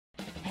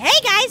Hey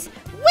guys,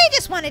 we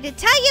just wanted to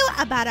tell you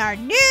about our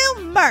new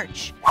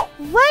merch.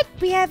 What?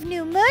 We have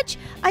new merch?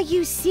 Are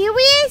you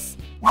serious?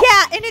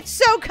 Yeah, and it's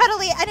so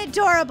cuddly and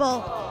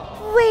adorable.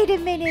 Wait a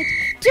minute.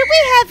 Do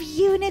we have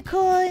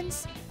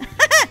unicorns?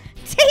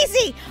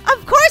 Daisy,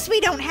 of course we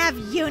don't have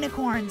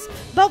unicorns,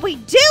 but we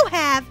do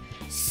have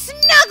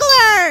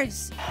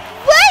snugglers.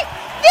 What?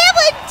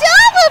 They're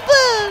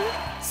adorable.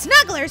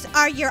 Snugglers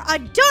are your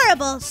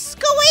adorable,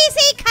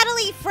 squeezy,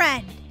 cuddly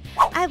friend.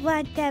 I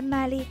want them,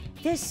 Molly.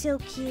 They're so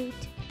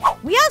cute.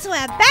 We also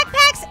have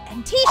backpacks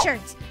and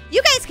t-shirts.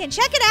 You guys can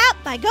check it out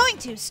by going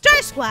to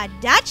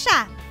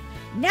starsquad.shop.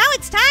 Now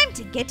it's time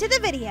to get to the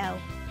video.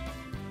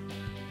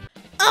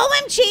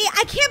 OMG,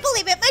 I can't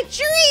believe it. My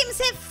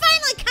dreams have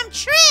finally come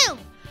true.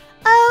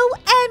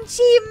 OMG,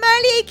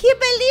 Molly, I can't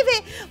believe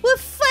it. We're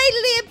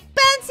finally at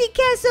Bouncy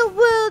Castle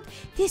World.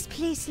 This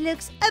place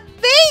looks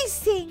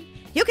amazing.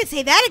 You can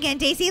say that again,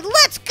 Daisy.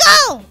 Let's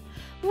go.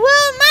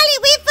 Whoa, Molly,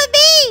 wait for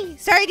me.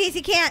 Sorry,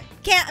 Daisy, can't.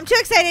 I'm too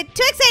excited.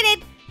 Too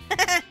excited.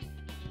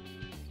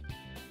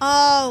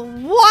 Oh,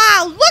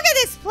 wow. Look at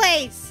this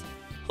place.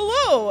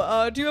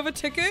 Hello, do you have a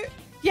ticket?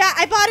 Yeah,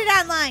 I bought it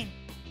online.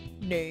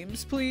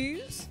 Names,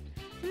 please.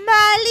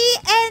 Molly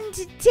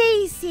and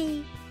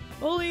Daisy.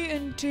 Molly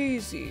and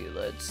Daisy.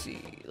 Let's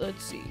see. Oh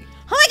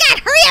my God,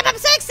 hurry up. I'm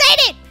so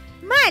excited.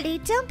 Molly,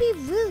 don't be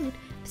rude.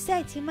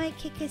 Besides, you might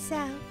kick us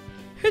out.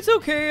 It's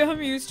okay,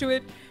 I'm used to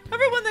it.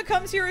 Everyone that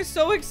comes here is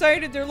so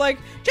excited. They're like,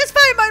 just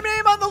find my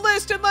name on the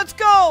list and let's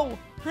go.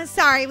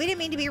 Sorry, we didn't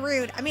mean to be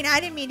rude. I mean, I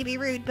didn't mean to be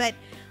rude, but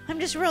I'm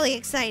just really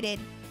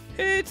excited.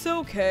 It's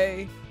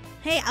okay.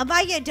 Hey, I'll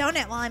buy you a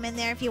donut while I'm in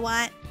there if you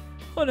want.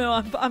 Oh no,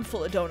 I'm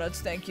full of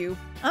donuts, thank you.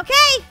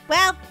 Okay,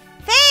 well,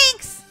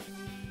 thanks.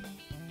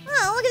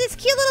 Oh, look at this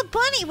cute little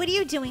bunny. What are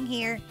you doing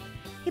here?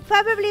 He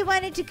probably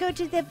wanted to go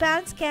to the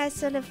bounce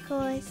castle, of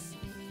course.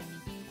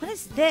 What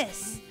is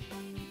this?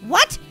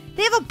 What?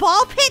 They have a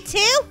ball pit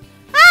too?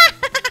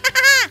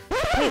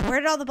 Wait, where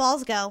did all the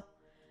balls go?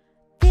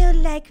 They're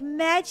like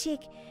magic.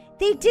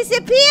 They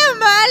disappear,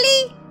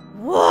 Molly.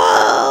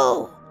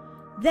 Whoa!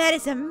 That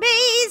is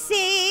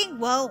amazing.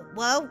 Whoa.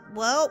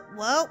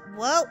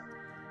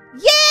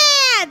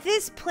 Yeah,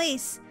 this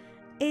place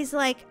is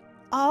like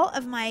all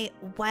of my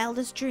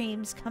wildest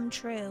dreams come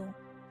true.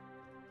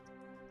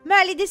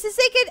 Molly, this is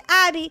like an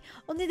obby,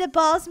 only the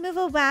balls move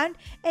around,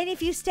 and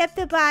if you step at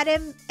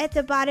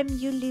the bottom,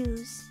 you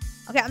lose.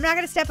 Okay, I'm not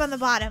going to step on the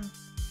bottom.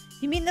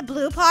 You mean the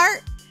blue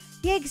part?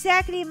 Yeah,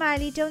 exactly,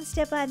 Molly. Don't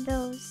step on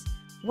those.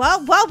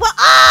 Whoa.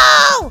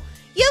 Oh!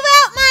 You're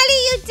out,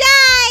 Molly. You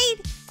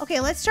died. Okay,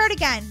 let's start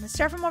again. Let's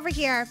start from over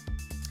here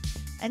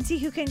and see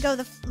who can go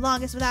the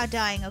longest without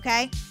dying,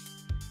 okay?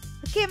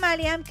 Okay,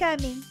 Molly, I'm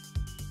coming.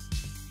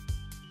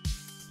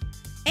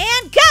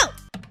 And go!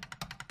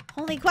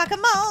 Holy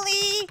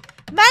guacamole!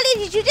 Molly,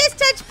 did you just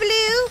touch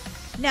blue?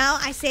 No,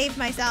 I saved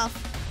myself.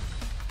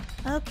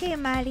 Okay,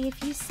 Molly,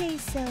 if you say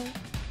so.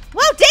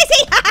 Whoa,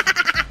 Daisy!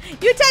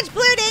 You touched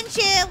blue, didn't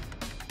you?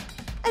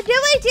 No,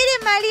 I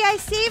didn't, Molly. I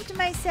saved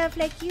myself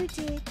like you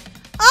did.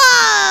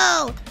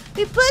 Oh!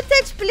 We both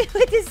touched blue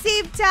at the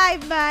same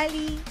time,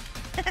 Molly.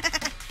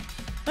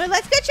 Well,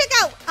 let's go check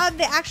out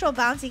the actual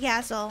bouncy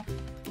castle.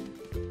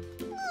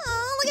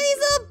 Oh, look at these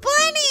little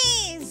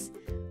bunnies!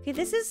 Okay,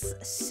 this is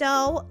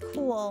so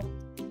cool.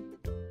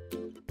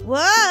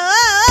 Whoa!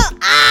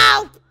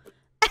 Ow!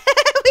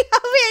 We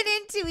all ran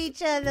into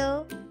each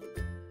other.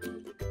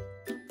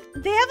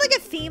 They have like a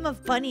theme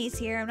of bunnies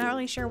here. I'm not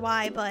really sure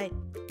why, but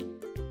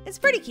it's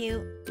pretty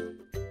cute.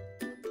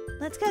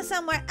 Let's go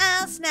somewhere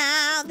else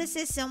now. This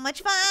is so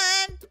much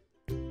fun.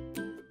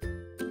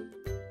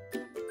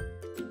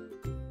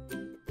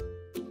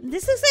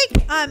 This is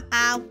like,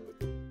 ow.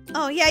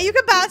 Oh yeah, you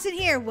can bounce in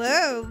here.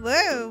 Whoa.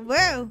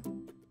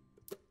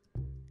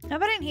 How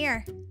about in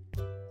here?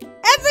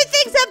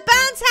 Everything's a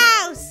bounce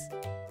house.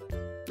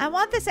 I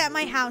want this at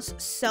my house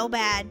so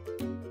bad.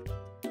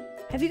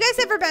 Have you guys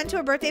ever been to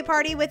a birthday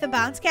party with a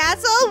bounce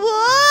castle?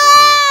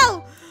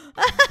 Whoa!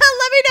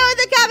 Let me know in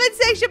the comment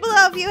section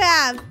below if you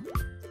have.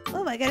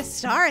 Oh, I got a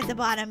star at the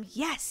bottom.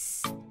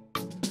 Yes.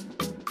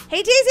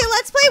 Hey, Daisy,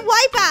 let's play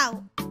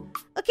Wipeout.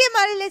 Okay,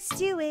 Molly, let's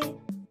do it.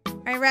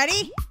 Are you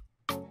ready?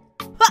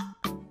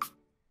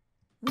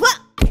 What?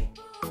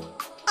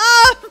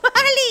 Oh,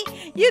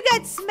 Molly, you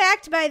got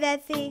smacked by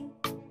that thing.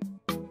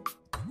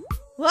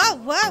 Whoa.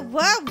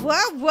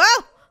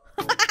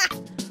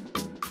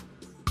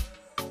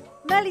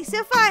 Molly,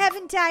 so far I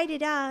haven't died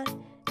at all.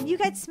 You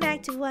got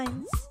smacked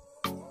once.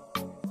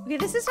 Okay,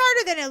 this is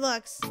harder than it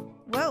looks.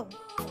 Whoa.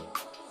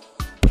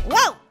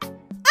 Oh!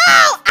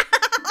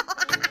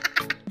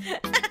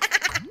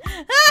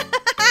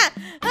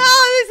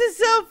 Oh, this is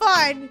so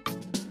fun.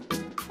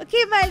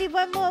 Okay, Molly,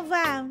 one more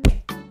round.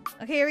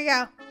 Okay, here we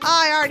go. Oh,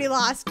 I already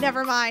lost.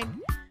 Never mind.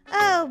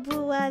 Oh,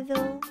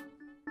 Buado.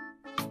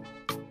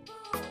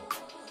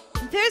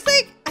 There's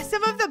like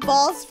some of the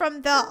balls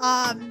from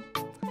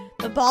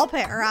the ball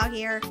pit are out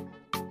here.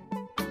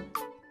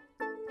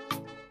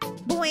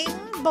 Boing.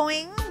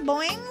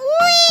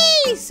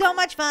 Whee! So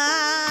much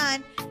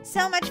fun.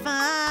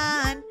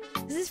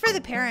 This is for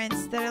the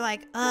parents that are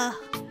like, ugh,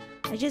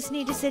 I just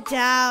need to sit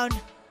down.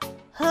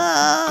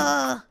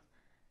 Ugh.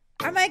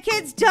 Are my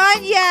kids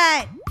done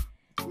yet?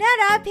 Not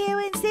our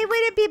parents. They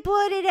wouldn't be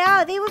bored at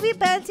all. They would be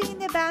bouncing in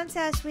the bounce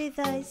house with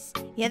us.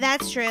 Yeah,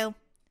 that's true.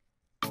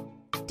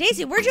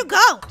 Daisy, where'd you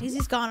go?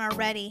 Daisy's gone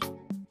already.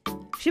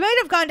 She might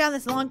have gone down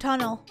this long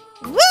tunnel.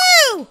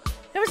 Woo!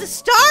 There was a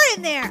star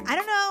in there. I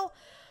don't know.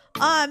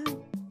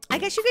 I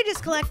guess you could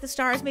just collect the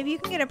stars. Maybe you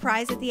can get a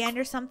prize at the end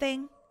or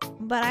something.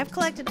 But I've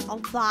collected a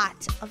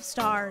lot of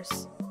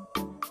stars.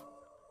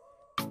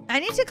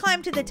 I need to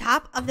climb to the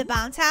top of the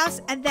bounce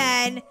house and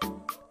then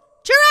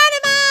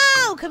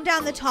Geronimo! Come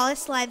down the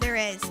tallest slide there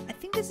is. I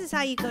think this is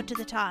how you go to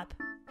the top.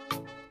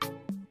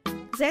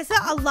 There's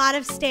a lot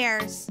of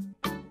stairs.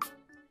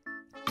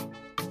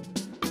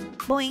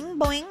 Boing,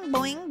 boing,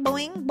 boing,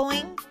 boing,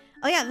 boing.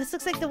 Oh yeah, this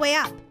looks like the way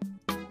up.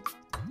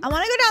 I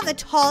want to go down the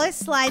tallest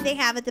slide they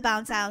have at the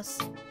bounce house.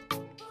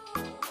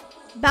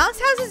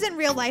 Bounce houses in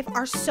real life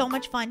are so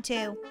much fun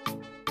too.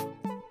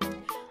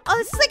 Oh,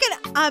 this is like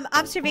an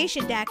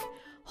observation deck.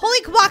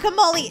 Holy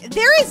guacamole.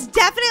 There is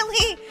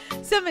definitely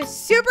some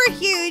super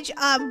huge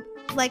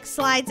like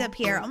slides up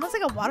here. Almost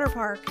like a water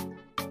park. Come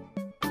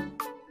on,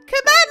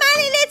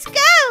 Molly, let's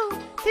go.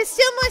 There's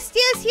still more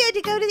stairs here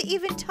to go to the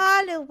even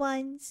taller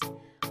ones.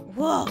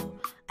 Whoa.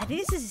 I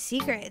think this is a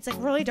secret. It's like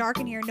really dark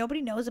in here.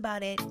 Nobody knows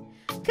about it.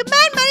 Come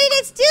on, Molly,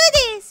 let's do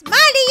this.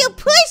 Molly, you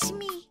pushed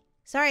me.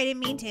 Sorry, I didn't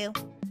mean to.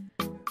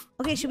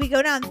 Okay, should we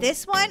go down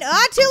this one?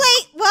 Oh, too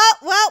late. Whoa,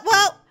 whoa,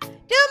 whoa.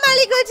 No,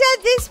 Molly, go down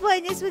this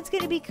one. This one's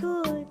going to be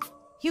cool.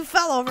 You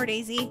fell over,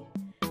 Daisy.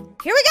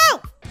 Here we go.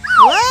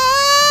 Whoa!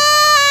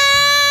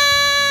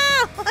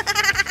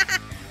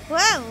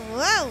 Whoa,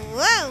 whoa,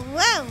 whoa,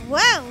 whoa,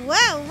 whoa,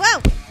 whoa, whoa.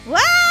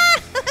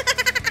 Whoa!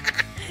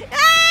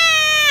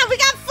 Ah! We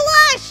got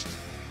flushed!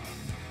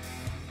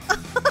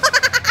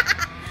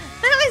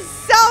 That was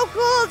so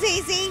cool,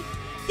 Daisy.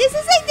 This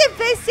is like the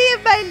best day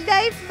of my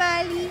life,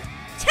 Molly.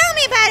 Tell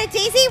me about it,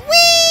 Daisy.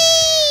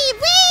 Whee!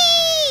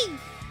 Whee!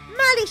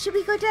 Molly, should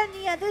we go down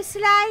the other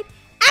slide?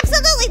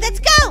 Absolutely, let's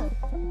go!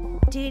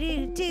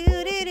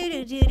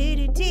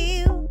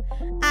 Do-do-do-do-do-do-do-do-do.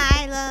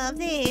 I love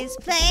this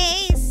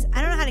place.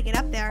 I don't know how to get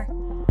up there.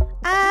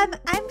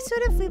 I'm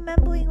sort of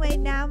remembering right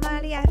now,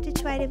 Molly. I have to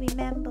try to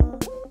remember.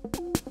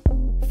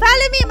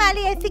 Follow me,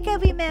 Molly. I think I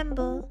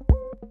remember.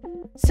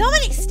 So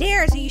many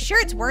stairs. Are you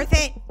sure it's worth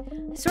it?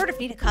 I sort of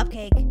need a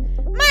cupcake.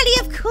 Molly,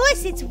 of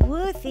course it's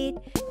worth it.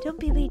 Don't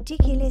be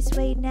ridiculous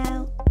right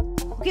now.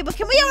 Okay, but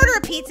can we order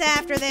a pizza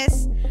after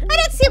this? I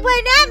don't see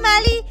why not,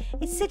 Molly.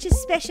 It's such a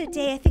special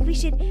day. I think we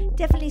should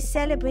definitely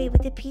celebrate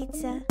with the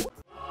pizza.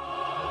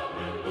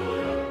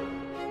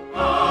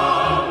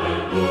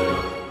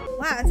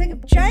 Wow, it's like a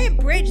giant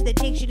bridge that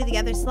takes you to the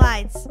other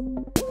slides.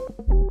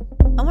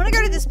 I want to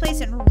go to this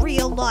place in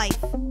real life.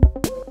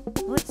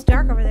 Oh, it's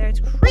dark over there. It's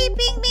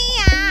creeping me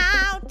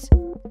out.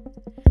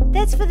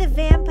 That's for the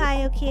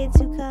vampire kids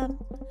who come.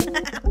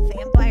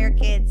 Vampire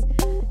kids.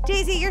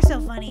 Daisy, you're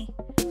so funny.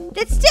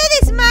 Let's do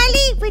this,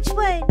 Molly. Which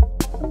one?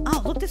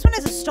 Oh, look, this one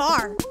has a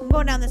star. I'm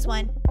going down this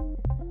one.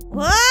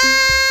 Whoa!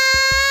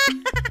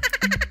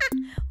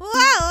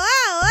 Whoa,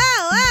 whoa,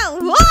 whoa, whoa.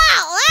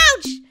 Whoa,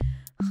 ouch!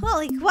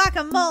 Holy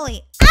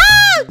guacamole.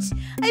 Ouch!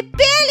 I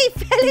barely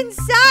fell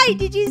inside.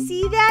 Did you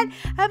see that?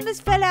 I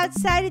almost fell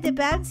outside of the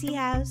bouncy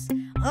house.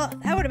 Oh,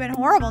 that would have been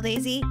horrible,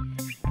 Daisy.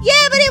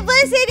 Yeah, but it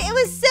wasn't. It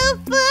was so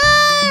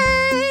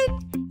fun.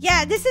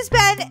 Yeah, this has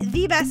been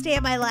the best day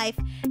of my life.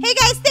 Hey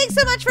guys, thanks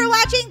so much for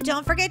watching.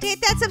 Don't forget to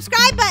hit that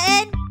subscribe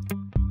button.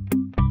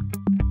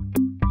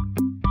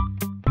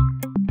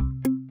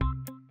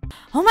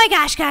 Oh my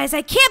gosh, guys,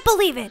 I can't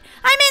believe it.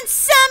 I'm in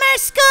summer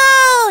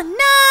school.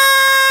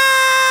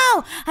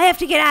 No! I have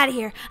to get out of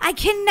here. I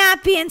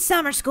cannot be in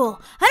summer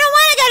school. I don't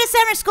want to go to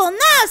summer school.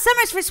 No,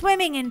 summer's for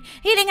swimming and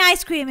eating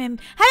ice cream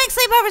and having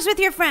sleepovers with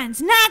your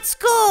friends, not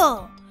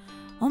school.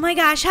 Oh my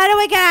gosh, how do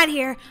I get out of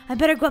here? I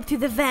better go up through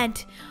the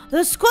vent.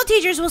 Those school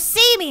teachers will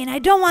see me, and I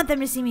don't want them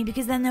to see me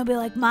because then they'll be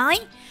like,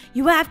 Molly,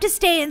 you have to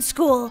stay in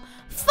school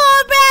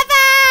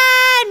forever!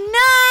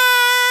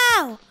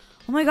 No! Oh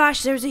my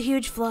gosh, there's a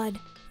huge flood.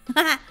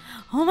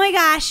 Oh my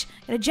gosh,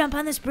 gotta jump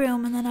on this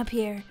broom and then up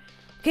here.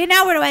 Okay,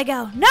 now where do I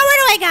go? Now where do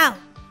I go?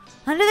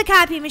 Under the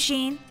copy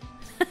machine.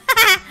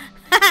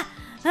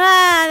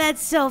 Ah,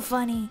 that's so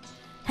funny.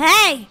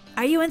 Hey,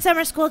 are you in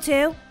summer school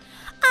too?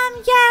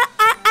 Yeah,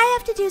 I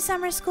have to do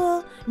summer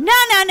school. No.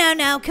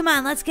 Come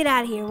on, let's get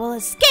out of here. We'll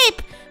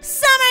escape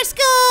summer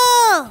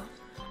school.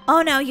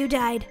 Oh no, you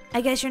died. I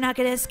guess you're not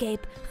gonna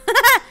escape.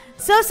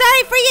 So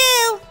sorry for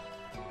you.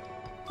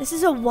 This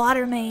is a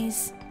water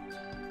maze.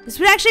 This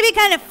would actually be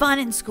kind of fun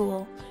in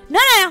school.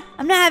 No,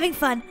 I'm not having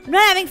fun. I'm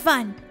not having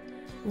fun.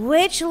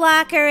 Which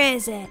locker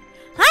is it?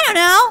 I don't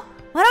know.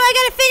 Why do I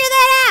gotta figure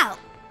that out?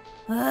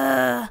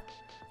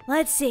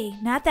 Let's see.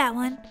 Not that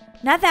one.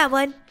 Not that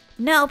one.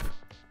 Nope.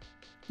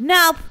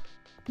 Nope.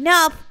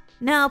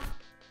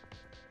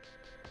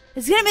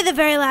 It's gonna be the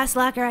very last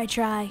locker I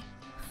try.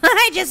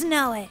 I just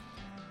know it.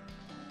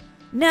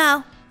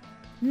 No.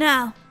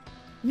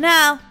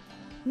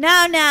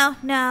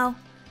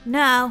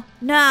 No,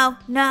 no,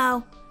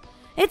 no.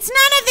 It's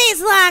none of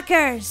these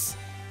lockers.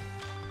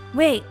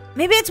 Wait,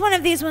 maybe it's one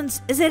of these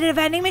ones. Is it a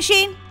vending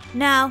machine?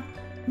 No,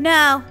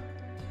 no.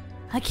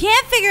 I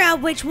can't figure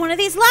out which one of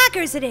these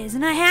lockers it is,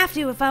 and I have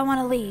to if I want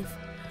to leave.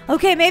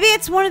 Okay, maybe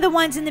it's one of the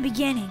ones in the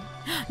beginning.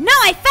 No,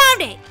 I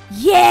found it!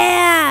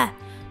 Yeah!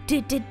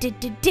 Do.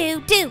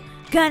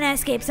 Gonna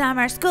escape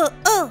summer school.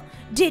 Oh!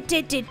 Do.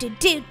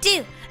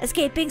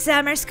 Escaping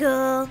summer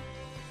school.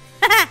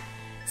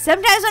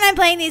 Sometimes when I'm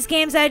playing these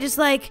games, I just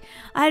like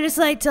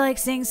to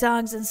sing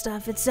songs and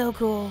stuff. It's so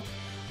cool.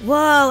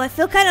 Whoa, I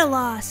feel kind of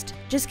lost.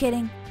 Just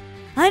kidding.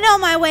 I know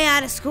my way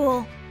out of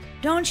school.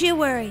 Don't you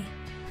worry.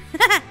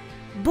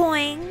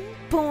 Boing,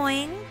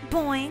 boing,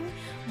 boing,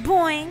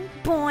 boing,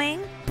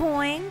 boing,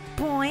 boing,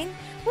 boing.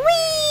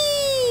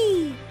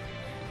 Whee!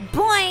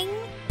 Boing,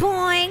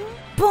 boing,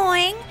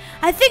 boing.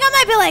 I think I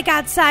might be like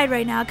outside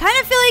right now. I kind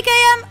of feel like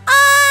I am.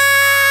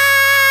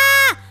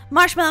 Ah!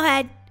 Marshmallow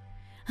head.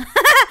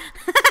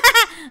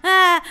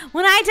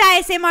 When I die,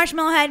 I say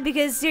marshmallow head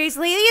because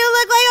seriously, you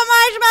look like a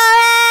marshmallow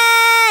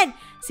head.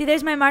 See,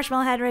 there's my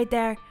marshmallow head right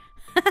there.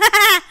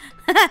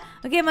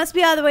 Okay, it must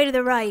be all the way to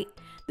the right.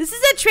 This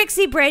is a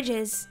Trixie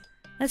Bridges.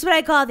 That's what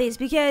I call these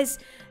because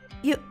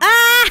you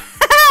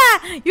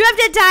you have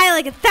to die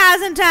like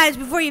 1,000 times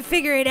before you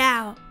figure it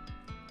out.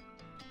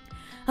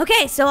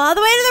 Okay, so all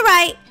the way to the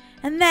right,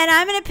 and then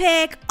I'm gonna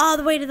pick all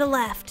the way to the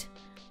left.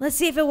 Let's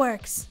see if it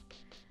works.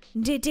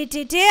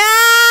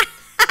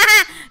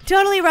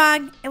 Totally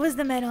wrong. It was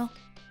the middle.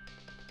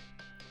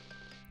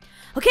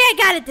 Okay, I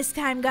got it this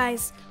time,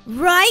 guys.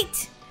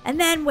 Right, and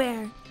then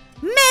where?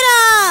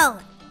 Middle!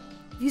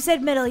 If you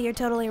said middle, you're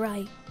totally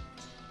right.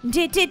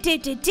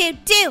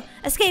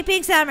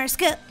 Escaping summer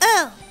school.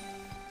 Oh!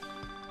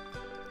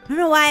 I don't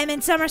know why I'm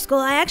in summer school.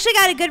 I actually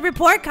got a good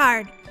report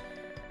card.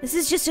 This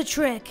is just a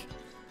trick.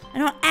 I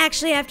don't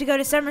actually have to go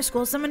to summer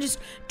school. Someone just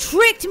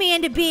tricked me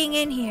into being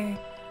in here.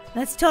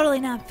 That's totally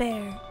not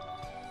fair.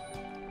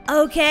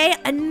 Okay,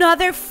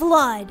 another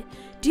flood.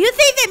 Do you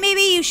think that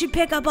maybe you should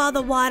pick up all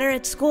the water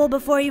at school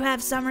before you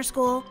have summer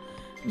school?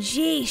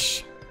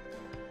 Jeesh.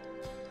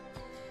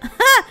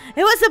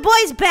 It was the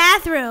boys'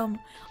 bathroom.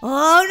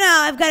 Oh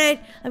no, I've got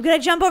to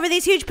jump over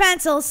these huge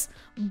pencils.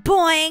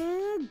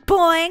 Boing,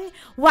 boing.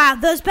 Wow,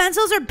 those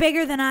pencils are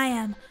bigger than I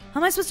am. How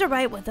am I supposed to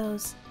write with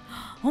those?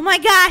 Oh my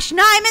gosh,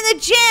 now I'm in the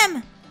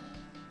gym.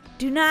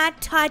 Do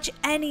not touch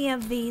any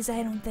of these,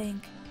 I don't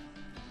think.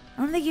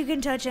 I don't think you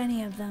can touch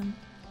any of them.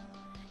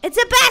 It's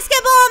a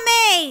basketball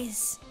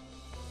maze.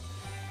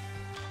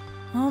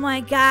 Oh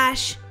my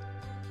gosh.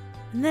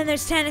 And then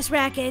there's tennis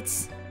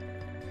rackets.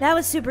 That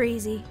was super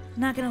easy,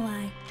 not gonna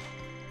lie.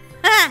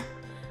 Ha!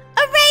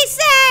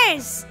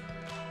 Erasers!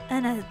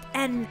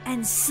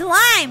 And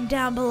slime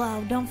down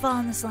below. Don't fall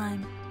in the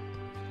slime.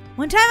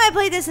 One time I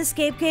played this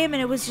escape game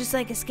and it was just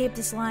like escape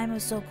the slime. It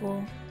was so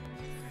cool.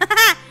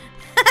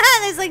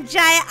 There's like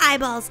giant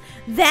eyeballs.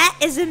 That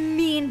is a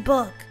mean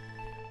book.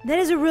 That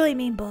is a really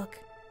mean book.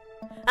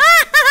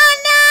 Oh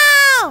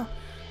no!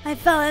 I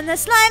fell in the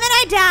slime and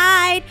I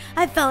died.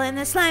 I fell in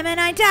the slime and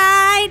I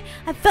died.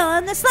 I fell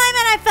in the slime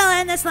and I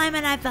fell in the slime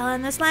and I fell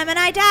in the slime and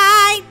I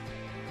died.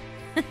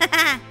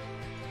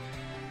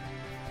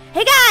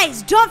 Hey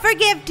guys, don't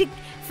forget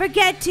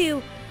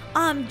to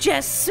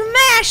just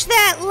smash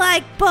that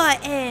like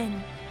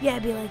button. Yeah,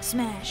 it'd be like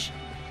smash.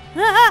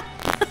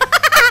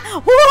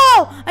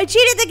 Whoa! I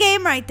cheated the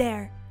game right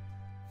there.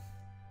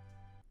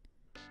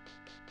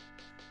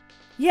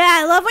 Yeah,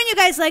 I love when you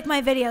guys like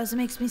my videos. It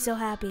makes me so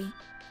happy.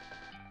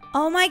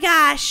 Oh my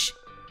gosh.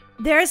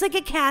 There's like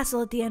a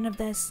castle at the end of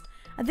this.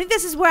 I think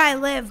this is where I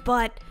live,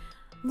 but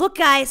look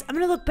guys, I'm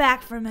gonna look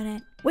back for a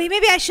minute. Wait,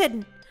 maybe I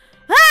shouldn't.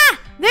 Ah!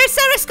 There's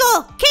summer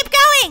school! Keep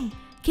going!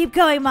 Keep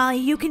going, Molly.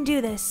 You can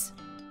do this.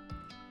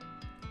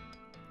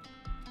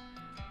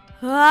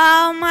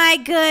 Oh my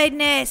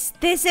goodness.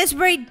 This is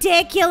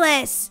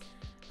ridiculous.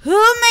 Who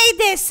made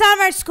this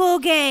summer school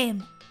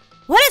game?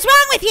 What is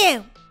wrong with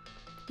you?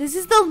 This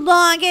is the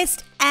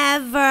longest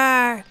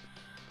ever.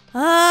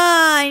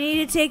 Oh, I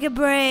need to take a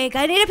break.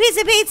 I need a piece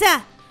of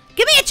pizza.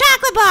 Give me a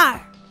chocolate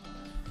bar.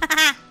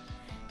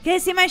 You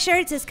guys see my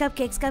shirt? It says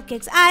cupcakes,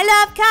 cupcakes. I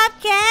love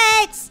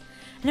cupcakes.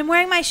 And I'm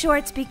wearing my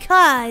shorts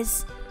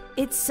because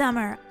it's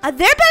summer. There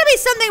better be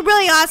something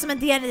really awesome at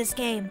the end of this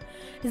game.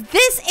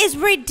 This is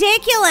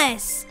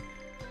ridiculous.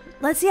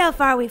 Let's see how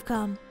far we've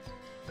come.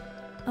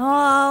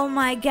 Oh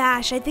my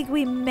gosh, I think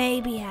we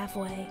may be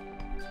halfway.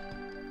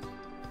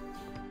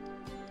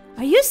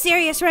 Are you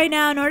serious right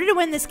now? In order to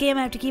win this game,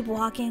 I have to keep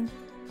walking.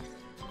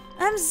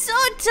 I'm so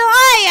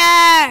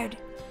tired.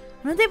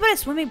 Why don't they put a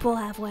swimming pool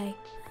halfway?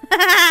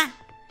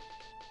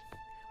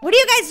 What are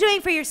you guys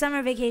doing for your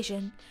summer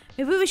vacation?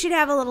 Maybe we should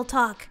have a little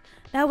talk.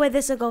 That way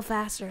this will go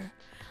faster.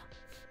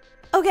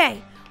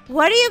 Okay,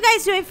 what are you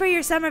guys doing for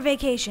your summer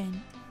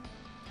vacation?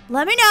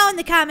 Let me know in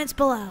the comments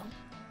below.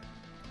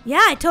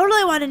 Yeah, I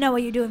totally want to know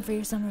what you're doing for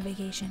your summer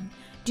vacation.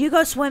 Do you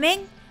go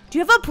swimming? Do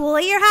you have a pool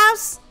at your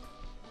house?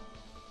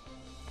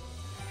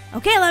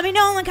 Okay, let me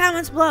know in the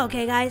comments below,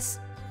 okay, guys?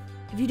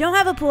 If you don't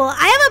have a pool,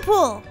 I have a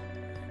pool.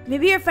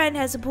 Maybe your friend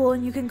has a pool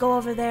and you can go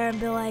over there and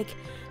be like,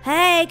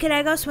 hey, can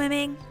I go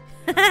swimming?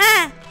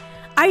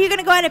 Are you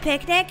gonna go on a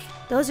picnic?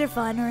 Those are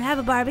fun. Or have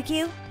a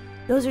barbecue?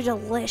 Those are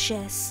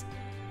delicious.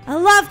 I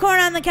love corn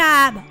on the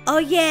cob. Oh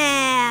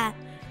yeah.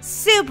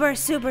 Super,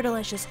 super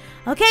delicious.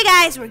 Okay,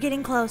 guys, we're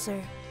getting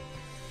closer.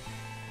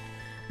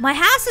 My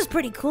house is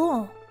pretty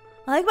cool.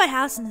 I like my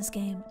house in this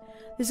game.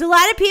 There's a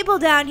lot of people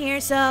down here,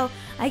 so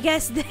I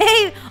guess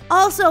they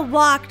also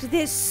walked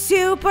this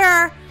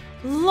super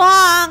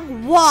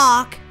long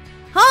walk.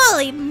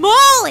 Holy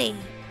moly!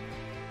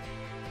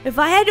 If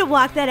I had to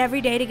walk that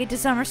every day to get to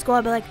summer school,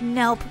 I'd be like,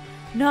 nope,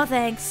 no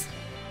thanks.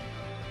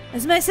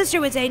 As my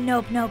sister would say,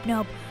 nope, nope,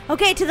 nope.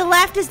 Okay, to the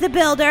left is the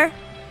builder.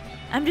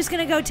 I'm just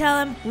gonna go tell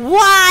him,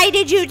 why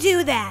did you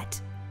do that?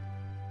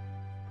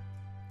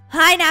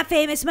 Hi, not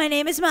famous. My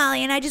name is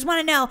Molly, and I just want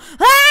to know,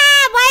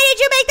 why did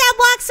you make that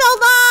walk so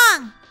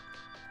long?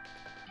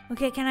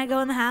 Okay, can I go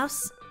in the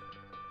house?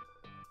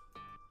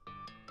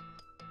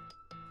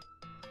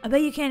 I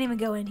bet you can't even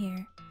go in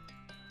here.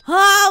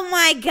 Oh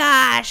my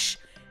gosh!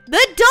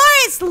 The door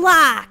is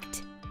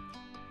locked!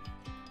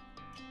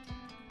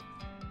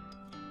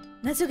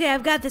 That's okay,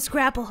 I've got this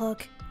grapple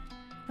hook.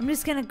 I'm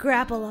just gonna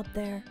grapple up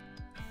there.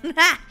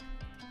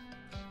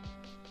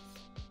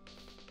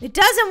 It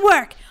doesn't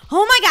work!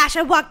 Oh my gosh,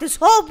 I walked this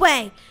whole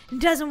way! It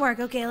doesn't work.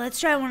 Okay, let's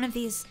try one of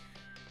these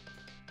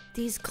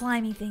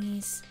climby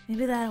thingies.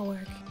 Maybe that'll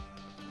work.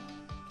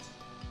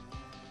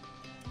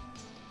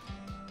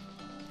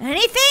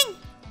 Anything?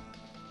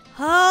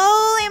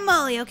 Holy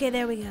moly. Okay,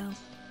 there we go.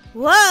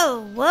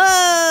 Whoa,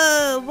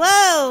 whoa,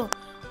 whoa.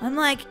 I'm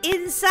like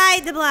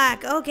inside the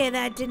block. Okay,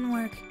 that didn't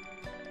work.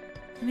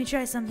 Let me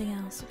try something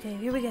else. Okay,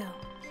 here we go.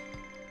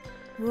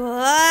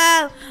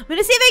 Whoa. I'm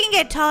gonna see if I can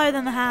get taller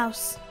than the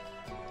house.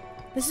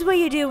 This is what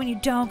you do when you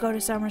don't go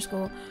to summer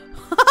school.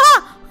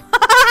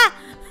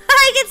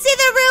 I can see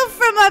the roof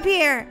from up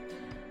here.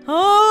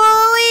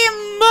 Holy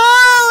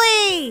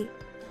moly.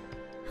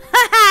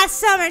 Haha,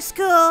 summer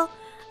school.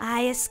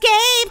 I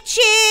escaped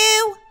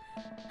you!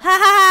 Ha ha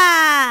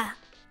ha!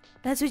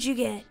 That's what you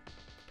get.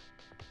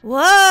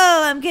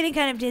 Whoa, I'm getting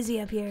kind of dizzy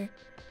up here.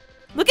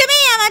 Look at me,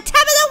 I'm on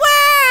top of the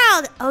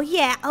world! Oh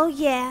yeah, oh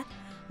yeah.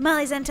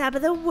 Molly's on top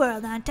of the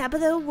world, on top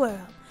of the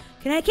world.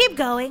 Can I keep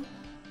going?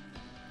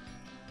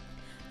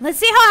 Let's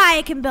see how high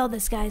I can build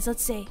this, guys.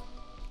 Let's see.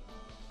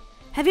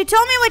 Have you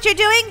told me what you're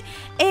doing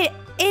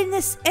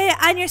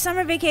on your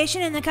summer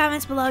vacation in the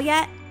comments below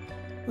yet?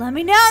 Let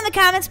me know in the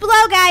comments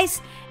below,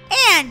 guys.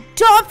 And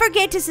don't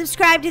forget to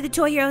subscribe to the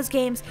Toy Heroes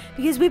games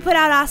because we put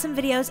out awesome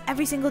videos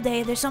every single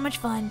day. They're so much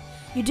fun.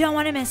 You don't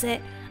want to miss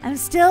it. I'm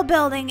still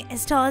building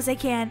as tall as I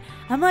can.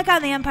 I'm like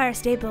on the Empire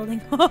State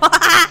Building.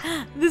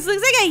 This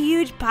looks like a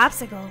huge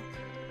popsicle.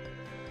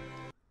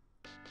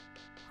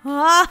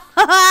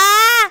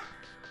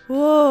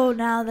 Whoa,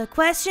 now the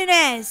question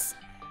is,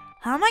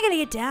 how am I going to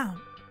get down?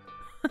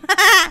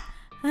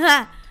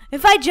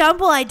 If I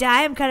jump, will I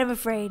die? I'm kind of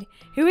afraid.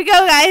 Here we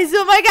go, guys.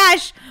 Oh my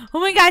gosh. Oh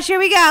my gosh, here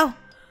we go.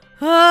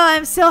 Oh,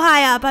 I'm so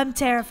high up. I'm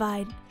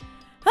terrified.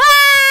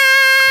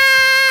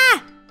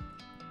 Ah!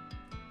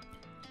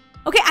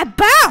 Okay, I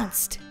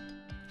bounced.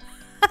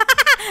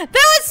 That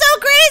was so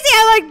crazy.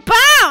 I like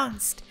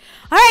bounced.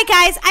 All right,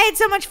 guys. I had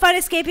so much fun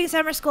escaping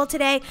summer school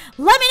today.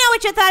 Let me know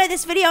what you thought of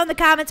this video in the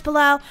comments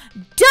below.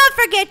 Don't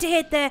forget to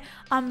hit the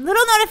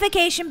little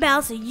notification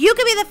bell so you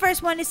can be the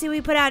first one to see when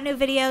we put out new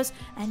videos.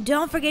 And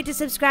don't forget to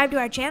subscribe to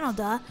our channel,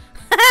 duh.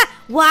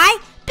 Why?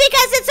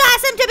 Because it's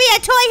awesome to be a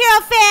Toy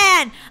Hero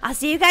fan! I'll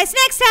see you guys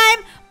next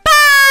time.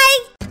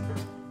 Bye!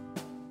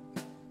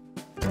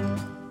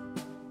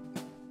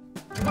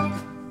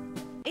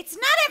 It's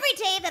not every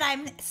day that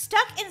I'm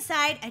stuck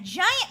inside a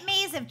giant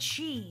maze of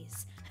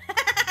cheese.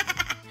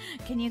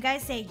 Can you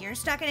guys say you're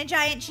stuck in a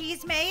giant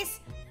cheese maze?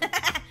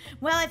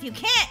 Well, if you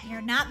can't,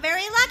 you're not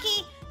very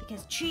lucky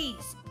because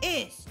cheese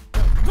is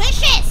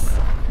delicious!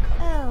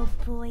 Oh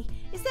boy,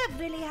 is that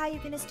really how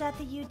you're gonna start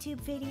the YouTube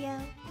video?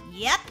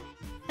 Yep.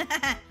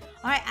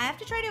 Alright, I have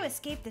to try to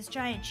escape this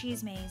giant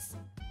cheese maze.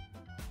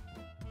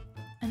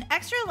 An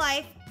extra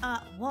life,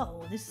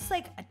 whoa, this is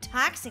like a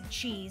toxic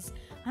cheese.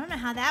 I don't know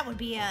how that would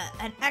be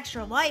an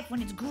extra life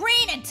when it's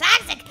green and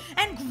toxic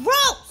and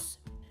gross!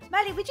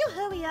 Molly, would you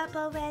hurry up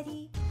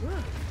already? Ooh,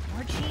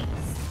 more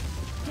cheese.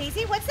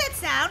 Daisy, what's that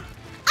sound?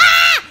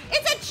 Ah!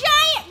 It's a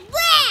giant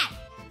rat!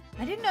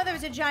 I didn't know there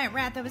was a giant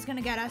rat that was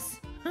gonna get us.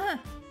 Huh.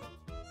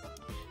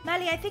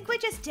 Molly, I think we're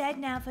just dead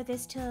now for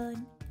this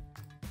turn.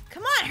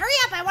 Come on, hurry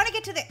up. I want to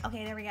get to the...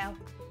 Okay, there we go. I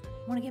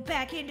want to get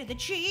back into the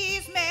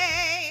cheese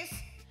maze.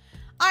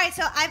 All right,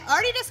 so I've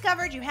already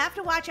discovered you have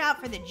to watch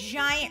out for the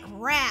giant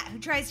rat who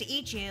tries to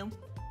eat you.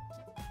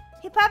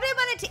 He probably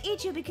wanted to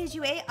eat you because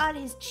you ate all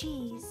his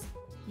cheese.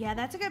 Yeah,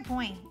 that's a good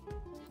point.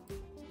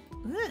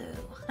 Ooh.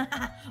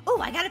 Ooh,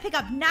 I got to pick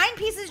up 9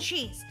 pieces of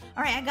cheese.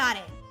 All right, I got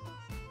it.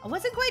 I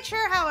wasn't quite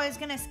sure how I was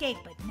going to escape,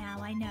 but now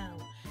I know.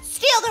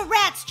 Steal the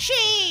rat's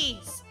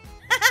cheese!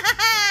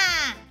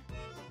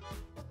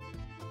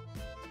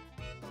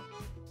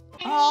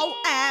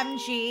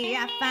 OMG,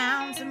 I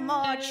found some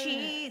more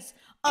cheese.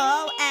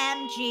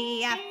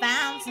 OMG, I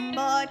found some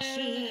more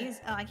cheese.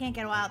 Oh, I can't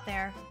get out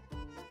there.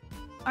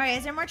 All right,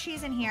 is there more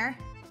cheese in here?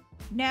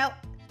 No,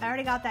 I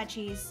already got that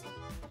cheese.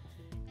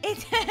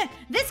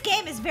 This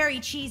game is very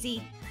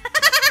cheesy.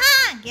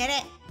 Get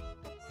it?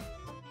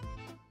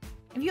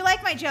 If you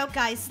like my joke,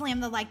 guys, slam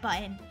the like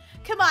button.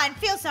 Come on,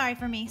 feel sorry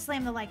for me.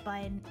 Slam the like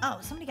button. Oh,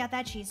 somebody got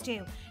that cheese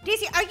too.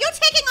 Daisy, are you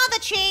taking all the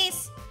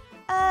cheese?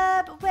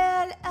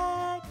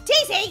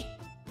 Daisy!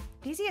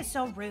 Daisy is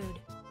so rude.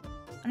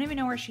 I don't even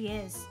know where she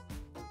is.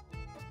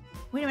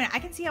 Wait a minute, I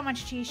can see how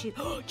much cheese she...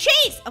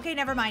 Cheese! Okay,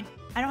 never mind.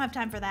 I don't have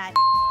time for that.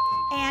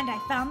 And I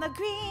found the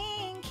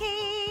green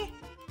key.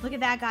 Look at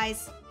that,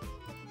 guys.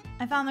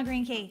 I found the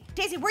green key.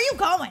 Daisy, where are you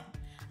going?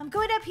 I'm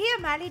going up here,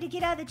 Molly, to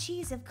get all the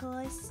cheese, of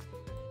course.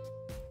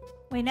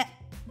 Wait, no.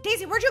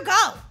 Daisy, where'd you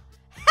go?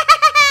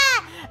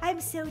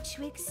 I'm so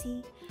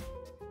tricksy.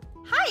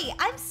 Hi,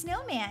 I'm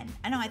Snowman.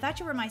 I know, I thought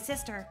you were my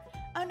sister.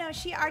 Oh no,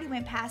 she already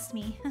went past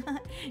me.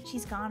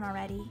 She's gone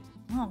already.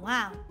 Oh,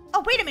 wow.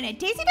 Oh, wait a minute.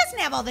 Daisy doesn't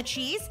have all the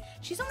cheese.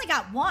 She's only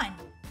got one.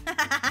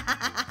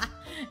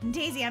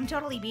 Daisy, I'm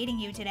totally beating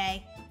you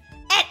today.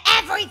 At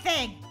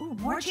everything! Ooh,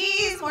 more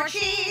cheese, more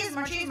cheese,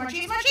 more cheese, more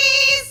cheese, more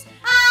cheese!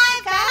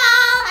 I've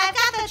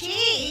got the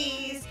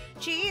cheese!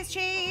 Cheese,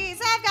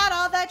 cheese, I've got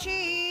all the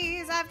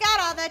cheese! I've got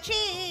all the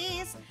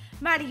cheese!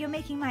 Marty, you're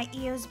making my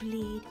ears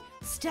bleed.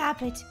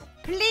 Stop it,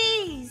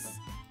 please!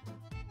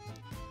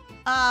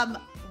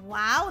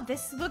 Wow,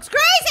 this looks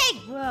crazy!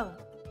 Whoa.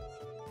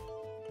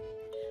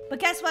 But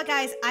guess what,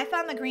 guys? I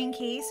found the green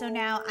key, so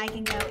now I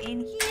can go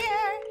in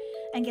here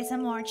and get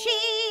some more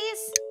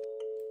cheese.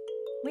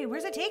 Wait,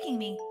 where's it taking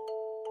me?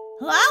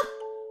 Hello?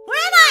 Where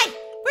am I?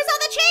 Where's all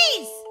the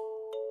cheese?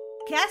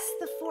 Guess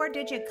the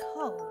 4-digit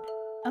code.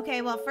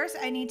 Okay, well, first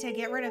I need to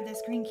get rid of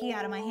this green key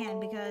out of my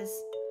hand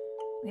because...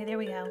 Okay, there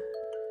we go.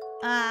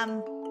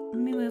 Let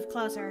me move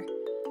closer.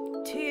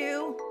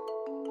 2,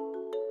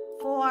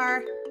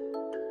 4,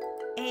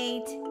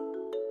 8,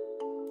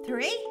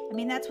 3? I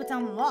mean, that's what's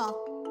on the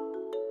wall.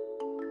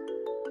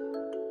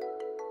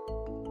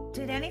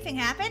 Did anything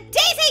happen?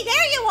 Daisy,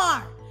 there you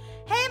are!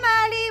 Hey,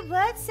 Molly,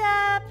 what's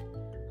up?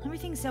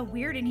 Everything's so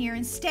weird in here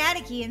and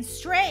staticky and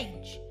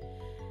strange.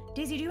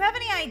 Daisy, do you have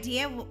any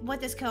idea what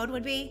this code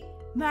would be?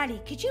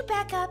 Molly, could you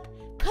back up?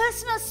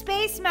 Personal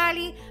space,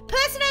 Molly.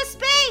 Personal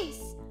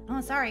space! Oh,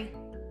 sorry.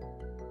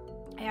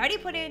 I already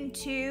put in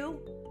 2,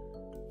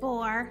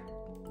 4,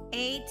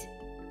 8,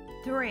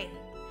 3.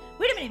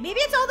 Wait a minute, maybe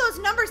it's all those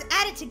numbers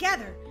added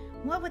together.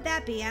 What would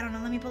that be? I don't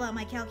know. Let me pull out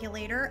my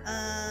calculator.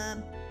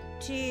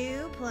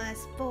 2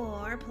 plus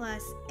 4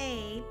 plus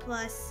 8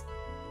 plus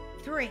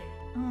 3.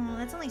 Oh,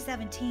 that's only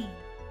 17.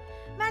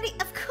 Molly,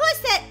 of course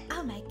that...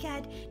 Oh my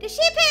god. Does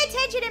she pay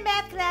attention in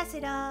math class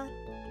at all?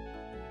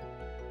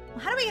 Well,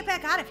 how do we get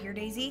back out of here,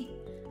 Daisy?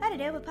 I don't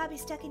know. We're probably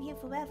stuck in here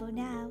forever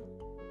now.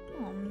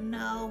 Oh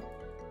no.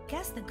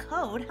 Guess the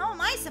code? How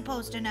am I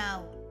supposed to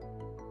know?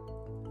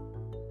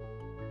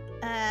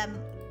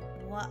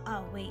 What?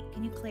 Oh, wait.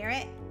 Can you clear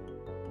it?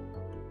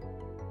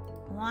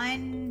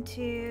 1,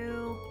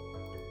 2...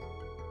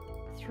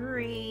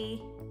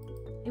 3.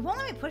 It won't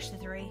let me push the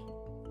 3.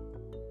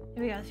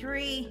 Here we go.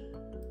 3,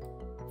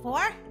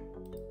 4.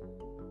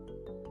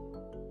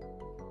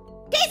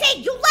 Daisy,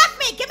 you left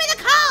me! Give me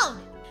the code!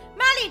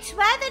 Molly,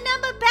 try the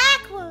number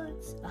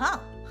backwards. Oh,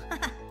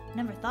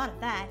 never thought of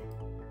that.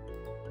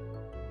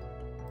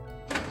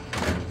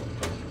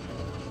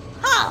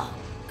 Oh,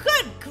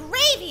 good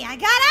gravy! I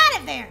got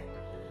out of there.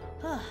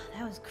 Oh,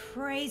 that was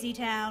crazy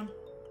town.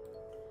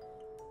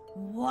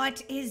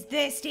 What is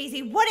this,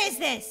 Daisy? What is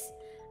this?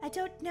 I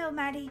don't know,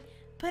 Molly,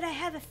 but I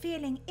have a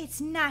feeling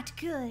it's not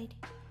good.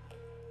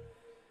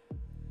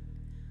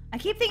 I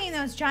keep thinking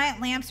those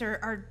giant lamps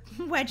are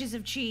wedges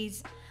of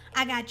cheese.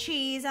 I got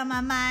cheese on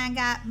my mind,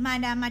 got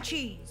mind on my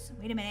cheese.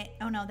 Wait a minute.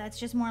 Oh no, that's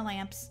just more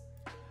lamps.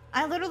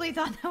 I literally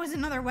thought that was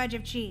another wedge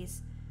of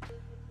cheese.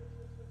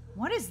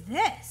 What is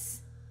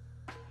this?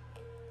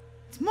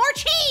 It's more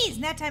cheese!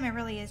 And that time it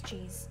really is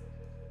cheese.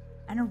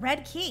 And a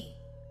red key.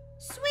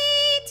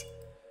 Sweet!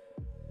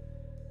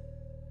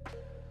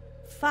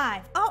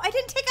 5. Oh, I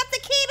didn't take up the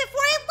key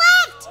before I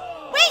left!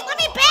 Wait, let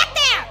me back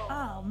there!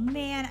 Oh,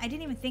 man, I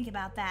didn't even think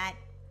about that.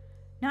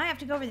 Now I have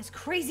to go over this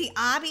crazy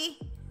obby.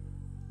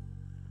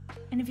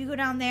 And if you go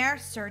down there,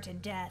 certain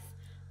death.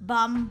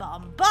 Bum,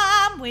 bum,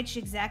 bum, which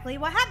exactly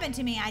what happened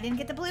to me. I didn't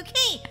get the blue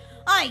key.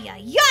 Ay,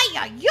 ay, ay,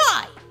 ay,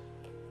 ay.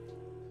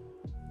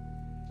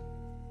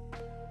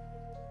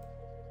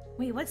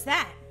 Wait, what's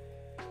that?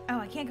 Oh,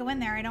 I can't go in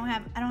there. I don't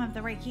have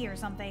the right key or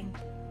something.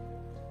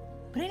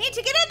 But I need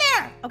to get in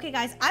there! Okay,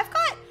 guys, I've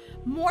got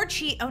more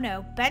cheese. Oh,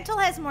 no. Bentel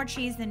has more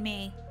cheese than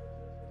me.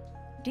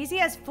 Daisy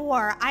has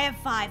 4. I have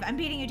 5. I'm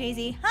beating you,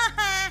 Daisy. Ha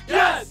ha!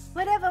 Yes!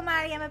 Whatever,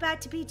 Molly. I'm about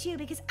to beat you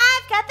because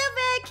I've got the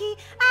red key.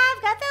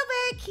 I've got the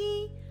red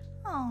key.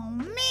 Oh,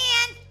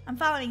 man. I'm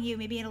following you.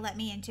 Maybe it'll let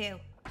me in, too.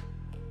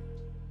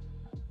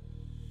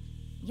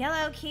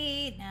 Yellow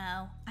key.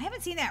 No. I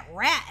haven't seen that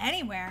rat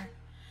anywhere.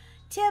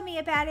 Tell me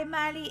about it,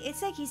 Molly.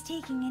 It's like he's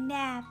taking a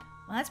nap.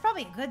 Well, that's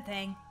probably a good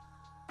thing.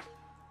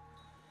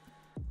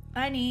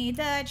 I need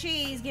the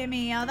cheese. Give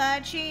me all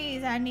the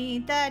cheese. I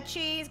need the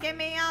cheese. Give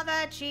me all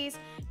the cheese.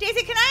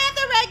 Daisy, can I have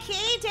the red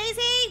key?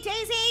 Daisy,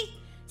 Daisy.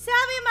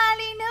 Sorry,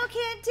 Marley. No,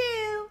 can't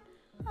do.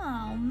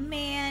 Oh,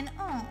 man.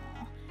 Oh.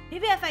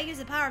 Maybe if I use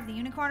the power of the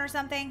unicorn or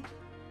something.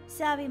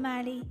 Sorry,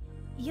 Marley.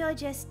 You're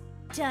just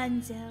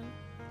donezo.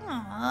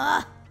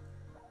 Aww.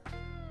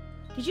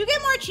 Did you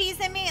get more cheese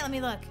than me? Let me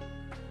look.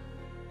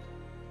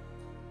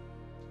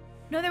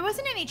 No, there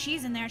wasn't any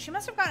cheese in there. She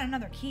must have gotten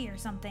another key or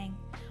something.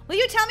 Will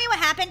you tell me what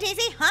happened,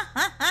 Daisy?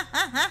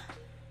 Huh?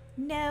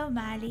 No,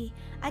 Marley.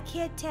 I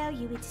can't tell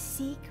you. It's a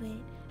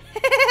secret.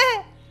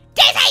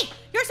 Daisy!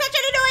 You're such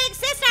an annoying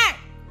sister!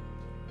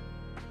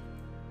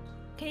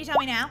 Can you tell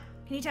me now?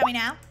 Can you tell me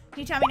now? Can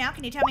you tell me now?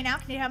 Can you tell me now?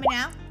 Can you tell me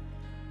now?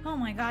 Oh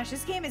my gosh,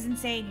 this game is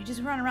insane. You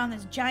just run around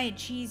this giant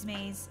cheese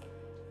maze.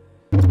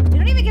 They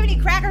don't even give any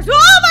crackers.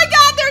 Oh my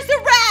god, there's the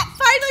rat!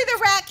 Finally the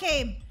rat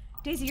came!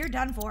 Daisy, you're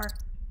done for.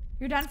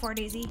 You're done for,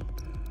 Daisy.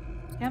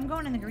 Yeah, I'm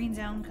going in the green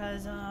zone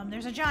because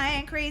there's a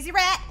giant crazy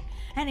rat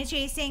and it's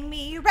chasing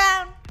me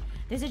around.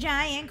 There's a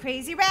giant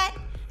crazy rat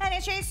and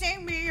it's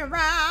chasing me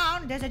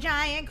around. There's a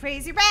giant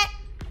crazy rat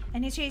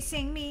and it's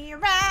chasing me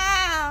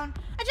around.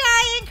 A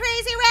giant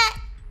crazy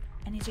rat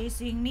and it's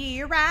chasing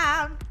me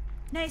around.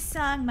 Nice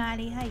song,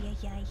 Molly. Hi, hi,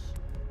 hi.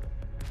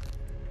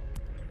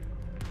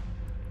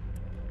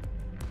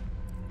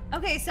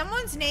 Okay,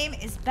 someone's name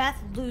is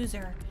Beth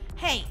Loser.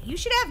 Hey, you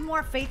should have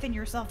more faith in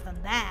yourself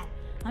than that.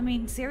 I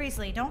mean,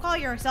 seriously, don't call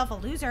yourself a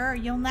loser or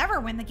you'll never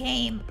win the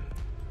game.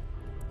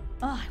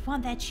 Oh, I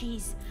want that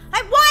cheese.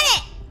 I want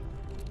it!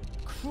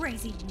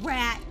 Crazy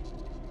rat.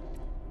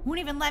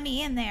 Won't even let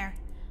me in there.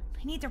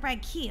 I need the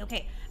red key.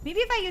 Okay, maybe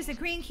if I use the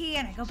green key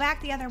and I go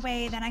back the other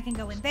way, then I can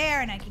go in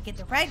there and I can get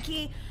the red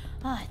key.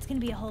 Oh, it's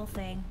gonna be a whole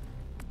thing.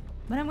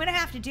 But I'm gonna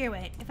have to do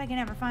it if I can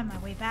ever find my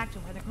way back to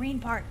where the green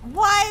part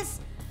was.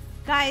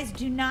 Guys,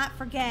 do not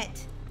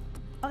forget.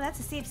 Oh, that's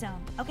a safe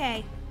zone.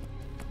 Okay.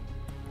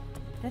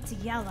 That's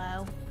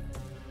yellow.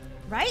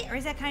 Right? Or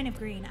is that kind of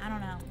green? I don't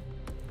know.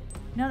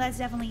 No, that's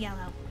definitely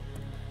yellow.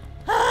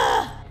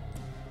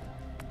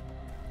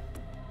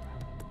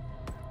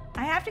 I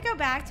have to go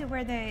back to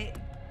where the...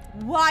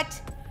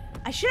 What?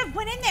 I should have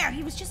went in there.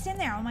 He was just in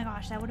there. Oh my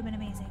gosh, that would have been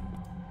amazing.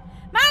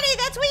 Marley,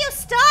 that's where you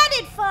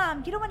started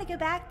from. You don't want to go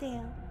back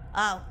there.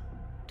 Oh.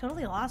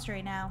 Totally lost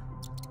right now.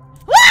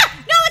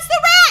 Ah! No, it's the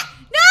rat!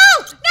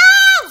 No!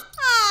 No!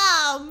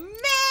 Oh,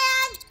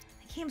 man!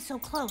 I came so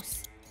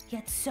close,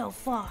 yet so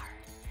far.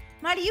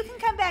 Marley, you can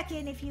come back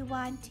in if you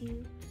want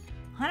to.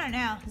 I don't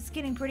know. It's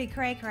getting pretty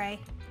cray-cray.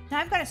 Now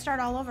I've got to start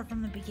all over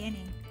from the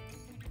beginning.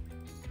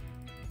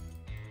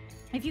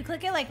 If you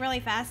click it like really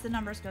fast, the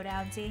numbers go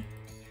down, see?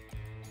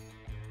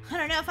 I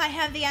don't know if I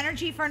have the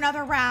energy for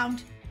another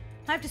round.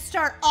 I have to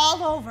start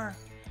all over.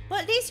 Well,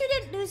 at least you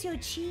didn't lose your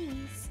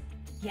cheese.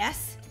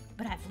 Yes,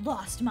 but I've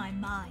lost my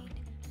mind.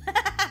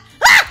 Ah!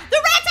 The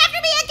rat's after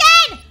me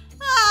again!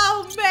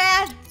 Oh,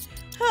 man.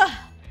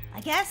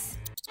 I guess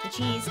the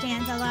cheese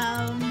stands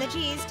alone. The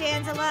cheese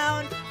stands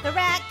alone. The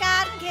rat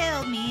got and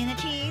killed me, and the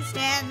cheese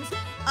stands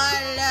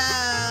alone.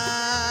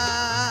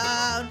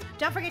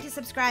 Don't forget to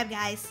subscribe,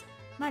 guys.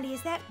 Marley,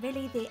 is that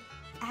really the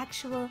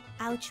actual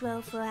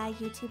outro for our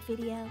YouTube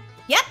video?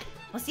 Yep.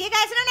 We'll see you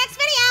guys in our next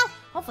video.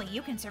 Hopefully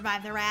you can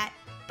survive the rat.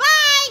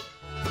 Bye!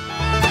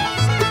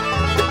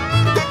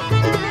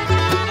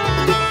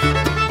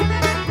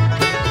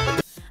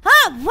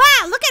 Oh,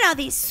 wow, look at all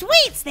these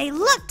sweets. They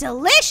look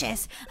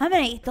delicious. I'm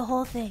gonna eat the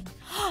whole thing.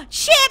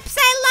 Chips,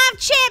 I love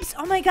chips.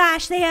 Oh my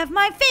gosh, they have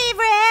my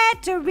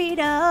favorite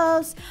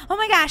Doritos. Oh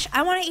my gosh,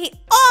 I wanna eat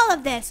all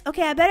of this.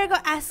 Okay, I better go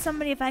ask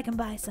somebody if I can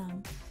buy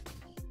some.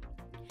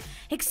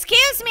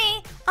 Excuse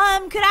me,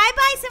 could I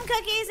buy some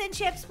cookies and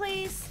chips,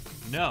 please?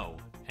 No,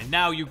 and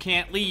now you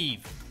can't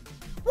leave.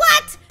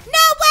 What?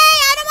 No way!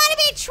 I don't want to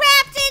be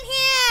trapped in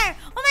here!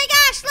 Oh my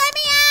gosh, let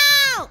me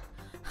out!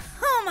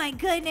 Oh my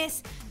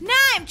goodness. Now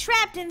I'm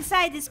trapped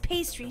inside this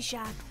pastry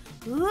shop.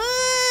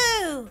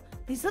 Ooh!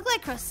 These look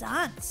like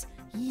croissants.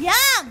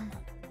 Yum!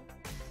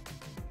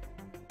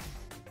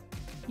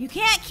 You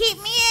can't keep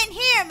me in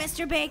here,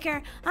 Mr.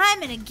 Baker.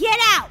 I'm gonna get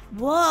out.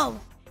 Whoa.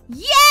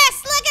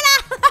 Yes! Look at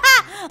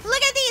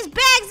look at these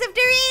bags of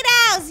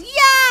Doritos!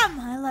 Yum!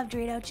 I love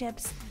Dorito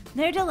chips.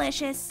 They're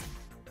delicious.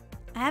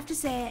 I have to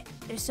say it,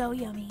 they're so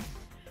yummy.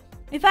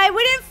 If I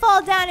wouldn't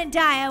fall down and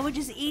die, I would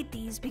just eat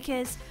these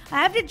because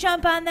I have to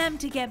jump on them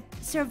to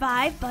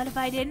survive, but if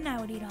I didn't, I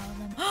would eat all of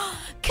them.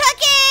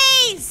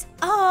 Cookies!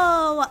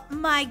 Oh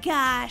my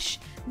gosh,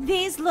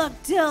 these look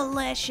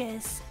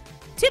delicious.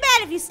 Too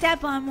bad if you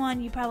step on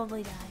one, you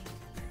probably die.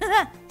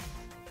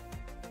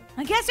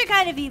 I guess they're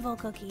kind of evil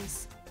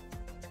cookies.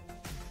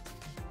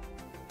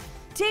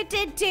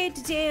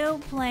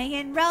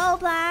 Playing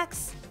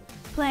Roblox.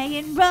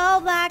 Playing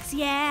Roblox,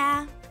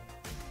 yeah.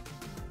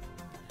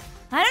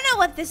 I don't know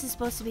what this is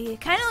supposed to be.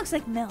 It kind of looks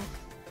like milk.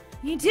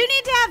 You do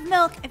need to have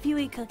milk if you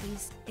eat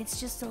cookies. It's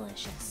just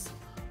delicious.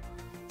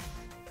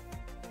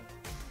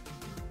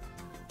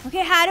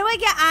 Okay, how do I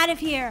get out of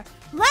here?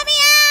 Let me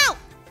out!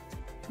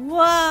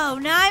 Whoa,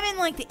 now I'm in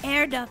like the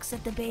air ducts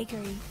at the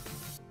bakery.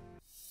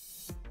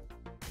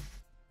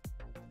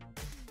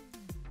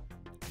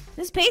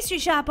 This pastry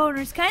shop owner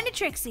is kind of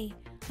tricksy.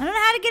 I don't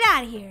know how to get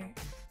out of here.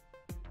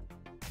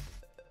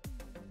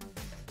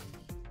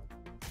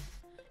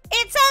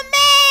 It's a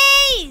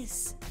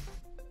maze!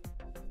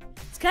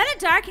 It's kind of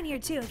dark in here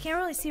too. I can't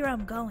really see where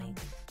I'm going.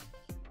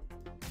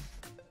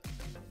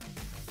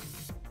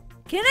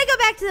 Can I go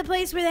back to the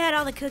place where they had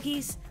all the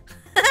cookies?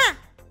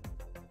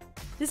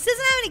 This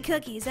doesn't have any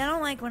cookies. I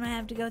don't like when I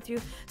have to go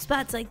through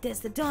spots like this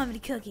that don't have any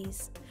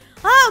cookies.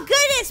 Oh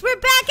goodness, we're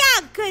back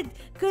out.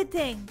 Good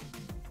thing.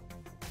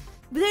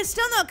 But there's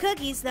still no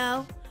cookies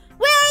though.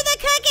 Where are the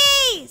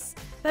cookies?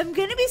 If I'm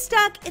gonna be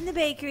stuck in the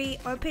bakery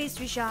or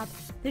pastry shop,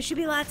 there should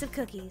be lots of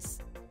cookies.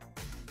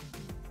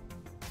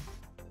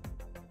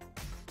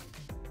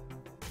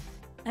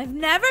 I've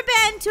never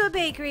been to a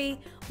bakery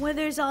where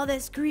there's all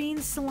this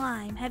green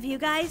slime. Have you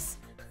guys?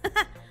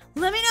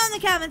 Let me know in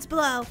the comments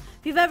below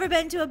if you've ever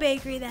been to a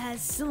bakery that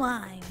has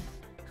slime.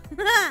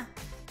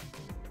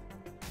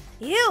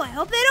 Ew, I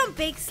hope they don't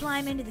bake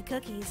slime into the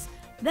cookies.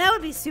 That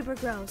would be super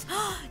gross.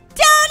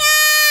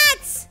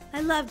 Donuts! I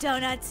love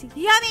donuts.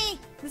 Yummy!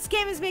 This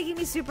game is making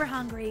me super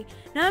hungry.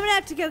 Now I'm gonna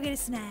have to go get a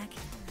snack.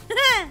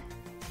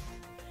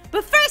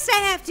 But first I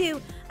have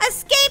to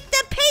escape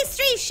the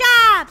pastry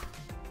shop!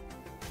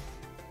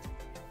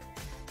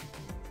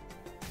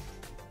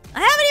 I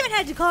haven't even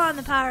had to call on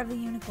the power of the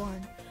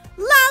unicorn.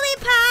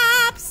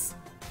 Lollipops!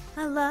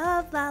 I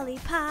love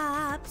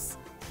lollipops.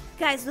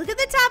 Guys, look at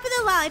the top of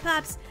the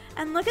lollipops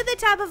and look at the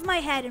top of my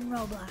head in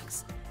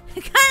Roblox.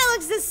 It kind of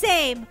looks the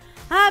same.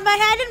 My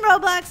head in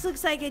Roblox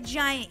looks like a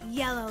giant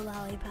yellow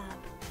lollipop.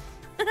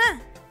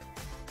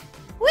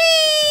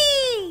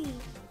 Whee!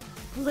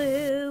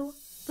 Blue.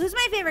 Blue's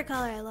my favorite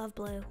color. I love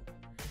blue.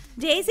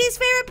 Daisy's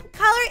favorite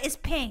color is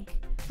pink,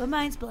 but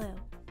mine's blue.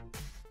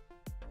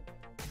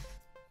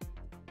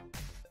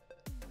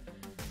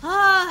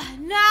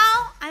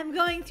 Now I'm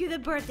going through the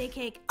birthday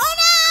cake. Oh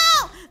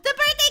no! The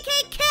birthday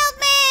cake killed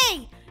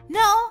me!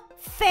 No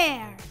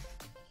fair.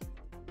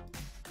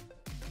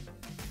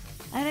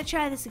 I'm gonna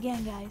try this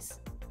again, guys.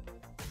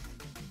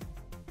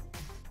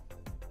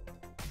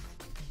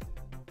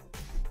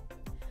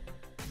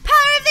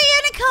 Power of the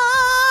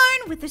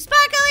unicorn with the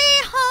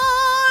sparkly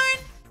horn.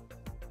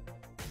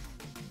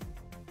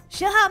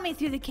 She'll help me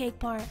through the cake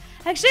part.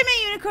 Actually, my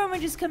unicorn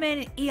would just come in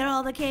and eat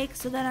all the cake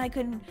so then I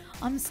couldn't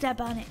step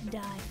on it and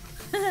die.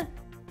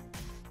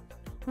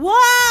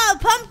 Whoa,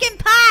 pumpkin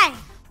pie!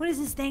 What is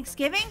this,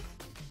 Thanksgiving?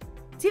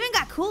 It's even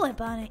got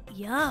Cool-Whip on it.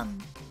 Yum.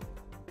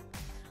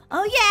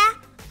 Oh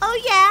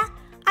yeah,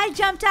 I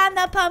jumped on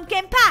the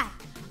pumpkin pie.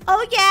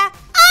 Oh yeah.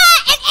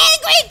 Ah, an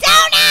angry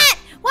donut!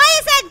 Why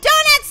is that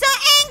donut so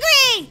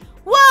angry?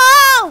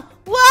 Whoa,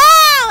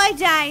 I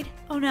died.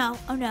 Oh no.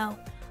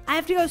 I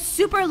have to go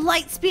super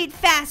light speed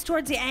fast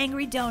towards the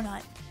angry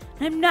donut.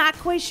 And I'm not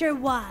quite sure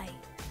why.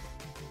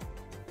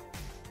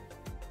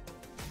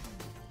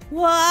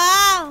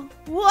 Whoa!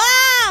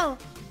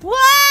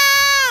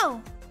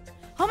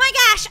 Oh my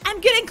gosh,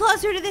 I'm getting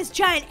closer to this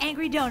giant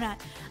angry donut.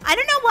 I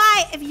don't know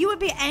why if you would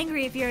be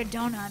angry if you're a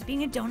donut.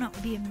 Being a donut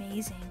would be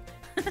amazing.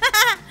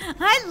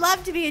 I'd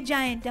love to be a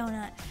giant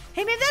donut.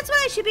 Hey, maybe that's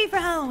what I should be for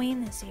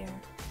Halloween this year.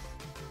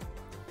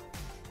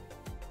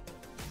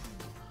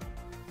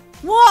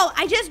 Whoa,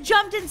 I just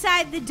jumped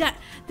inside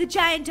the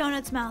giant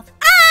donut's mouth.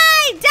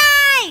 I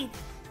died!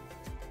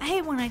 I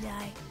hate when I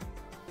die.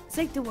 It's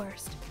like the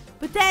worst.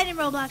 But then in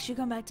Roblox, you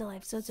come back to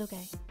life, so it's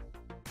okay.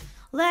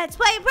 Let's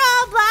play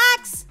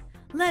Roblox!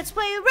 Let's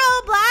play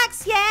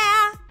Roblox,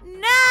 yeah!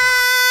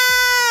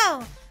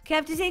 No! Okay, I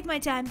have to take my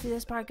time through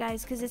this part,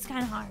 guys, because it's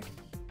kind of hard.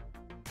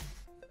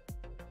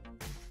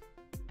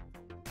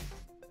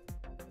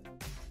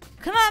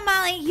 Come on,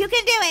 Molly, you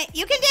can do it!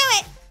 You can do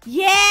it!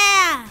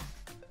 Yeah!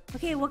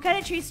 Okay, what kind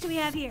of treats do we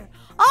have here?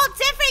 All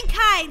different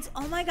kinds!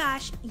 Oh my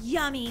gosh,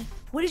 yummy.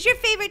 What is your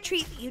favorite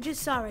treat that you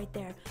just saw right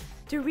there?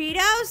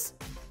 Doritos?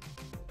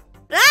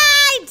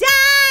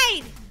 I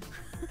died!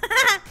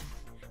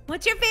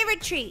 What's your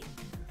favorite treat?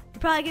 You're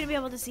probably gonna be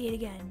able to see it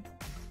again.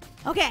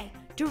 Okay,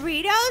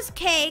 Doritos,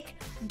 cake,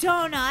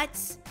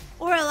 donuts,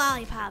 or a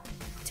lollipop.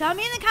 Tell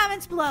me in the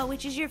comments below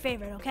which is your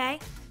favorite, okay?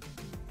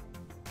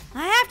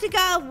 I have to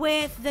go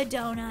with the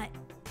donut.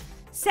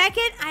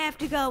 Second, I have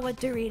to go with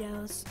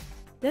Doritos.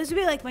 Those would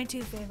be like my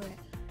two favorite.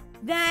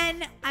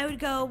 Then I would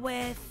go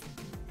with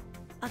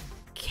a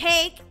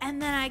cake,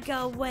 and then I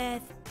go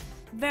with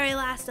very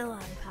last a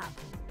lollipop.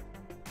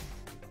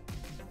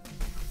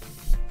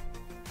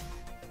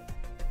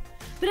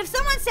 But if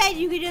someone said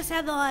you could just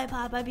have the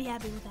lollipop, I'd be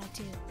happy with that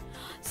too.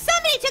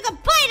 Somebody took a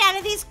bite out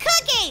of these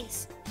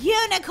cookies!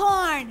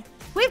 Unicorn!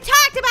 We've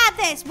talked about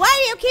this! Why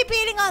do you keep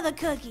eating all the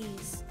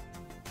cookies?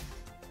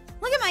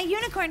 Look at my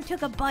unicorn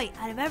took a bite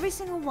out of every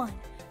single one.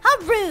 How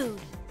rude!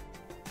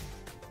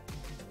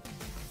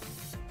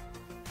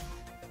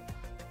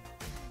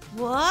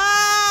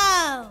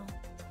 Whoa!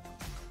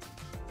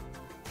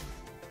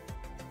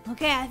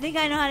 Okay, I think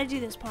I know how to do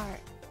this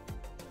part.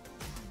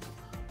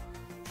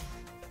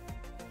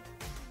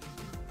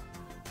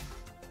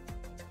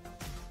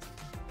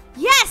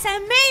 Yes, I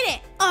made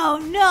it! Oh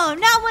no,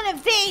 not one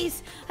of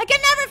these! I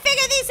can never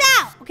figure these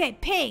out! Okay,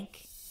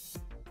 pink.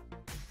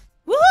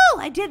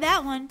 I did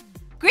that one.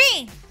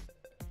 Green.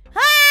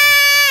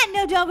 Ah!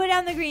 No, don't go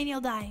down the green. You'll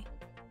die.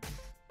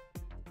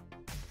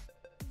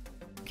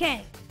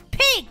 Okay.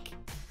 Pink.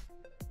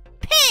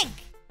 Pink.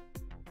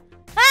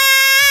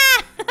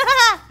 Ah!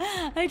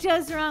 I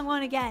chose the wrong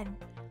one again.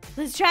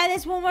 Let's try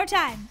this one more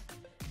time.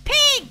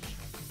 Pink.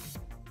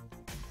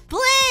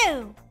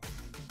 Blue.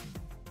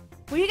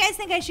 Where do you guys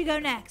think I should go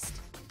next?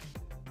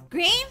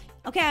 Green?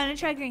 Okay, I'm gonna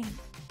try green.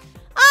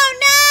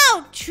 Oh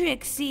no!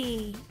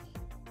 Trixie.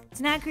 It's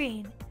not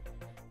green.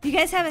 Do you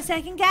guys have a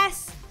second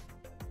guess?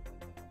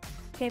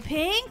 Okay,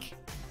 pink.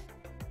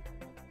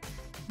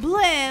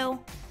 Blue. I'm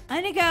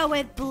gonna go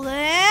with blue.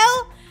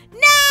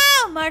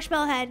 No!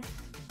 Marshmallow head.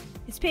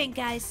 It's pink,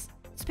 guys.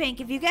 It's pink.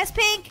 If you guess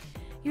pink,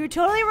 you were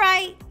totally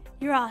right.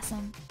 You're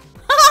awesome.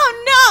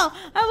 Oh no!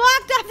 I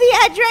walked off the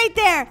edge right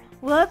there.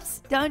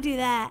 Whoops. Don't do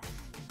that.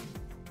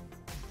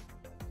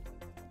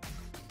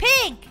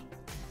 Pink.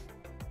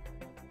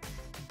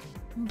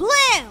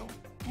 Blue.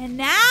 And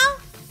now,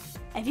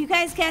 if you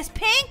guys guess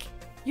pink,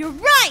 you're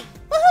right.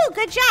 Woohoo!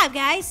 Good job,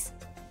 guys.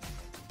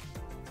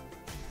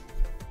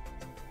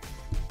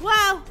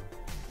 Wow.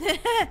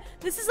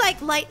 This is like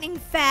lightning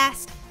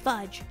fast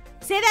fudge.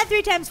 Say that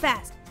 3 times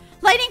fast.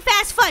 Lightning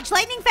fast fudge.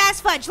 Lightning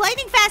fast fudge.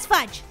 Lightning fast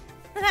fudge.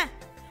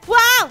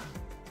 Wow.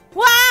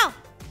 Wow.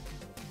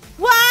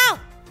 Wow.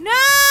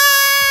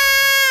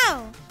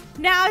 No!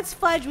 Now it's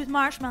fudge with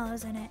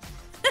marshmallows in it.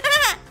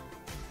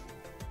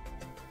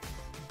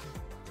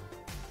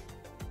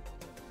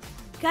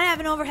 Gotta have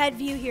an overhead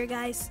view here,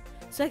 guys,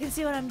 so I can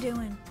see what I'm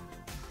doing.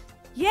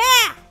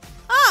 Yeah!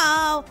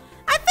 Oh,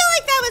 I feel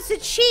like that was a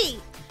cheat,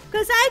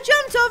 because I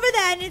jumped over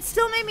that and it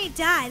still made me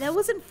die. That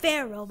wasn't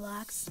fair,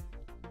 Roblox.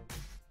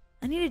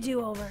 I need a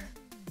do-over.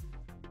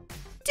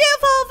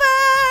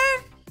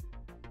 Do-over!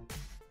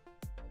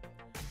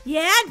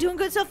 Yeah, doing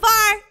good so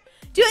far.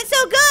 Doing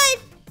so good.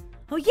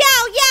 Oh, yeah,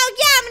 oh, yeah, oh,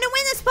 yeah, I'm gonna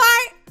win this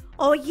part.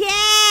 Oh,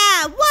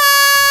 yeah,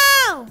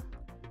 whoa!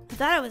 I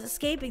thought I was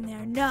escaping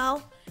there.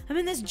 No. I'm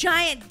in this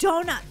giant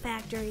donut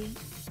factory.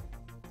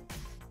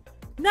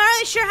 Not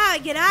really sure how I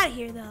get out of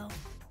here, though.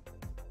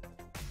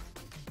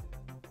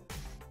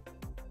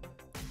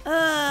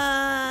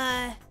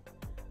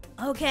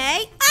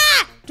 Okay.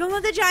 Ah! Don't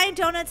let the giant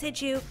donuts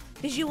hit you,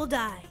 because you will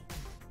die.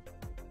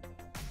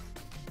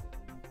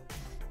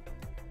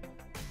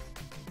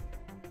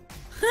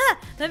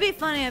 That'd be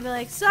funny. I'd be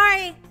like,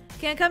 sorry,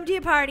 can't come to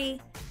your party.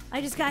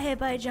 I just got hit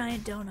by a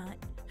giant donut.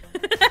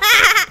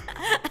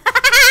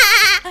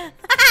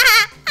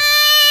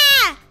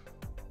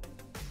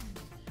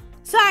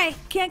 Sorry,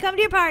 can't come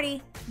to your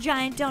party.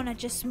 Giant donut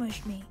just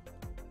smushed me.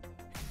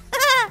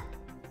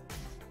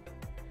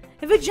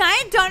 If a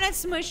giant donut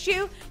smushed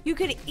you, you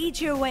could eat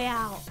your way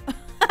out.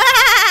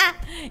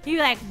 You're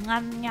like,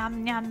 nom,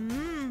 nom,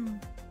 nom.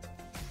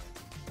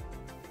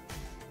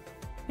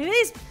 Maybe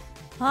these...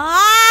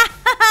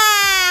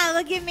 Ah!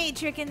 Look at me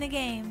tricking the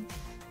game.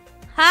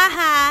 Ha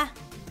ha.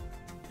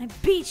 I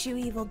beat you,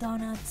 evil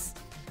donuts.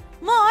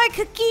 More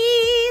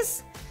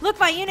cookies. Look,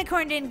 my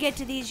unicorn didn't get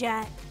to these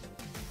yet.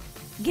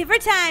 Give her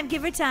time,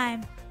 give her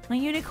time. My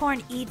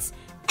unicorn eats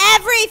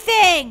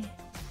everything.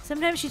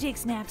 Sometimes she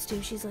takes naps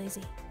too, she's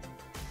lazy.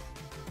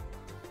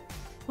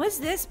 What's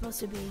this supposed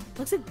to be?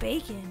 Looks like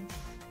bacon.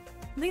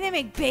 I think they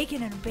make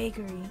bacon in a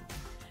bakery.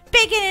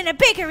 Bacon in a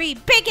bakery,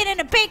 bacon in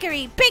a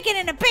bakery, bacon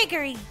in a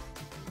bakery.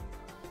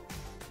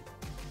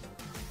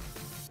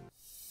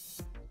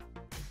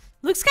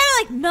 Looks kind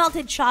of like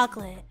melted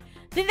chocolate.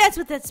 I think that's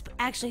what that's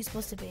actually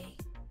supposed to be.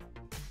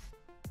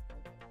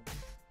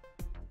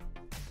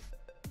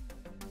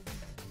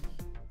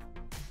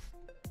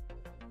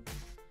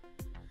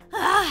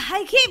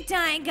 I keep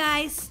dying,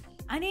 guys.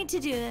 I need to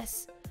do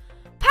this.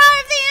 Power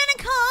of the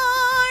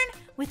unicorn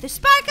with the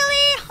sparkly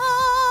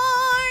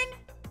horn.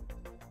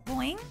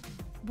 Boing,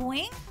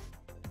 boing,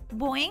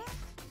 boing,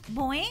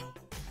 boing,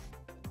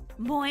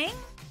 boing.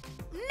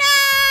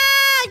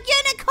 No!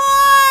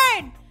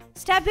 Unicorn!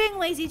 Stop being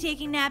lazy,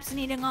 taking naps, and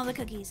eating all the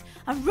cookies.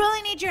 I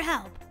really need your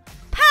help.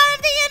 Power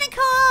of the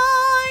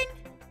unicorn!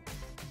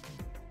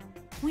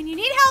 When you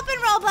need help in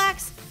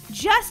Roblox,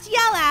 just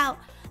yell out,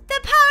 the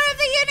power of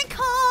the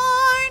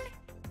unicorn!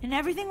 And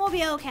everything will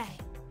be okay.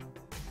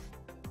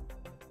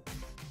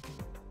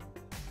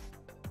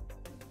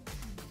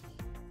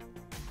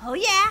 Oh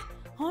yeah,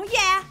 oh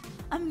yeah,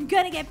 I'm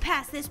gonna get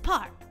past this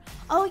part.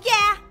 Oh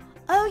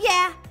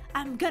yeah,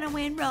 I'm gonna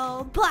win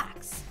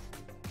Roblox.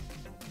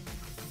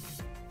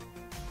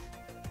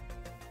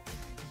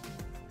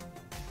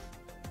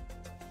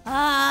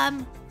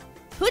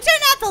 Who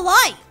turned out the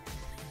light?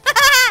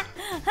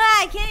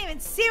 I can't even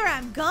see where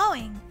I'm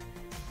going.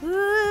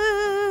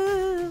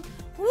 Woo!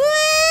 Woo!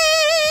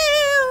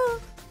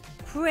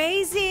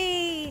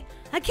 Crazy!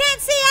 I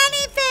can't see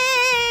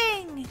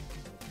anything!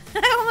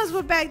 I almost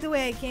went back the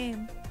way I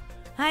came.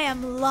 I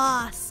am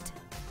lost.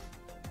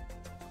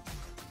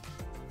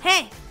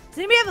 Hey, does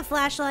anybody have a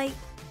flashlight?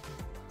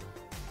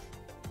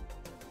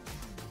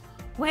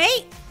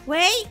 Wait!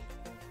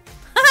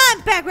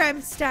 I'm back where I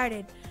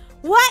started.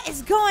 What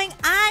is going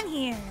on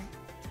here?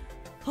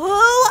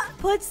 Who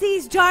puts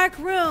these dark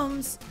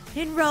rooms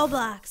in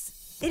Roblox.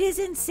 It is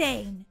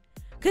insane.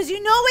 Because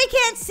you know we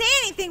can't say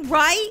anything,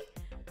 right?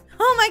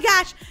 Oh my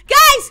gosh.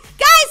 Guys,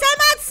 I'm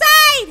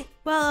outside.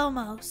 Well,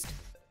 almost.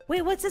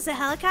 Wait, what's this, a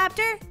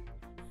helicopter?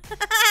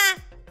 Oh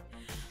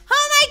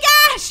my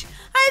gosh.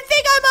 I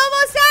think I'm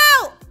almost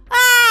out.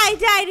 Ah, I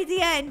died at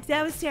the end.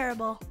 That was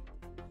terrible.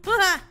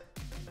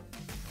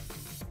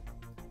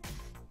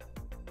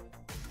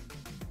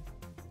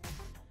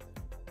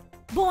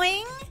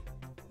 Boing,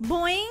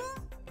 boing,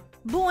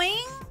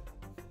 boing.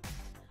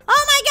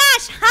 Oh my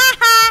gosh, ha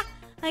ha.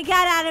 I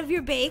got out of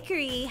your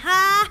bakery,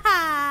 ha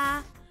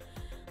ha.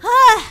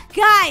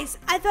 Guys,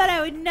 I thought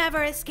I would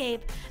never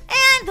escape.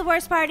 And the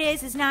worst part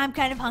is now I'm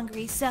kind of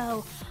hungry,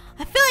 so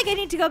I feel like I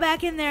need to go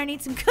back in there and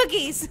eat some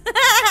cookies.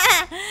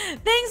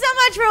 Thanks so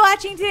much for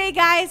watching today,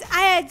 guys.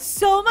 I had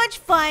so much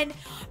fun.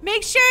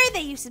 Make sure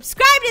that you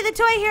subscribe to the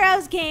Toy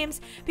Heroes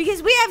games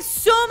because we have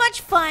so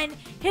much fun.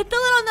 Hit the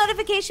little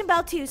notification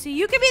bell too so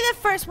you can be the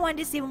first one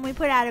to see when we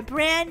put out a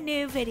brand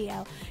new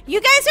video. You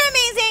guys are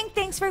amazing.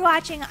 Thanks for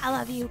watching. I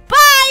love you.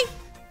 Bye!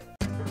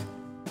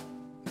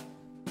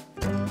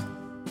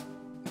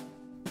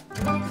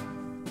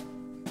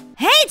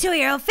 Hey Toy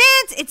Hero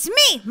fans, it's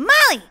me,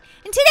 Molly.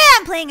 And today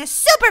I'm playing a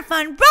super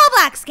fun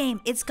Roblox game.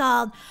 It's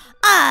called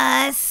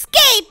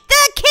Escape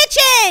the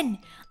Kitchen.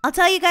 I'll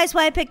tell you guys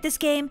why I picked this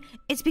game.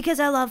 It's because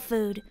I love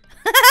food.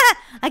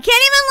 I can't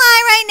even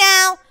lie right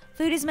now.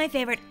 Food is my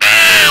favorite.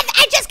 Ah!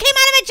 I just came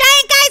out of a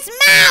giant guy's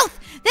mouth.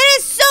 That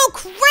is so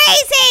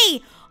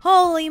crazy.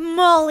 Holy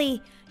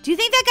moly. Do you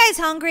think that guy's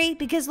hungry?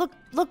 Because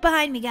look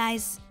behind me,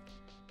 guys.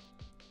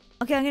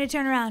 Okay, I'm going to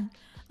turn around.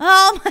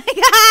 Oh my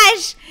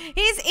gosh.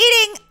 He's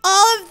eating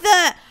all of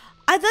the...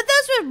 I thought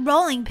those were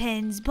rolling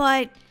pins,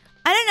 but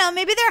I don't know.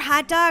 Maybe they're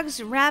hot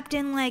dogs wrapped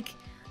in like...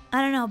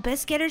 I don't know,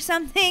 biscuit or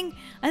something?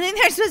 I think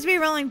they're supposed to be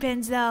rolling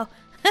pins, though.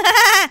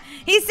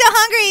 He's so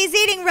hungry, he's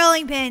eating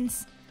rolling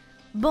pins.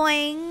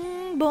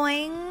 Boing,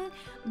 boing,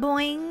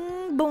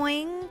 boing,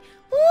 boing.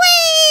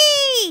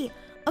 Whee!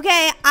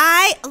 Okay,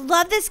 I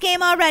love this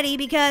game already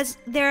because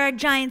there are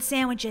giant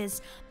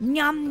sandwiches.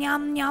 Yum,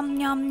 yum, yum,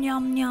 yum,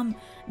 yum, yum.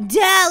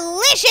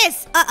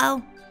 Delicious!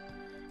 Uh-oh.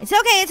 It's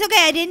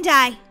okay, I didn't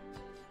die.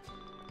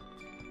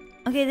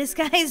 Okay, this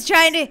guy's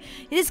trying to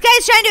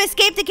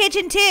escape the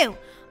kitchen, too.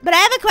 But I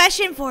have a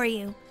question for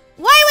you.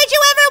 Why would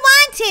you ever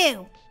want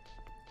to?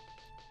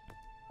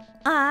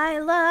 I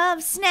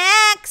love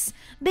snacks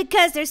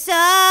because they're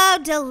so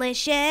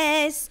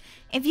delicious.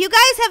 If you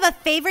guys have a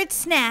favorite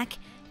snack,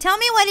 tell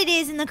me what it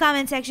is in the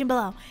comment section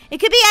below. It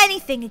could be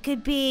anything. It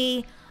could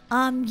be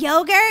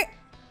yogurt.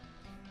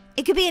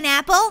 It could be an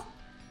apple.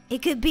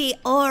 It could be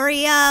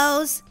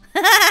Oreos.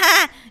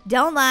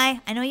 Don't lie.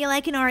 I know you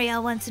like an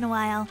Oreo once in a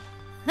while.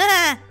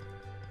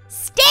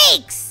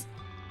 Steaks.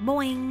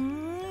 Boing.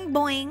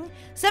 Boing.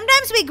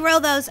 Sometimes we grill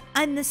those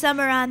in the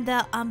summer on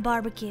the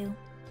barbecue.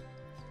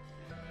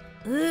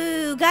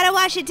 Ooh, gotta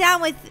wash it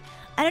down with,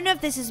 I don't know if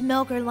this is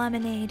milk or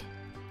lemonade.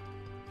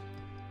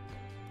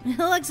 It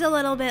looks a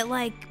little bit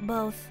like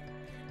both.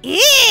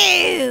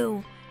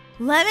 Ew!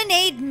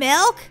 Lemonade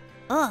milk?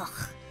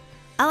 Ugh.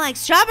 I like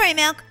strawberry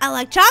milk. I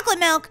like chocolate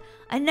milk.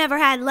 I never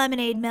had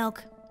lemonade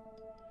milk.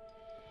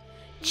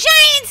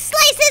 Giant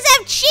slices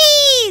of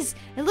cheese!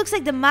 It looks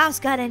like the mouse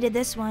got into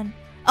this one.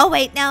 Oh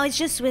wait, no, it's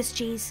just Swiss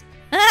cheese.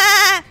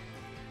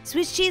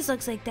 Swiss cheese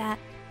looks like that.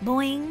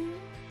 Boing.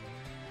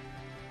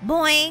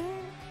 Boing.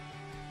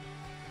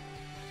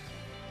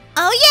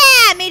 Oh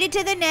yeah, made it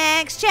to the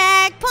next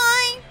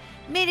checkpoint.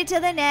 Made it to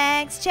the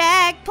next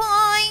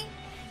checkpoint.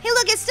 Hey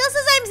look, it still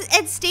says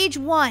I'm at stage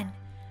 1.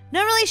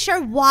 Not really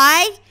sure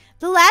why.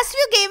 The last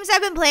few games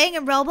I've been playing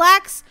in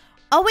Roblox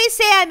always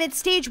say I'm at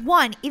stage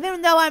 1,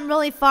 even though I'm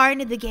really far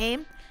into the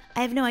game.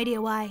 I have no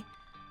idea why.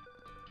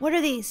 What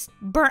are these?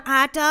 Burnt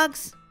hot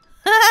dogs?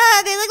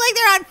 They look like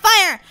they're on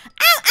fire.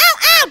 Ow, ow,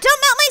 ow!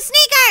 Don't melt my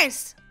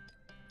sneakers!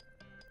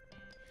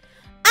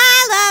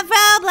 I love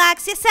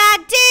Roblox, yes I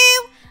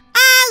do.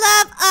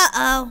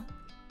 I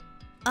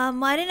love,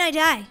 why didn't I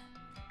die?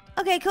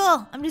 Okay,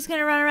 cool. I'm just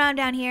gonna run around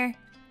down here.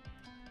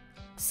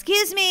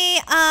 Excuse me,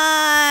 am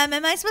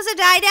I supposed to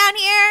die down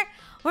here?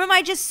 Or am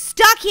I just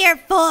stuck here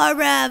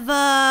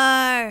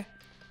forever?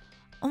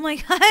 Oh my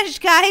gosh,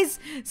 guys.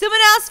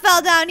 Someone else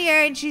fell down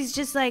here and she's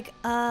just like,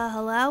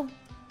 hello?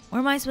 Where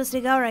am I supposed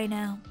to go right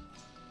now?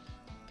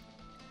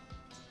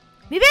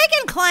 Maybe I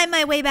can climb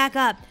my way back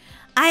up.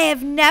 I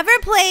have never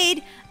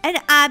played an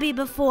obby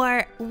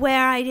before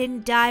where I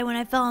didn't die when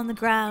I fell on the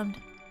ground.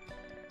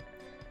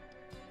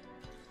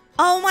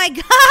 Oh my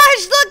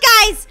gosh, look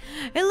guys.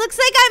 It looks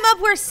like I'm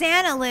up where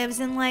Santa lives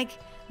in like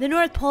the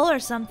North Pole or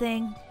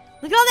something.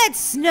 Look at all that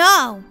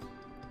snow.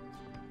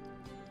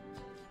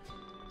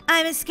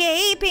 I'm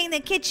escaping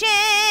the kitchen.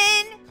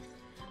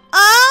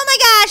 Oh my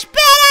gosh,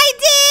 bad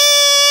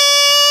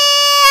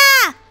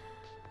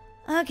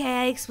idea! Okay,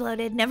 I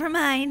exploded. Never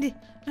mind.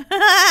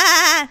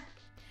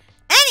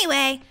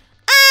 Anyway,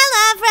 I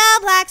love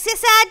Roblox.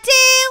 Yes, I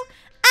do.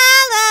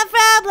 I love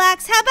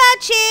Roblox. How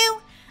about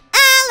you?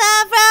 I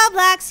love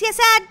Roblox. Yes,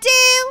 I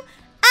do.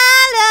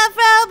 I love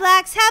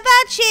Roblox. How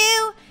about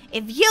you?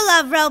 If you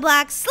love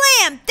Roblox,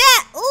 slam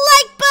that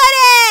like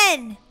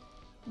button!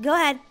 Go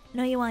ahead.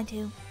 No, you want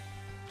to.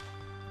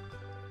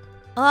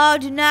 Oh,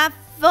 do not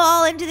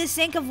fall into the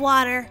sink of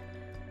water.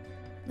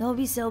 That would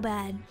be so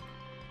bad.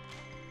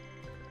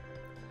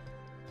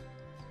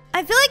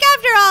 I feel like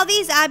after all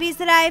these obbies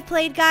that I have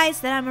played, guys,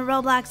 that I'm a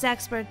Roblox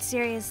expert,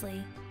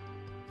 seriously.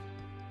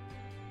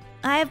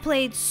 I have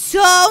played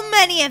so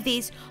many of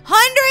these.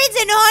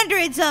 Hundreds and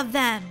hundreds of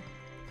them.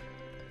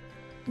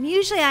 And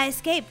usually I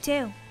escape,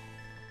 too.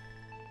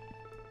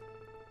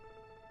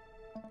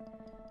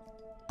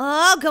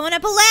 Oh, going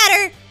up a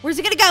ladder. Where's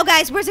it gonna go,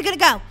 guys? Where's it gonna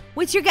go?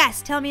 What's your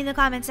guess? Tell me in the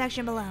comment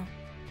section below.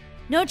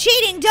 No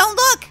cheating. Don't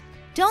look.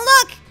 Don't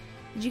look.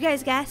 Did you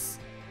guys guess?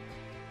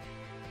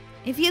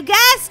 If you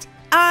guessed,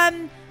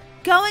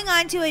 going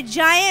onto a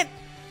giant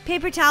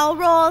paper towel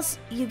rolls,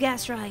 you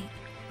guessed right.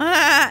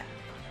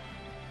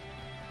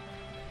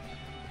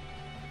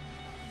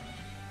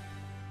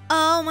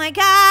 Oh my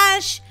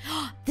gosh.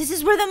 This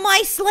is where the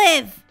mice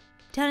live.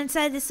 Down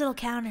inside this little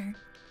counter.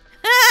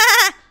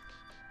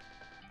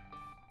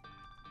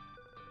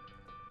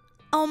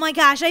 Oh my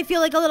gosh, I feel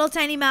like a little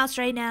tiny mouse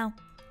right now.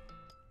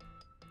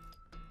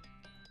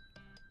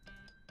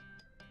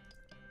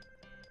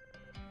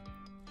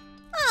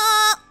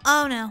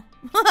 Oh no.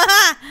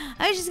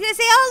 I was just gonna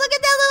say, oh, look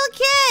at that little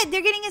kid.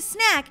 They're getting a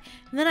snack.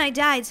 And then I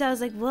died, so I was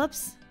like,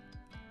 whoops.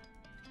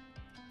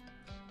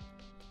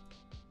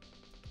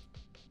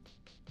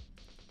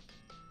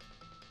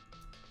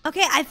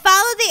 Okay, I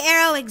followed the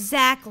arrow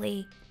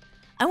exactly.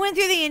 I went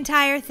through the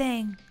entire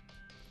thing.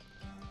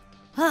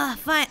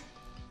 Fine.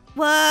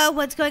 Whoa,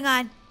 what's going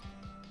on?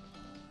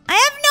 I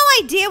have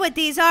no idea what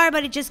these are,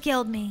 but it just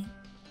killed me.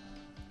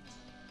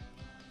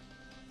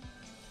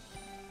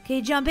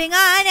 Okay, jumping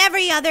on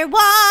every other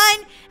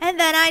one, and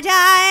then I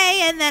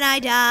die, and then I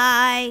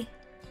die.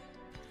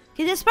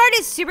 Okay, this part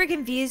is super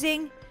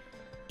confusing,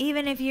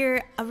 even if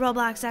you're a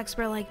Roblox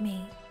expert like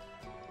me.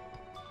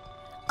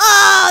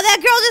 Oh, that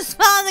girl just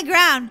fell on the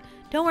ground.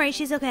 Don't worry,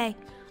 she's okay.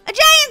 A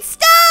giant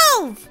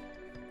stove!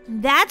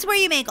 That's where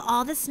you make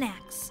all the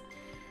snacks.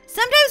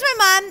 Sometimes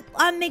my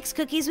mom makes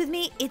cookies with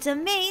me. It's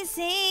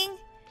amazing.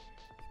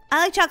 I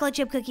like chocolate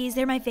chip cookies.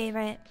 They're my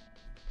favorite.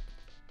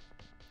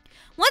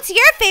 What's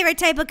your favorite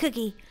type of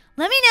cookie?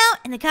 Let me know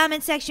in the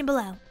comment section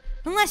below.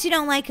 Unless you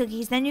don't like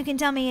cookies, then you can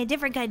tell me a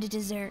different kind of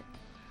dessert.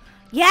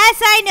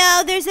 Yes, I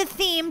know there's a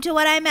theme to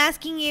what I'm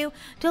asking you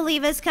to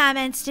leave us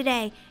comments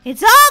today.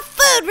 It's all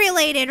food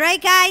related,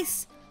 right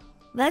guys?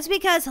 That's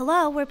because,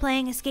 hello, we're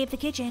playing Escape the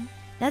Kitchen.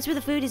 That's where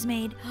the food is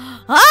made.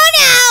 Oh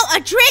no,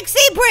 a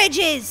Trixie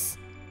Bridges!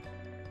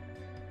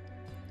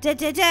 Da,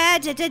 da, da,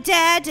 da, da,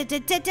 da, da, da,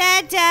 da,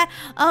 da, da.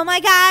 Oh my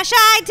gosh,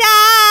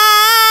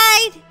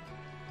 I died!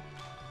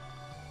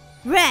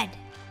 Red,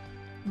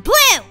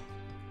 blue,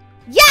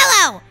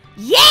 yellow,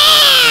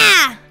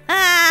 yeah!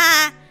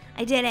 I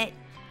did it.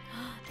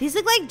 These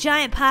look like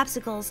giant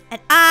popsicles, and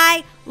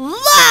I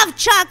love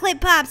chocolate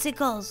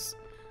popsicles.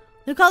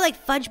 They're called like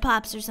fudge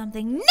pops or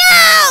something.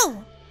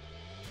 No!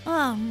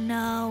 Oh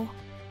no.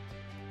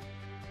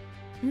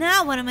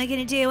 Now what am I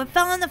gonna do? I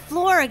fell on the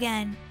floor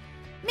again.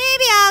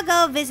 Maybe I'll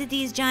go visit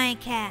these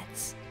giant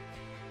cats.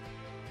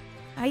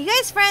 Are you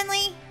guys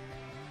friendly?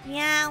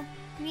 Meow,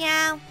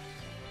 meow.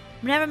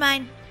 Never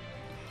mind.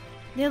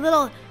 Their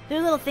little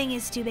thing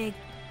is too big.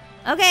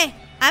 Okay,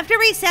 I have to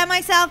reset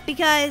myself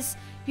because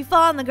if you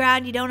fall on the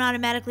ground, you don't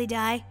automatically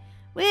die,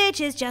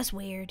 which is just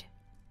weird.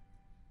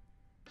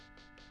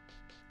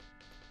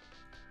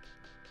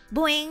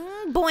 Boing,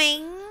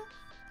 boing.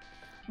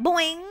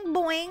 Boing,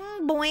 boing,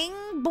 boing,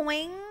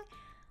 boing.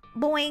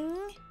 Boing,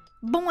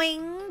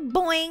 boing,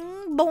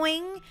 boing,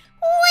 boing.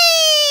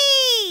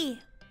 Whee!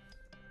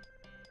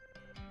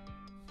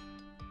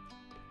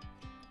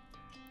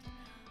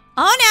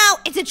 Oh no,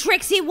 it's a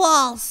Trixie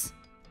Walls.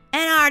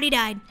 And I already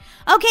died.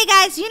 Okay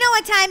guys, you know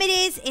what time it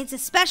is. It's a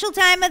special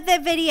time of the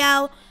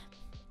video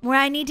where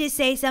I need to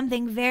say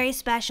something very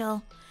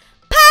special.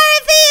 Power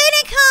of the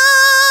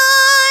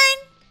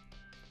Unicorn!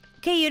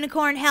 Okay,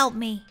 Unicorn, help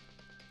me.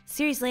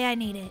 Seriously, I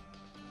need it.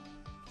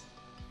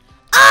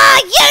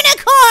 Ah,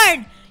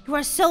 Unicorn! You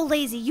are so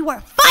lazy. You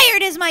are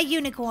fired as my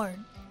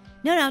unicorn.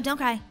 No, don't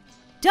cry.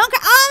 Don't cry.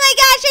 Oh my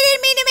gosh, I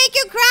didn't mean to make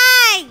you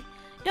cry.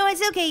 No,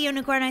 it's okay,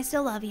 Unicorn. I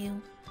still love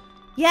you.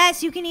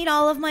 Yes, you can eat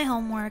all of my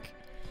homework.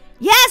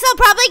 Yes, I'll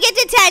probably get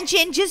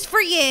detention just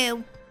for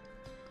you.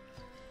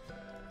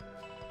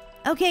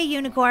 Okay,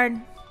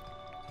 Unicorn.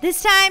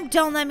 This time,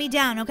 don't let me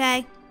down,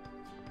 okay?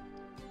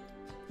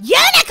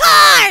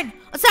 Unicorn!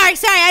 Oh, sorry.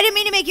 I didn't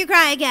mean to make you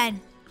cry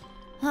again.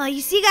 You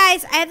see,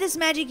 guys, I have this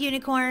magic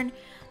unicorn.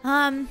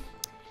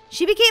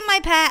 She became my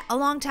pet a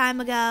long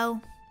time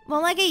ago.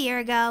 Well, like a year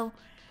ago.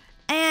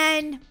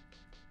 And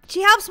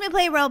she helps me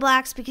play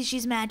Roblox because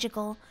she's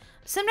magical.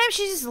 Sometimes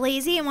she's just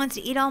lazy and wants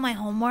to eat all my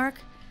homework.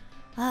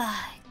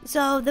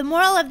 So the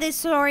moral of this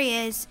story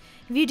is,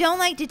 if you don't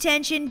like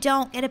detention,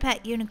 don't get a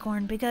pet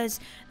unicorn because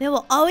they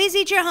will always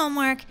eat your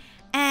homework,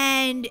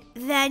 and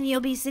then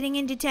you'll be sitting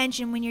in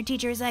detention when your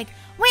teacher is like,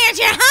 "Where's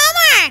your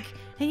homework?"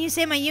 And you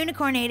say, "My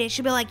unicorn ate it."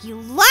 She'll be like, "You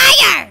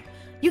liar!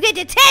 You get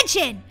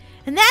detention!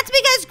 And that's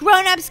because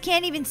grown-ups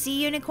can't even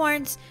see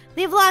unicorns.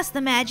 They've lost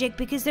the magic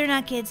because they're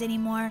not kids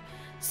anymore.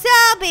 So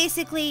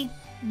basically,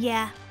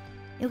 yeah,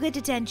 you'll get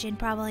detention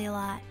probably a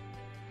lot.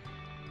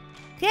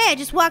 Okay, I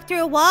just walked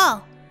through a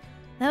wall.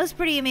 That was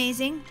pretty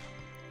amazing.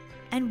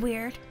 And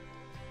weird.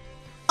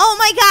 Oh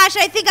my gosh,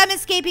 I think I'm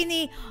escaping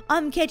the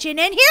kitchen.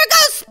 And here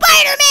goes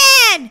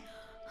Spider-Man!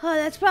 Oh,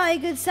 that's probably a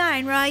good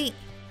sign, right?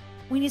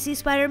 When you see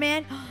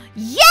Spider-Man.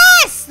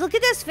 Yes! Look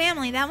at this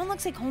family. That one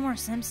looks like Homer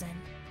Simpson.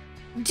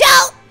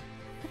 Don't!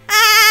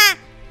 Ah!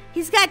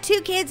 He's got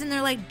 2 kids and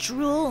they're like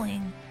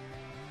drooling.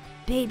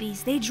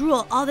 Babies, they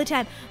drool all the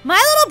time. My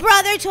little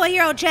brother, Toy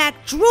Hero Jack,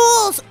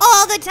 drools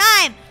all the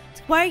time.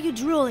 Why are you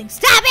drooling?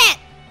 Stop it!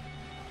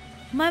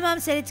 My mom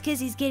said it's because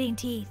he's getting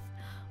teeth.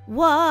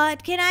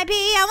 What can I be?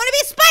 I want to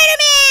be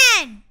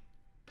Spider-Man!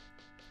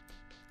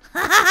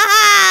 Ha ha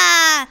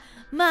ha!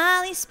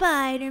 Molly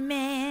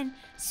Spider-Man.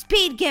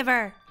 Speed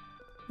giver.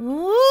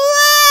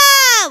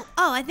 Whoa!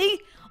 Oh, I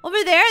think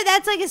over there,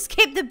 that's like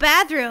escape the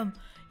bathroom.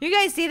 You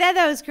guys see that?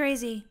 That was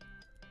crazy.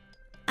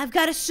 I've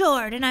got a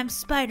sword and I'm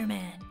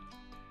Spider-Man.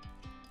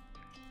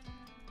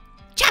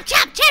 Chop,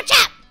 chop, chop,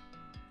 chop!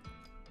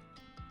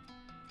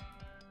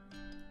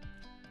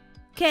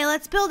 Okay,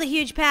 let's build a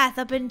huge path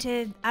up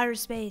into outer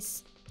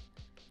space.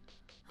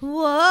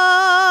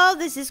 Whoa,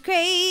 this is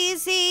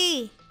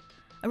crazy.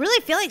 I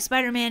really feel like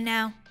Spider-Man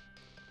now.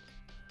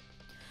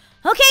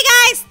 Okay,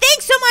 guys,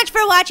 thanks so much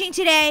for watching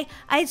today.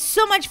 I had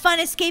so much fun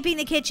escaping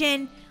the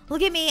kitchen.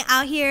 Look at me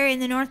out here in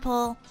the North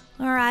Pole,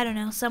 or I don't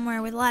know,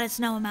 somewhere with a lot of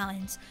snow and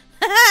mountains.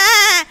 All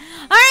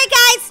right,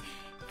 guys,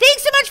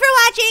 thanks so much for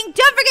watching.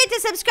 Don't forget to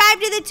subscribe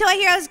to the Toy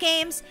Heroes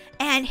games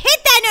and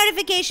hit that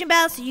notification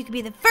bell so you can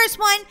be the first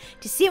one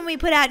to see when we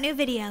put out new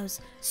videos.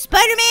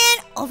 Spider-Man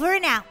over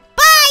and out.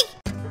 Bye!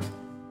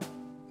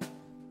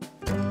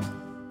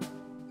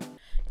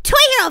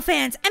 Toy Hero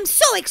fans, I'm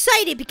so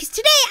excited because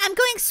today I'm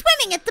going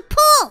swimming at the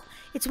pool.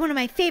 It's one of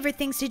my favorite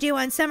things to do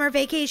on summer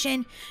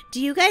vacation.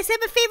 Do you guys have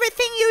a favorite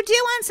thing you do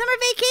on summer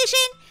vacation?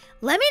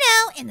 Let me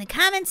know in the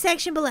comments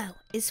section below.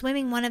 Is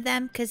swimming one of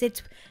them? Because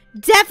it's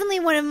definitely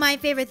one of my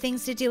favorite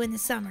things to do in the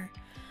summer.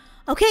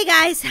 Okay,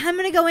 guys, I'm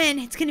going to go in.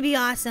 It's going to be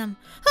awesome.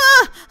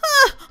 Oh,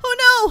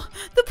 no.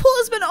 The pool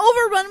has been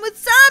overrun with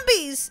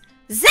zombies.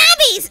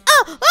 Zombies?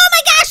 Oh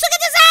my gosh, look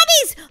at the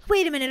zombies.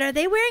 Wait a minute. Are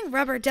they wearing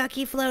rubber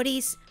ducky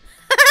floaties?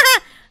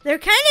 They're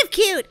kind of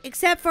cute,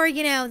 except for,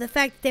 you know, the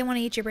fact that they want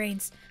to eat your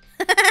brains.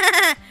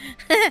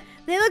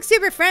 They look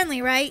super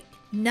friendly, right?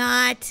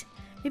 Not.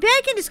 Maybe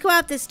I can just go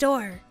out this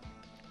door.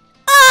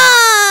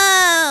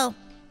 Oh!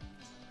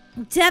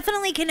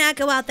 Definitely cannot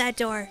go out that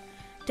door.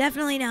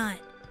 Definitely not.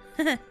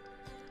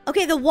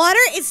 Okay, the water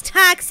is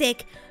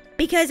toxic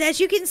because, as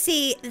you can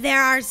see,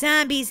 there are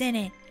zombies in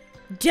it.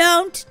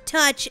 Don't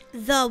touch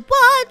the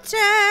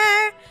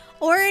water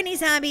or any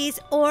zombies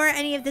or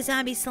any of the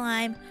zombie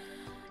slime.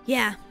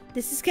 Yeah,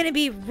 this is going to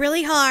be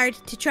really hard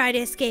to try to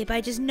escape.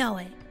 I just know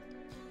it.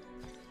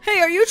 Hey,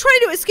 are you trying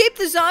to escape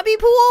the zombie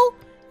pool?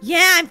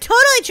 Yeah, I'm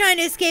totally trying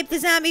to escape the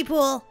zombie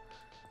pool.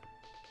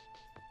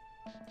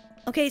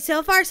 Okay,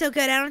 so far so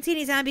good. I don't see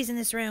any zombies in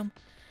this room.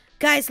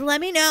 Guys,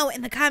 let me know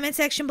in the comment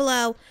section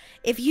below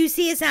if you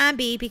see a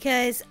zombie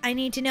because I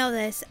need to know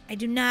this. I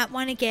do not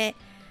want to get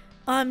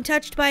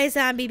touched by a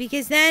zombie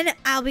because then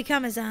I'll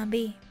become a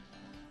zombie.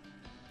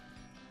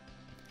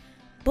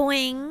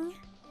 Boing.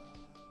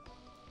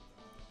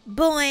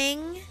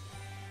 Boing.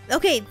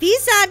 Okay,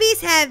 these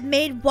zombies have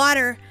made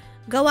water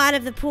go out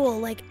of the pool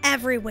like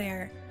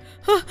everywhere.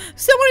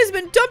 Someone has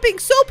been dumping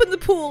soap in the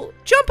pool.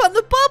 Jump on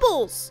the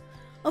bubbles.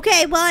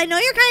 Okay, well, I know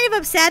you're kind of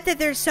upset that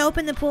there's soap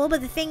in the pool,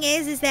 but the thing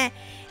is that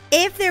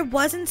if there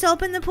wasn't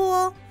soap in the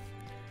pool,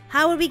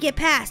 how would we get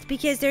past?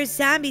 Because there's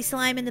zombie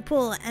slime in the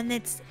pool, and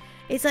it's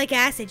like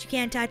acid. You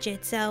can't touch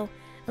it, so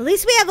at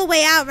least we have a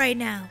way out right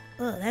now.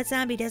 Oh, that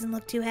zombie doesn't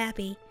look too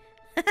happy.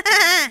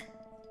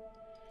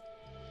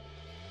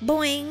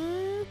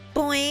 Boing,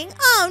 boing.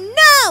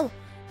 Oh, no!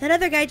 That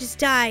other guy just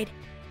died.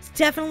 He's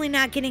definitely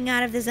not getting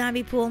out of the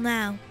zombie pool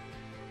now.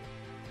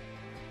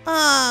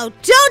 Oh,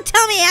 don't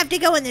tell me I have to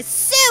go in the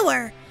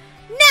sewer.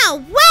 No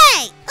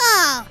way.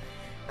 Oh,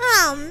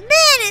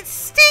 man, it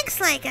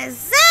stinks like a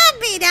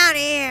zombie down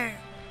here.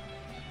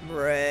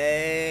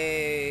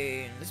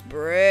 Brains.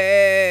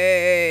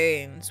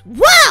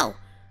 Whoa!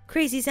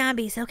 Crazy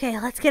zombies. Okay,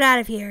 let's get out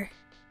of here.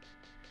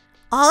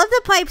 All of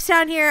the pipes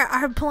down here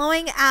are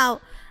blowing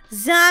out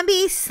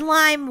zombie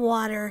slime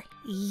water.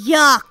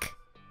 Yuck.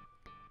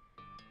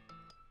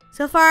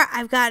 So far,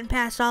 I've gotten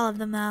past all of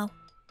them, though.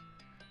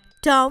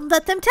 Don't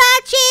let them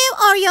touch you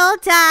or you'll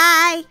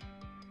die.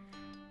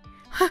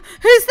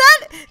 Is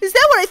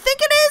that what I think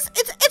it is?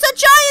 It's a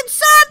giant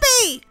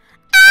zombie!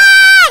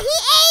 Ah! He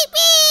ate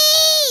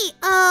me!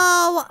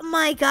 Oh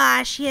my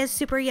gosh, he has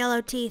super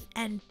yellow teeth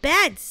and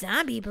bad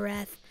zombie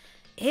breath.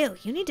 Ew,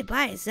 you need to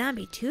buy a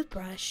zombie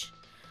toothbrush.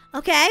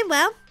 Okay,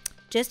 well,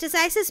 just as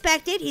I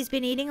suspected, he's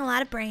been eating a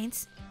lot of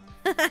brains.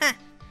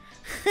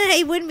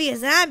 He wouldn't be a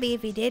zombie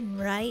if he didn't,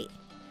 right?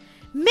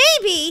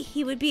 Maybe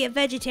he would be a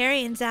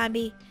vegetarian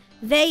zombie.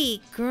 They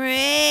eat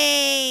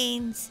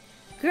grains.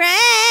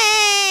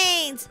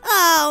 Grains!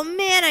 Oh,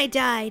 man, I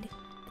died.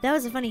 That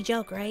was a funny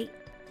joke, right?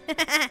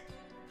 I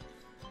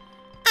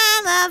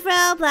love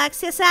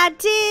Roblox, yes I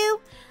do.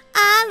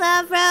 I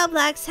love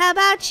Roblox, how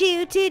about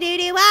you?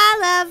 Do-do-do, I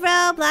love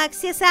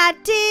Roblox, yes I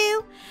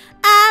do.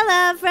 I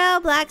love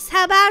Roblox,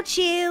 how about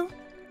you?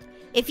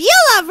 If you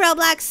love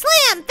Roblox,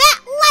 slam that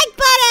like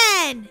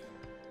button!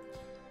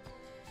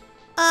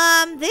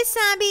 This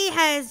zombie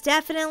has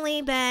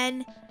definitely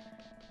been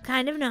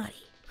kind of naughty.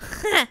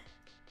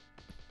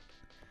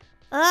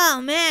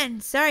 Oh, man,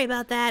 sorry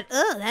about that.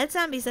 Oh, that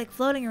zombie's like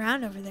floating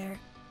around over there.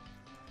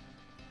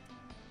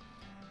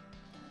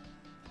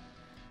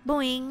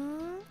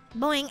 Boing,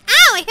 boing.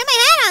 Ow, I hit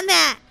my head on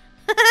that.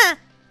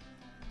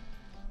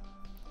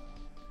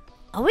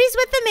 Always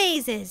with the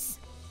mazes.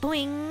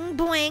 Boing,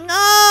 boing.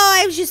 Oh,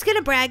 I was just going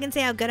to brag and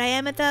say how good I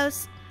am at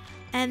those.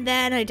 And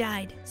then I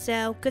died.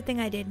 So, good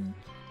thing I didn't.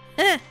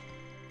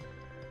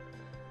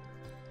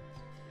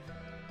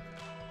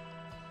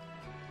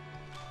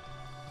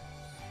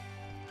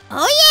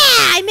 Oh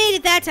yeah, I made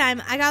it that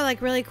time. I got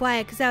like really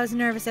quiet because I was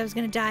nervous I was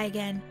going to die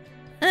again.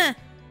 Ew!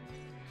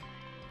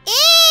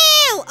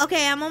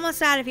 Okay, I'm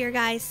almost out of here,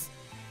 guys.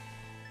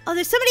 Oh,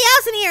 there's somebody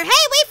else in here. Hey,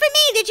 wait for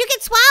me. Did you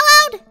get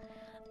swallowed?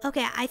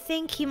 Okay, I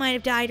think he might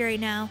have died right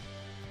now.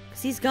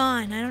 Because he's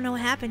gone. I don't know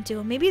what happened to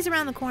him. Maybe he's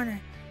around the corner.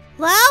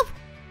 Hello?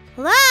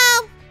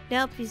 Hello?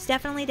 Nope, he's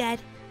definitely dead.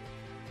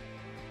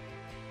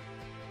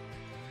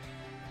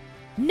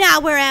 Now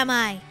where am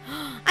I?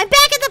 I'm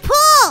back at the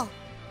pool!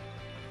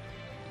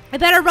 I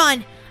better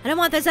run. I don't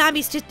want the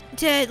zombies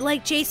to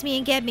like chase me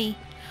and get me.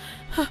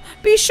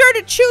 Be sure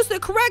to choose the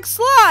correct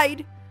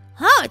slide.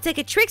 Oh, it's like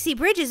a Trixie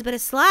Bridges, but a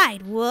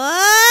slide.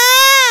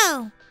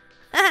 Whoa!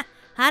 How'd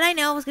I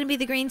know it was going to be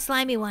the green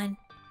slimy one?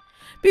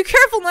 Be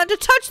careful not to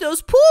touch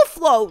those pool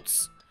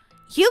floats.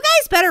 You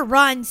guys better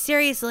run,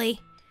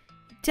 seriously.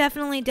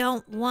 Definitely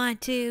don't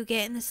want to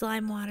get in the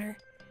slime water.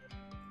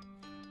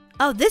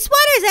 Oh, this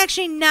water is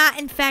actually not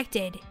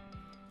infected.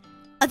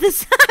 The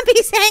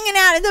zombies hanging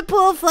out in the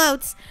pool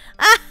floats.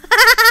 How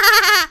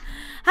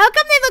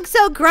come they look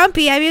so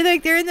grumpy? I mean,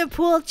 like they're in the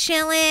pool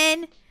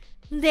chilling.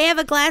 They have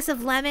a glass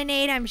of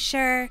lemonade, I'm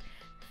sure.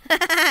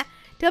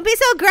 Don't be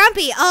so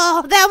grumpy.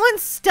 Oh, that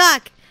one's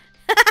stuck.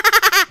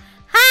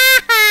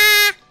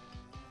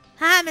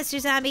 Hi,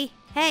 Mr. Zombie.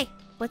 Hey,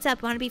 what's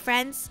up? Want to be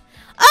friends?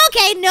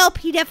 Okay, nope.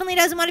 He definitely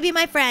doesn't want to be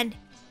my friend.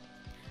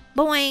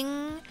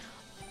 Boing.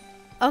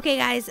 Okay,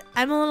 guys.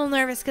 I'm a little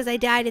nervous because I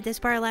died at this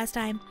part last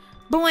time.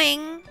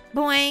 Boing,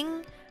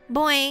 boing,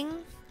 boing,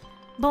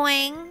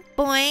 boing,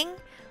 boing.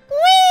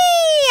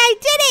 Whee! I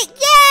did it!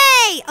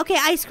 Yay! Okay,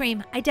 ice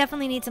cream. I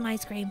definitely need some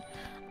ice cream.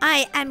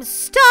 I am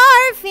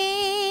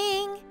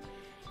starving.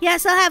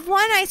 Yes, I'll have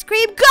one ice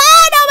cream. Good!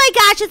 Oh my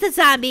gosh, it's a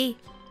zombie.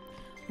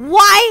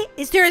 Why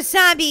is there a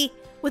zombie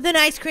with an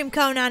ice cream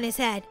cone on his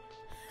head?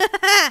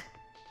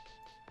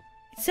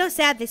 It's so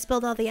sad they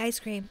spilled all the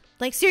ice cream.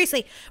 Like,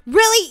 seriously.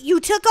 Really?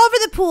 You took over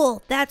the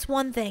pool. That's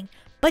one thing.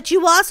 But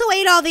you also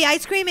ate all the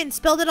ice cream and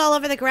spilled it all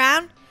over the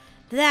ground?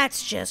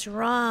 That's just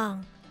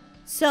wrong.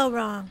 So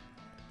wrong.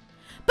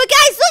 But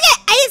guys, look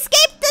at! I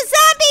escaped the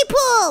zombie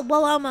pool!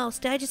 Well,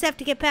 almost. I just have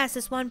to get past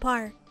this one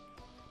part.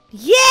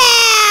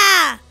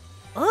 Yeah!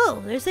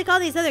 Oh, there's like all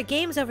these other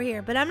games over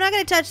here. But I'm not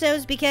going to touch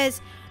those because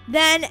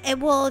then it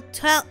will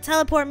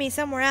teleport me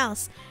somewhere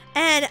else.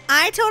 And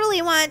I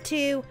totally want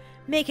to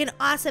make an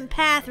awesome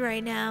path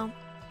right now.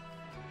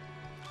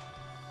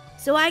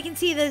 So I can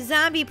see the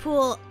zombie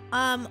pool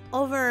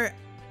over,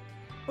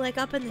 like,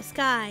 up in the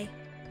sky.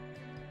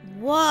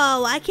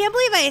 Whoa, I can't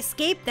believe I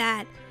escaped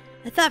that.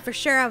 I thought for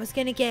sure I was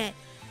gonna get,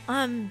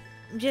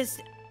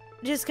 just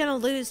gonna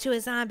lose to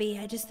a zombie.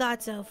 I just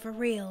thought so, for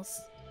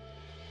reals.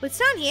 What's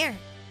down here?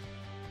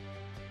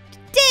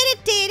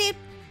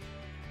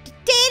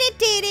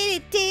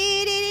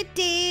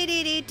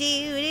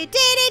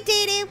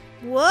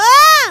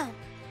 Whoa!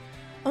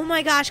 Oh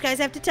my gosh, guys,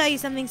 I have to tell you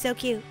something so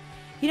cute.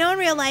 You know, in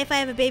real life, I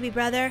have a baby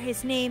brother.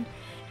 His name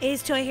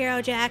is Toy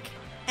Hero Jack,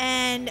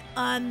 and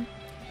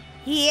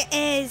he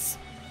is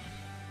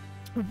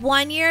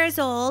 1 year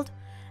old,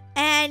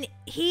 and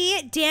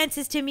he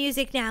dances to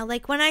music now.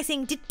 Like when I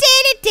sing,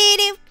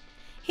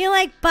 he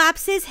like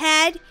bops his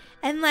head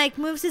and like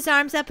moves his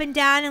arms up and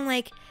down and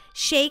like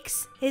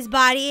shakes his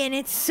body, and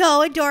it's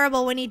so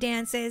adorable when he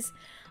dances.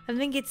 I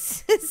think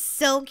it's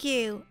so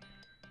cute.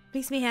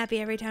 Makes me happy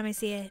every time I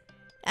see it,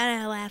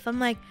 and I laugh. I'm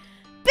like,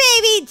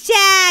 baby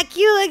Jack,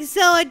 you look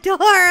so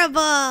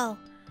adorable.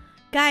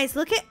 Guys,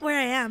 look at where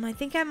I am. I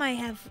think I might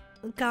have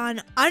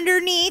gone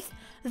underneath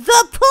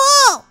the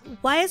pool.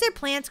 Why is there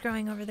plants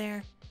growing over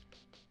there?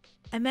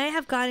 I might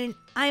have gotten...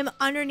 I am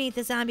underneath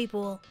the zombie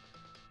pool.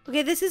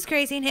 Okay, this is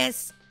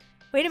craziness.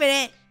 Wait a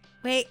minute.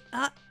 Wait.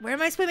 Where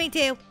am I swimming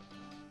to?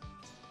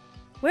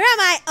 Where am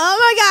I? Oh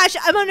my gosh,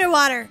 I'm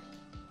underwater.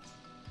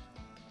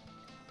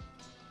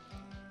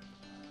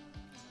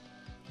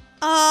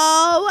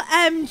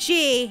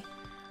 OMG.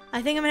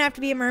 I think I'm gonna have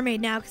to be a mermaid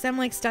now because I'm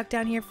like stuck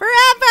down here forever.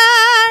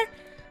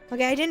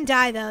 Okay, I didn't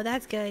die though.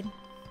 That's good.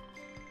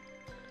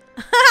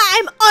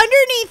 I'm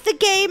underneath the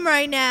game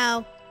right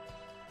now.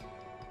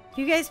 If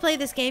you guys play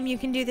this game, you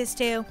can do this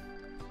too.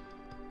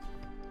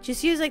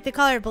 Just use like the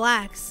color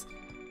blacks.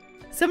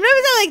 Sometimes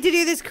I like to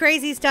do this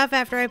crazy stuff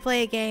after I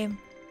play a game.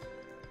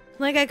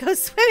 Like I go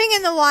swimming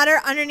in the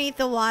water underneath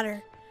the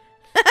water.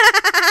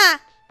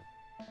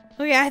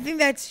 Oh yeah, I think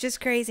that's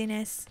just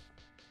craziness.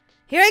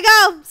 Here I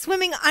go,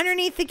 swimming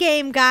underneath the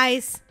game,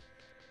 guys.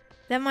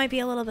 That might be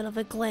a little bit of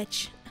a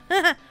glitch.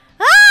 Ah!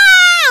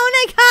 Oh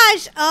my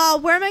gosh! Oh,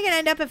 where am I gonna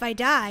end up if I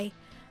die?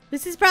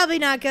 This is probably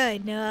not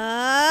good. No!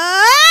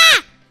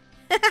 Ah!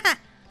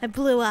 I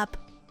blew up.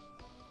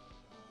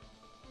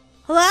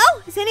 Hello?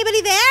 Is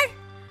anybody there?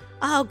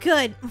 Oh,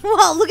 good.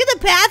 Whoa, look at the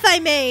path I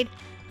made.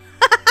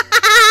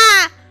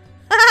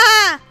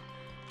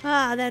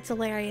 Oh, that's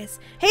hilarious.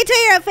 Hey, Toy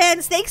Hero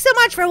fans, thanks so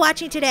much for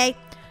watching today.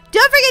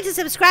 Don't forget to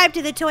subscribe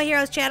to the Toy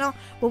Heroes channel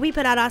where we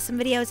put out awesome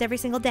videos every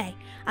single day.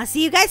 I'll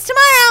see you guys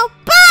tomorrow.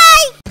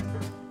 Bye!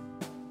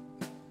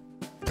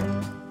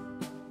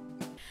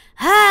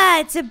 Ah,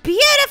 it's a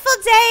beautiful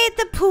day at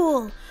the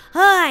pool.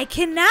 Oh, I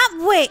cannot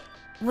wait.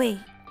 Wait,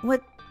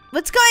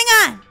 what's going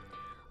on?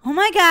 Oh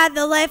my god,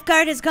 the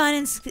lifeguard has gone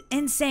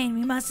insane.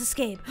 We must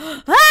escape.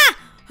 Ah!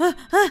 Oh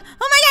my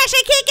gosh,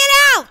 I can't get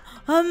out!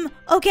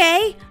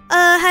 Okay.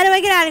 How do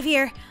I get out of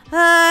here?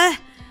 Why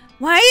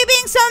are you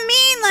being so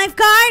mean,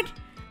 lifeguard?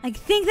 I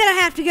think that I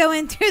have to go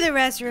in through the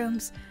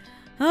restrooms.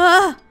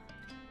 Oh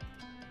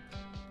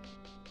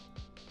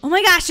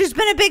my gosh, there's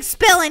been a big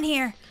spill in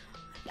here.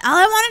 All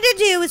I wanted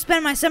to do was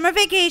spend my summer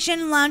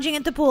vacation lounging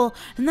at the pool,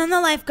 and then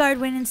the lifeguard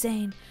went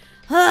insane.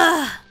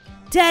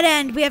 Dead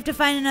end. We have to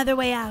find another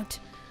way out.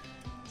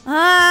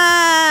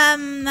 I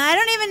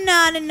don't even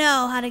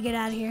know how to get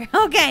out of here.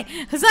 Okay,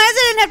 as long as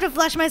I didn't have to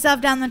flush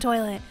myself down the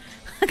toilet.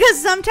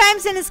 Because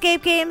sometimes in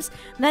escape games,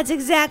 that's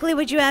exactly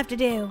what you have to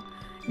do.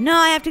 No,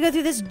 I have to go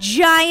through this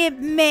giant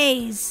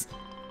maze.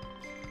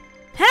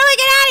 How do I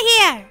get out of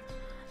here?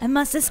 I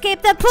must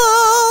escape the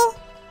pool.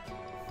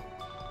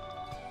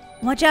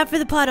 Watch out for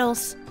the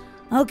puddles.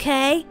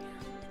 Okay.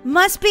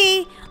 Must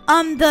be,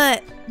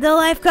 the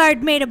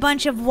lifeguard made a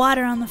bunch of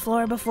water on the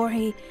floor before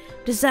he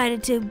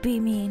decided to be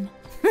mean.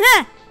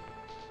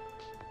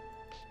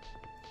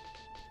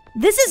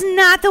 This is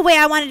not the way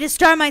I wanted to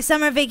start my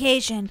summer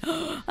vacation.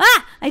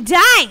 Ah, I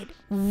died.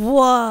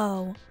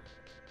 Whoa.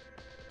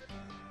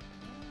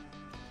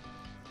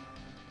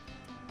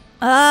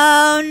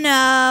 Oh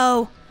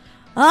no.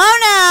 Oh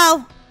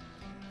no.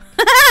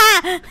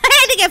 I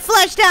had to get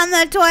flushed down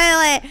the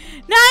toilet.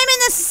 Now I'm in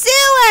the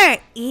sewer.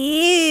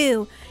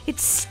 Ew. It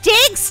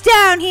stinks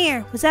down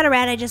here. Was that a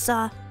rat I just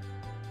saw?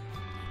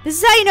 This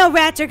is how you know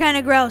rats are kind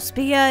of gross,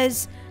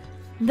 because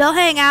they'll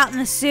hang out in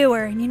the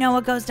sewer, and you know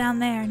what goes down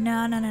there.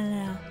 No.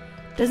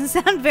 Doesn't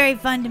sound very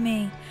fun to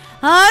me.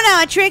 Oh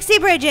no, Trixie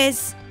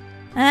Bridges.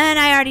 And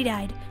I already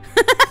died.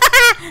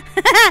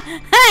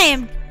 I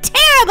am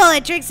terrible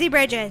at Trixie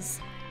Bridges.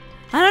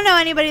 I don't know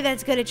anybody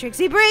that's good at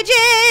Trixie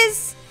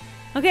Bridges.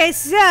 Okay,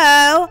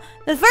 so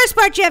the first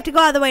part you have to go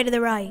all the way to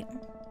the right.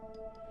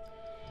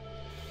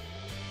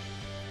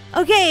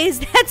 Okay, is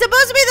that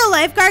supposed to be the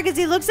lifeguard? Because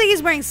he looks like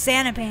he's wearing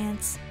Santa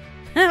pants.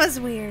 That was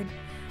weird.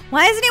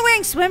 Why isn't he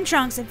wearing swim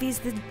trunks if he's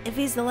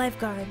the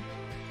lifeguard?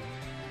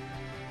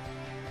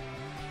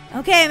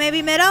 Okay,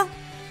 maybe middle?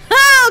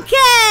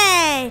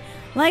 Okay!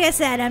 Like I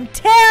said, I'm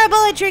terrible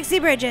at Trixie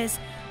Bridges.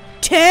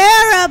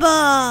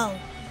 Terrible!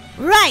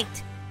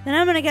 Right! Then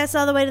I'm gonna guess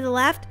all the way to the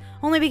left,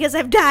 only because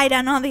I've died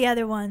on all the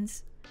other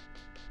ones.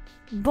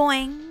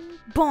 Boing,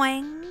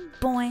 boing,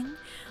 boing.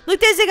 Look,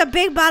 there's like a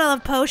big bottle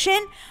of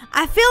potion.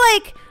 I feel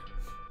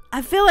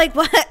like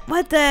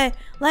what the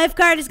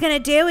lifeguard is gonna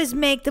do is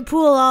make the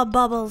pool all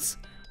bubbles.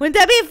 Wouldn't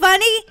that be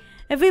funny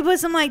if we put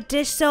some like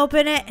dish soap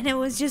in it and it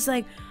was just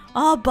like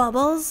all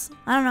bubbles?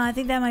 I don't know. I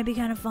think that might be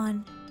kind of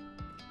fun.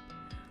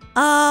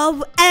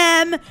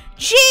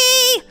 OMG!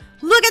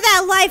 Look at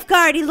that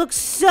lifeguard. He looks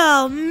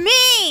so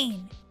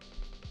mean.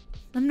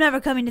 I'm never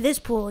coming to this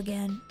pool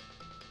again.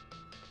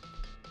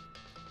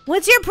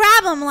 What's your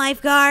problem,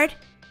 lifeguard?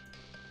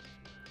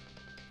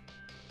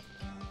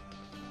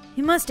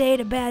 You must have ate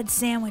a bad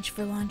sandwich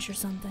for lunch or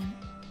something.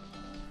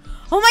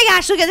 Oh my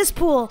gosh, look at this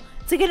pool.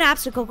 It's like an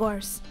obstacle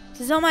course. It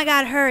says, oh my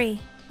god,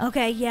 hurry.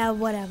 Okay, yeah,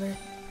 whatever.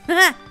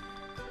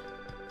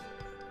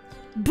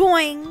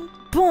 Boing,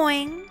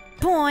 boing,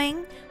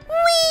 boing.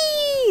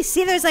 Whee!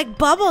 See, there's like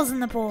bubbles in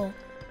the pool.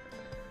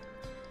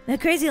 The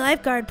crazy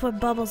lifeguard put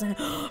bubbles in it.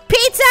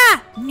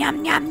 Pizza!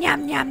 Yum, yum,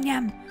 yum, yum,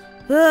 yum.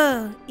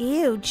 Ugh,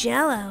 ew,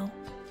 Jello.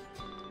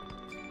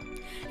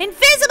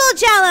 Invisible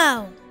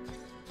Jello!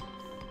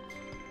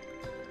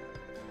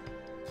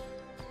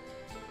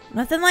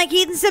 Nothing like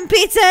eating some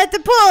pizza at the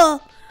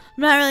pool.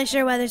 I'm not really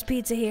sure why there's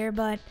pizza here,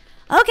 but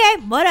okay,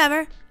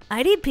 whatever.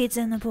 I'd eat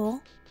pizza in the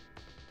pool.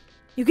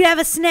 You could have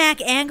a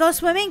snack and go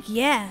swimming?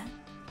 Yeah.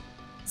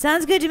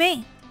 Sounds good to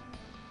me.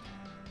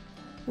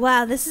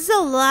 Wow, this is a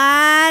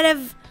lot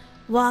of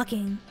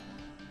walking.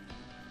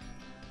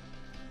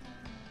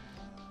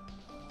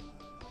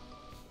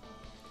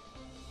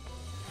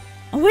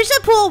 I wish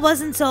the pool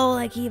wasn't so,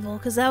 like, evil,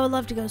 because I would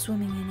love to go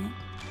swimming in it.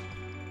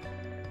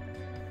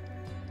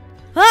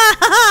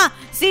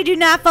 Candy, do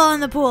not fall in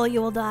the pool.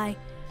 You will die.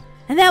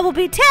 And that will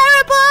be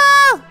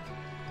terrible!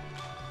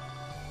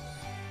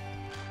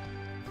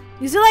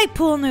 These are like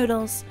pool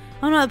noodles.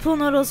 Oh no, the pool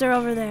noodles are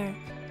over there.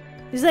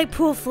 These are like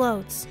pool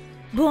floats.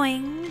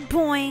 Boing,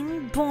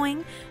 boing,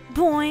 boing,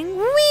 boing.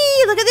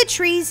 Whee! Look at the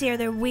trees here.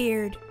 They're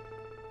weird.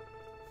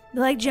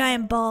 They're like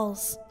giant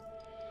balls.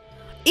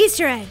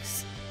 Easter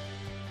eggs.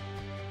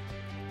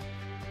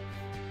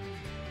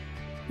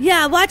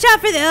 Yeah, watch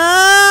out for the...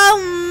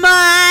 Oh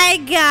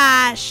my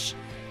gosh.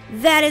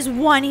 That is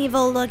one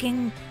evil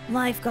looking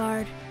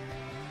lifeguard.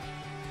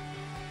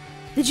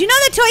 Did you know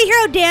that Toy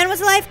Hero Dan was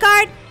a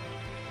lifeguard?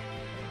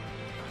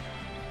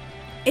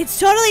 It's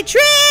totally true!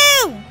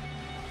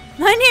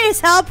 I need his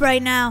help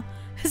right now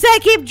because I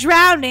keep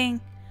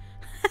drowning.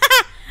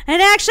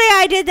 And actually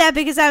I did that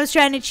because I was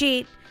trying to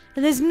cheat.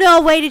 And there's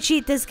no way to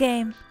cheat this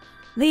game.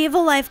 The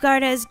evil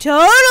lifeguard has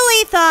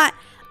totally thought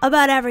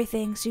about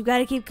everything, so you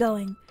gotta keep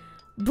going.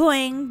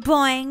 Boing,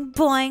 boing,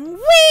 boing,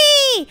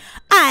 whee!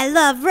 I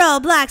love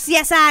Roblox,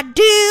 yes I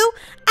do.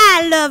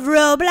 I love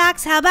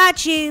Roblox, how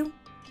about you?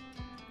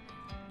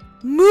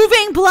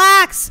 Moving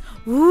blocks,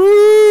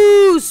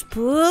 ooh,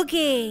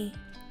 spooky.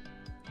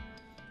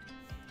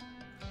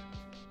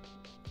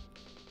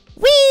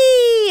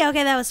 Whee!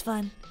 Okay, that was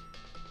fun.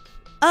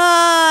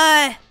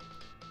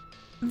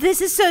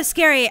 This is so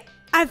scary.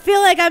 I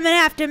feel like I'm gonna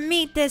have to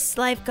meet this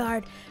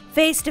lifeguard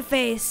face to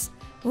face.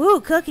 Ooh,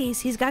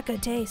 cookies, he's got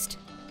good taste.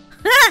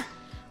 Oh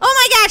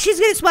my gosh, he's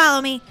gonna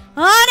swallow me.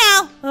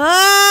 Oh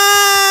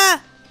no.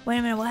 Wait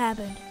a minute, what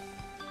happened?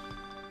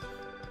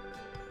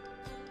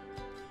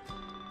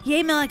 He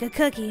ate me like a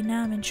cookie,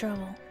 now I'm in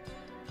trouble.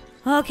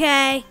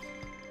 Okay.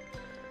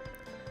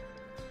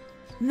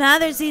 Now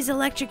there's these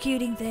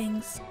electrocuting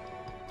things.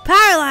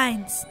 Power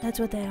lines, that's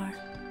what they are.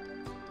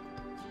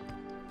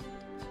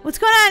 What's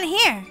going on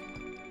here?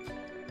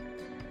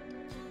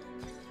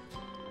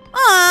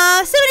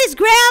 Aw, somebody's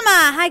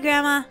grandma. Hi,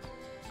 Grandma.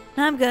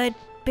 I'm good.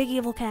 Big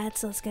evil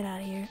cats. Let's get out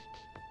of here.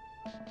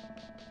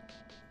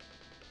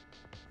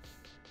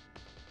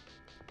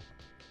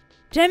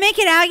 Did I make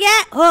it out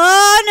yet?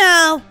 Oh,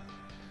 no.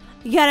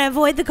 You gotta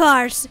avoid the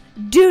cars.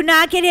 Do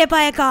not get hit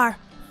by a car.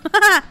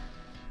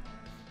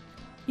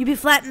 You'd be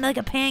flattened like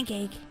a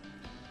pancake.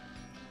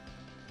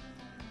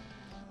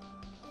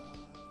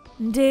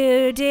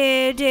 Do,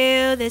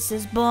 this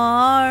is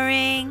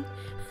boring.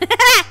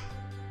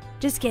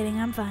 Just kidding,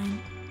 I'm fine.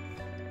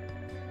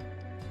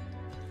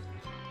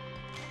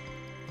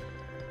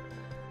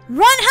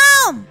 Run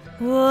home!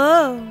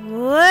 Whoa,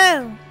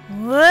 whoa,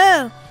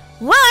 whoa.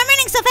 Whoa, I'm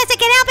running so fast I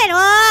can't help it.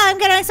 Whoa, I'm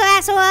going so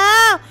fast.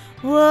 Whoa,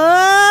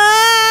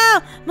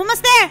 whoa. I'm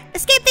almost there.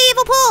 Escape the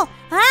evil pool.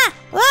 Ah,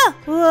 whoa,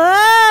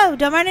 whoa.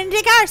 Don't run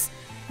into cars.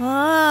 Oh,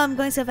 I'm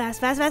going so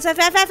fast. Fast.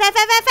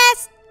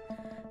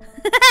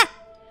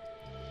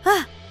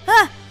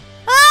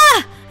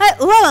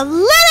 Whoa, a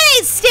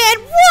lemonade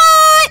stand.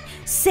 What?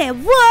 Say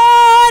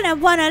what? I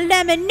want a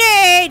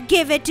lemonade.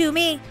 Give it to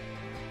me.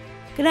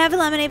 Can I have a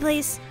lemonade,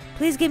 please?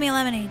 Please give me a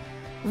lemonade.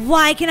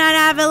 Why can I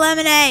not have a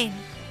lemonade?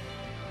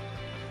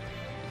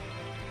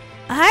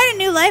 I hired a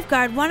new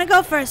lifeguard. Want to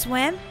go for a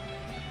swim?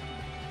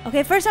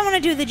 Okay, first I want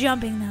to do the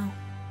jumping, though.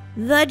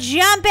 The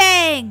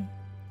jumping!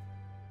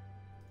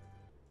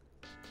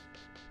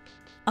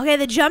 Okay,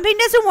 the jumping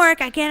doesn't work.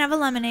 I can't have a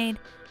lemonade.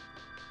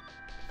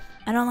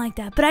 I don't like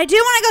that. But I do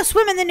want to go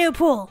swim in the new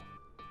pool.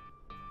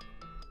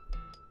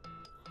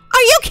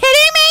 Are you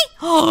kidding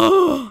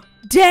me?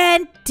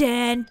 Den.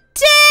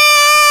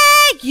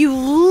 You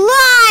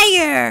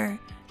liar!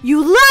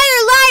 You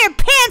liar,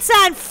 pants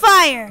on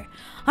fire!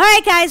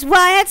 Alright guys, well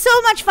I had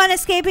so much fun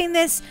escaping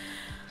this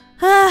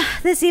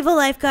evil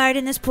lifeguard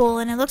in this pool,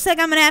 and it looks like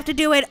I'm gonna have to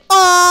do it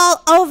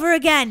all over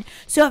again.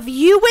 So if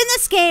you win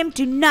this game,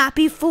 do not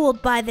be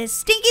fooled by this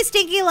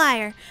stinky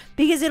liar,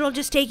 because it'll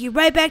just take you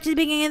right back to the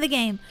beginning of the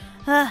game.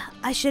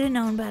 I should have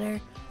known better.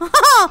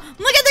 Oh,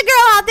 look at the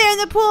girl out there in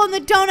the pool in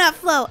the donut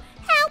float.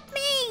 Help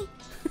me!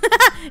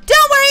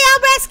 Don't worry,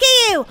 I'll rescue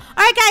you.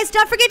 Alright guys,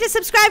 don't forget to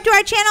subscribe to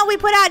our channel. We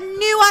put out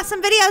new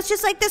awesome videos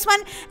just like this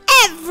one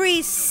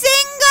every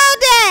single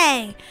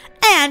day.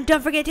 And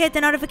don't forget to hit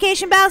the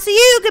notification bell so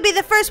you could be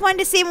the first one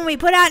to see when we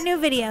put out new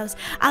videos.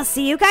 I'll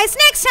see you guys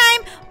next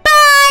time.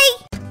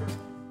 Bye!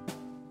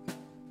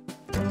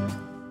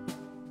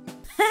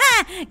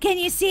 Can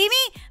you see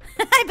me?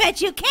 I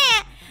bet you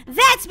can't.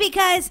 That's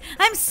because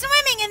I'm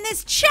swimming in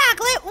this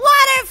chocolate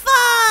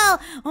waterfall!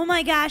 Oh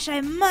my gosh,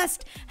 I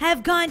must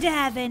have gone to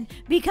heaven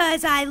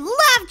because I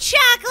love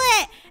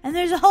chocolate! And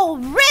there's a whole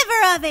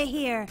river of it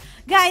here.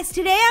 Guys,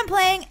 today I'm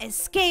playing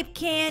Escape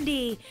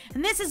Candy.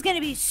 And this is going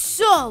to be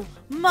so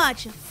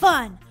much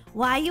fun.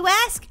 Why, you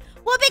ask?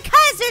 Well,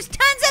 because there's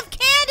tons of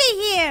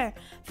candy here.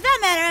 For that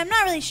matter, I'm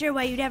not really sure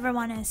why you'd ever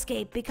want to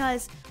escape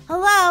because,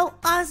 hello,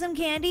 awesome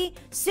candy,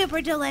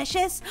 super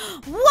delicious.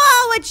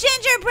 Whoa, a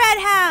gingerbread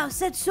house.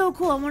 That's so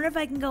cool. I wonder if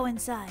I can go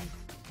inside.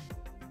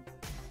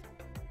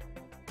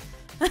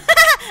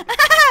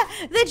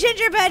 The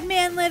gingerbread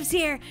man lives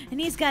here, and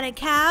he's got a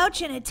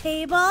couch and a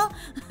table.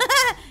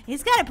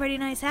 He's got a pretty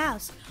nice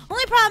house.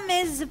 Only problem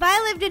is if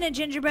I lived in a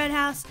gingerbread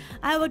house,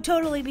 I would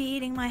totally be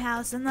eating my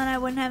house, and then I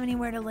wouldn't have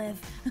anywhere to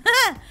live.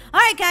 All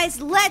right,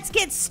 guys, let's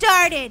get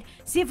started.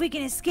 See if we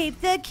can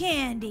escape the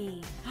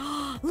candy.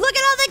 Look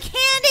at all the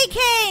candy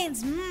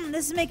canes.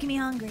 This is making me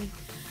hungry.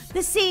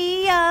 The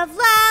sea of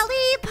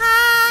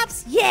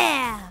lollipops.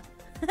 Yeah.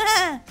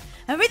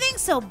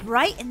 Everything's so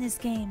bright in this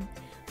game.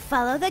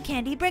 Follow the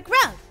candy brick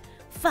road.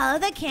 Follow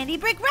the candy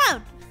brick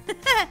road.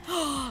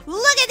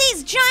 Look at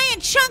these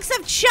giant chunks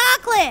of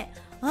chocolate.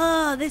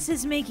 Oh, this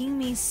is making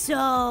me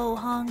so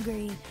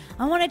hungry.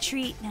 I want a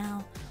treat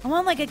now. I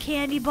want like a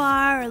candy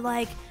bar or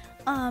like,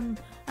 I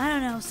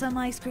don't know, some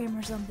ice cream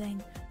or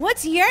something.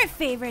 What's your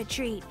favorite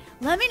treat?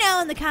 Let me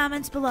know in the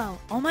comments below.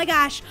 Oh my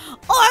gosh,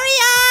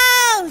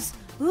 Oreos!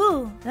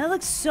 Ooh, that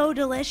looks so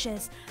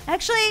delicious.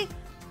 Actually,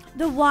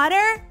 the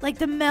water, like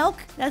the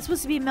milk, that's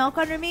supposed to be milk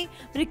under me,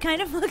 but it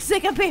kind of looks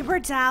like a paper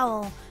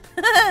towel.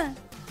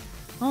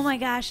 Oh my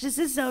gosh, this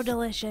is so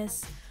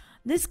delicious.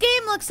 This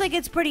game looks like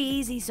it's pretty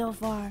easy so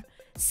far.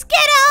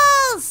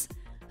 Skittles!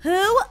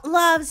 Who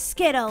loves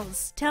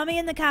Skittles? Tell me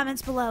in the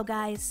comments below,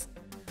 guys.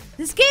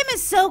 This game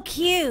is so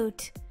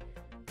cute.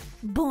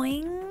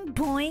 Boing,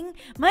 boing.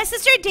 My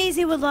sister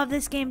Daisy would love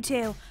this game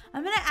too.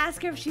 I'm gonna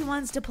ask her if she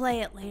wants to play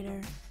it later.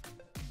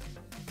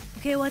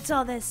 Okay, what's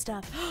all this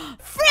stuff?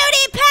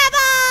 Fruity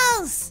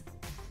Pebbles!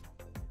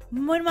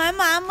 When my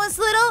mom was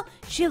little,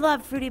 she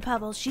loved Fruity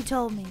Pebbles. She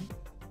told me.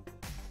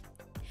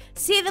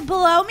 See the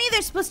below me?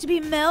 They're supposed to be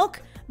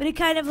milk, but it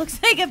kind of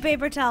looks like a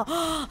paper towel.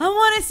 I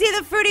want to see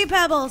the Fruity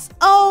Pebbles.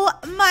 Oh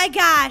my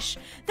gosh.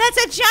 That's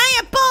a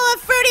giant bowl of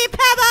Fruity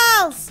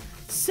Pebbles.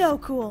 So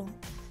cool.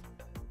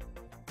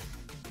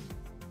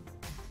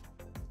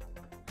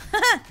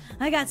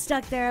 I got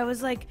stuck there. I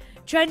was like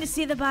trying to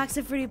see the box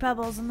of Fruity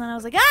Pebbles, and then I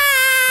was like,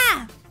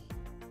 ah!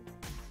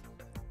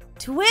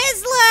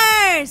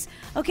 Twizzlers!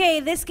 Okay,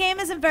 this game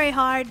isn't very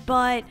hard,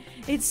 but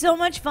it's so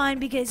much fun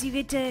because you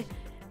get to...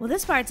 Well,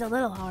 this part's a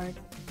little hard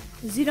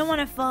because you don't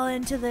want to fall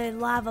into the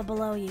lava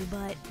below you,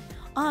 but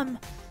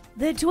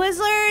the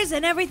Twizzlers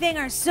and everything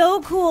are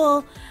so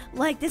cool.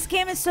 Like, this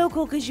game is so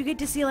cool because you get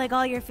to see like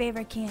all your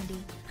favorite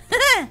candy.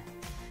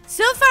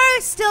 So far,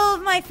 still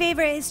my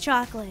favorite is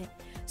chocolate.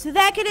 So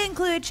that could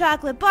include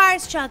chocolate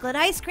bars, chocolate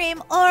ice cream,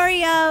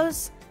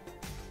 Oreos,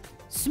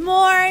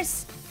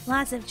 s'mores,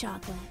 lots of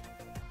chocolate.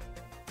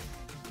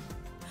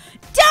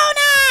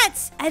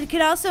 Donuts! And it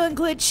could also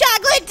include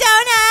chocolate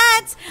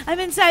donuts! I'm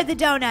inside the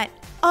donut.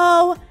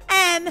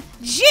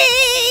 OMG!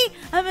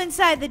 I'm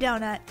inside the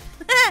donut.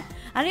 I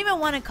don't even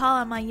want to call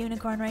on my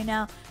unicorn right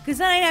now, because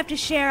then I'd have to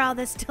share all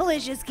this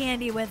delicious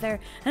candy with her.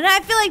 And I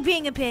feel like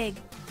being a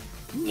pig.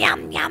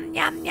 Yum, yum,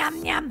 yum,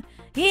 yum, yum.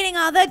 Eating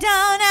all the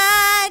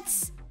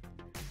donuts.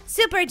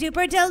 Super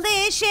duper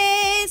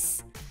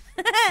delicious.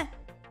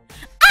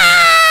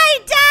 I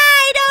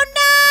died! Oh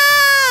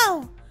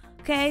no!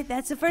 Okay,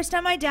 that's the first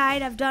time I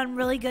died. I've done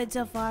really good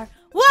so far.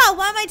 Whoa,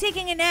 why am I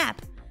taking a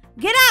nap?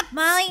 Get up,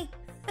 Molly.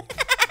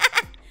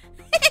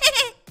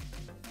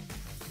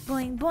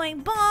 Boing,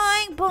 boing,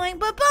 boing, boing,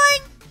 boing,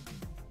 boing.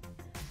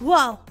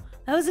 Whoa,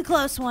 that was a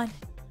close one.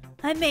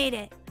 I made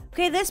it.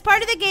 Okay, this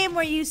part of the game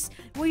where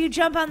you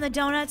jump on the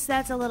donuts,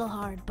 that's a little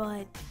hard,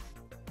 but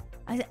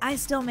I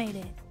still made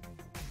it.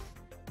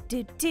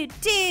 Do, do,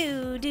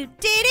 do, do, do,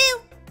 do.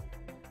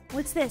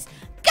 What's this?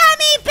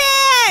 Gummy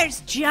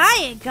bears!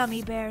 Giant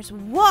gummy bears.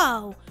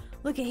 Whoa.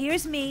 Look,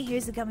 here's me.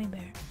 Here's the gummy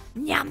bear.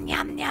 Yum,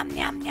 yum, yum,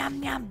 yum,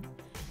 yum, yum.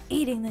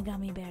 Eating the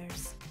gummy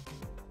bears.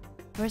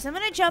 First, I'm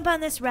going to jump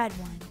on this red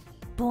one.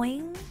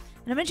 Boing.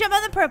 And I'm going to jump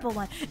on the purple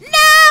one. No,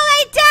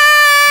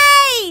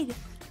 I died!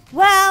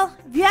 Well,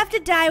 if you have to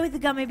die with the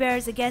gummy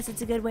bears, I guess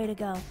it's a good way to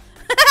go.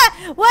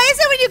 Why is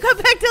it when you come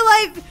back to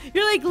life,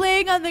 you're like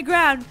laying on the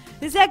ground?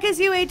 Is that because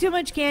you ate too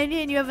much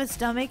candy and you have a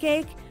stomach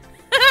ache?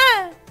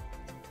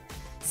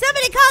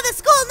 Somebody call the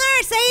school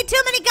nurse. I ate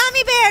too many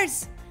gummy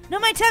bears. No,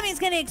 my tummy's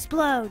going to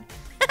explode.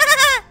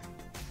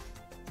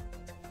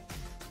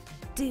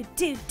 Do,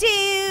 do,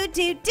 do,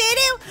 do, do,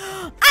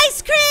 do.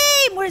 Ice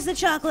cream! Where's the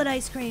chocolate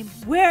ice cream?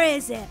 Where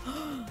is it?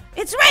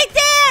 It's right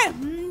there!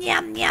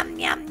 Yum, yum,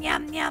 yum,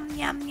 yum, yum,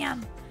 yum,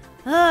 yum.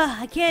 Ugh,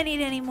 I can't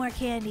eat any more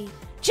candy.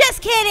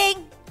 Just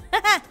kidding!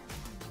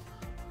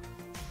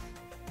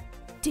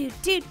 Do,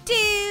 do,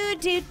 do,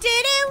 do, do,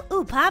 do.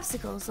 Ooh,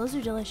 popsicles. Those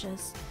are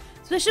delicious.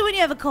 Especially when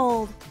you have a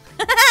cold.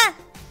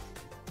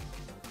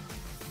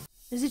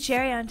 There's a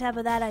cherry on top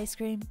of that ice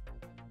cream.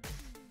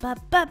 Ba,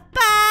 ba,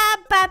 ba,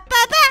 ba,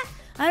 ba, ba.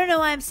 I don't know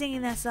why I'm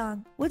singing that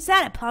song. What's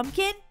that, a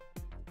pumpkin?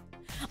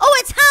 Oh,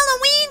 it's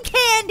Halloween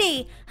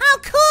candy! How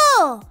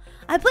cool!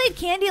 I played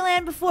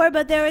Candyland before,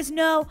 but there was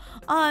no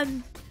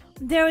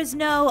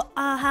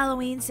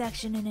Halloween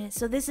section in it,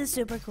 so this is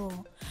super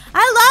cool.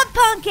 I love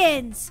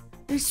pumpkins!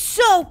 They're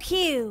so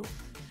cute.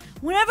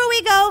 Whenever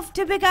we go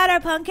to pick out our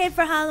pumpkin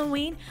for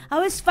Halloween, I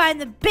always find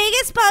the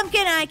biggest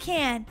pumpkin I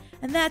can,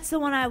 and that's the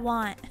one I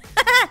want.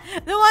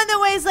 The one that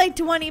weighs like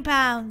 20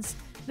 pounds.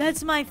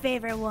 That's my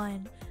favorite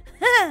one.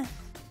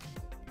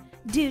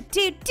 Do,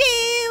 do,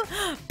 do.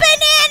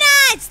 Banana!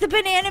 It's the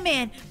Banana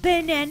Man.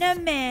 Banana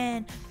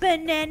Man.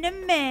 Banana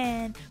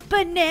Man.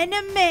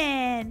 Banana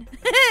Man.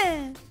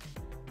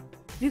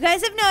 If you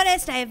guys have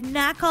noticed, I have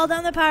not called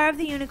on the power of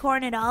the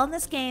unicorn at all in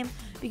this game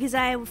because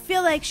I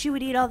feel like she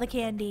would eat all the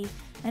candy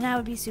and I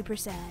would be super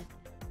sad.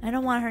 I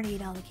don't want her to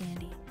eat all the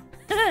candy.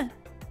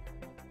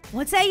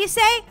 What's that you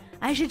say?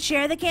 I should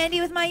share the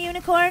candy with my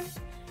unicorn?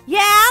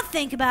 Yeah, I'll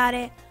think about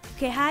it.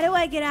 Okay, how do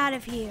I get out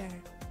of here?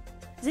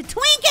 Is it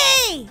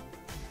Twinkie?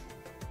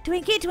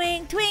 Twinkie,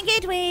 twink, Twinkie,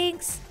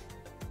 twinks.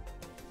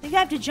 I think I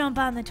have to jump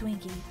on the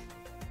Twinkie.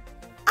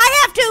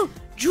 I have to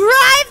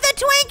drive the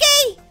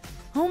Twinkie?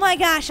 Oh my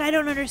gosh, I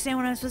don't understand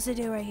what I'm supposed to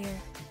do right here.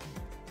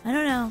 I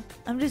don't know.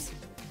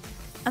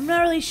 I'm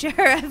not really sure.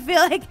 I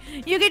feel like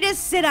you could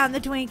just sit on the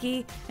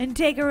Twinkie and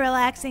take a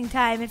relaxing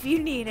time if you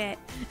need it.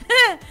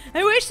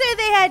 I wish that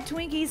they had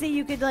Twinkies that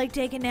you could like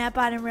take a nap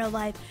on in real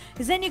life.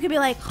 Because then you could be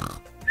like...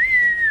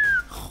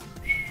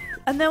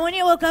 And then when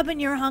you woke up and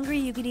you were hungry,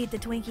 you could eat the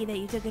Twinkie that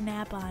you took a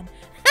nap on.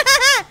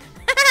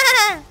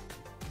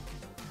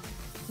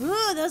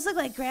 Ooh, those look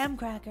like graham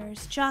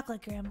crackers.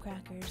 Chocolate graham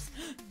crackers.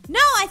 No,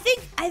 I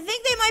think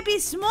they might be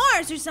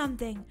s'mores or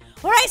something.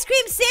 Or ice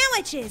cream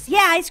sandwiches.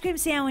 Yeah, ice cream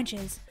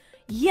sandwiches.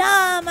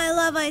 Yum, I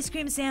love ice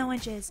cream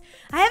sandwiches.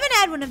 I haven't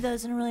had one of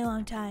those in a really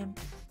long time.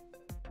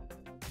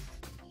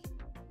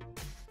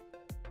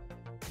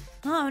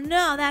 Oh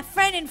no, that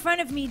friend in front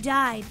of me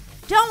died.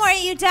 Don't worry,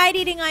 you died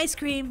eating ice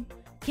cream.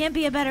 Can't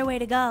be a better way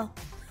to go.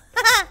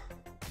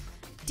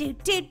 Do,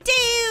 do, do,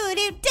 do,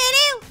 do,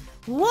 do.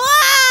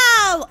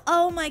 Whoa!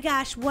 Oh my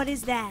gosh, what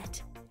is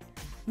that?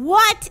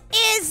 What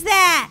is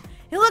that?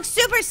 It looks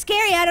super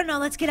scary. I don't know.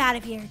 Let's get out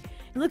of here.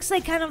 It looks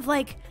like kind of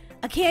like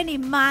a candy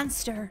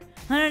monster.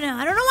 I don't know.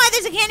 I don't know why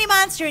there's a candy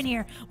monster in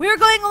here. We were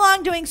going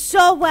along doing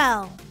so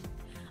well.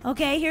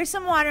 Okay, here's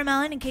some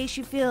watermelon in case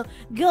you feel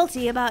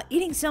guilty about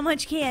eating so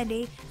much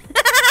candy.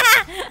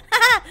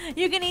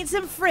 You can eat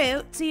some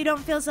fruit so you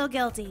don't feel so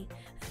guilty.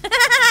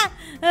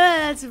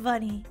 That's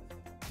funny.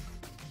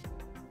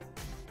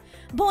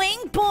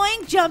 Boing,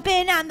 boing,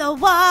 jumping on the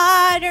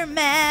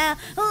watermelon.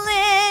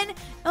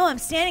 Oh, I'm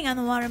standing on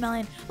the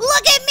watermelon.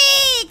 Look at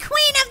me,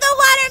 queen of the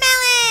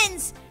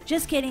watermelons.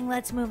 Just kidding,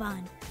 let's move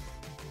on.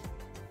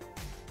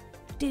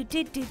 Do,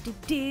 do, do, do,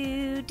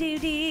 do, do,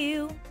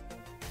 do.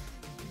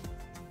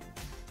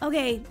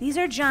 Okay, these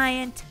are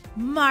giant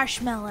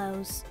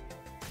marshmallows.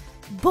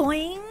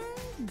 Boing,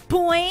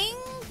 boing,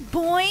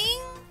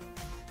 boing.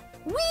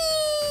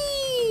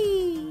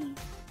 Whee!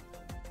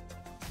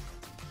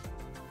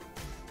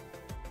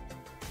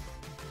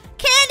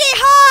 Candy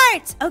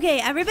hearts!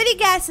 Okay, everybody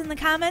guess in the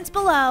comments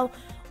below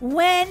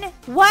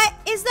what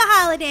is the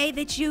holiday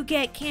that you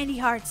get candy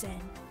hearts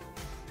in?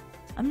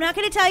 I'm not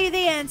going to tell you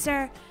the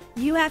answer.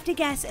 You have to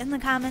guess in the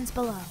comments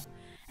below.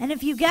 And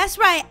if you guess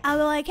right, I'll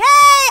be like, hey,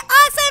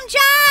 awesome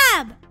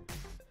job!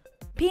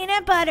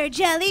 Peanut butter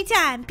jelly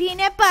time.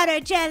 Peanut butter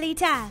jelly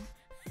time.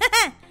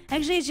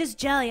 Actually, it's just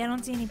jelly. I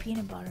don't see any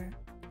peanut butter.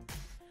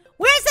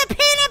 Where's the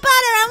peanut butter?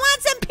 I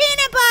want some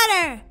peanut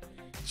butter.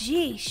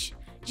 Jeesh.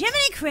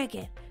 Jiminy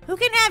Cricket. Who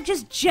can have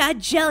just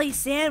jelly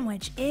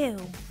sandwich? Ew.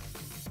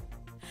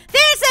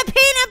 There's the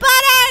peanut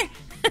butter!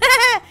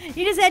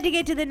 You just had to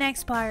get to the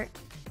next part.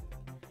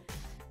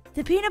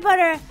 The peanut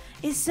butter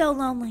is so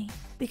lonely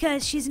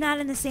because she's not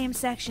in the same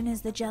section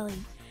as the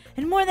jelly.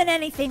 And more than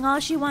anything, all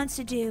she wants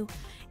to do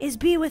is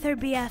be with her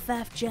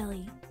BFF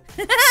Jelly.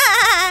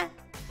 I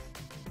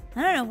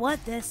don't know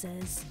what this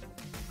is.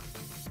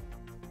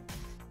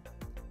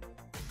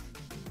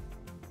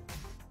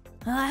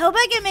 I hope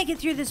I can make it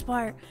through this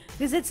part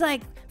because it's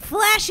like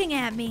flashing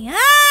at me.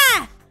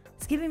 Ah!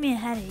 It's giving me a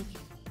headache.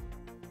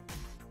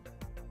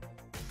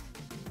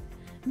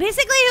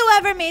 Basically,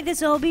 whoever made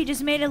this Obby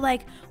just made it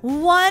like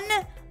one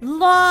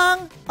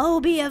long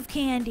Obby of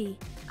candy.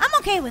 I'm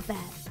okay with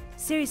that.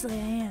 Seriously,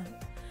 I am.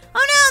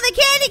 Oh no, the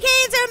candy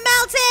canes are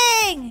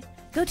melting!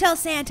 Go tell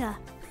Santa.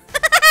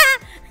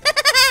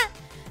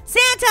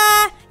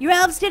 Santa, your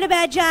elves did a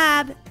bad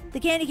job. The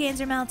candy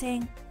canes are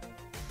melting.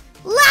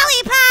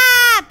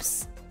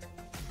 Lollipops!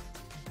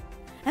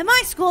 At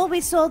my school,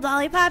 we sold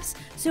lollipops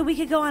so we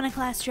could go on a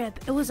class trip.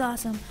 It was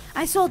awesome.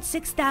 I sold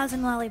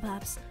 6,000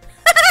 lollipops.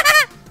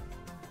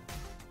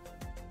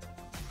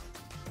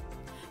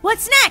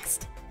 What's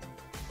next?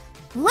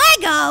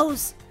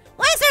 Legos?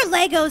 Why is there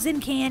Legos in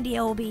candy,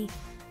 Obby?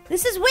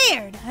 This is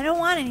weird. I don't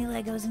want any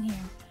Legos in here.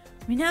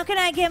 I mean, how can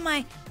I get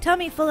my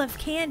tummy full of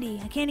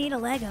candy? I can't eat a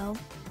Lego.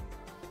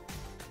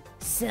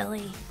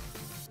 Silly.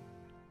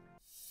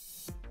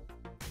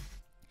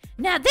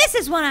 Now this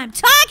is what I'm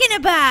talking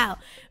about.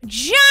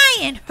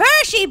 Giant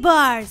Hershey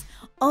bars.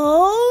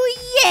 Oh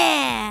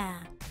yeah.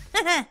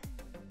 I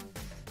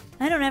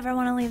don't ever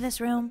want to leave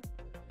this room.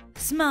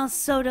 Smells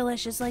so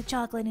delicious like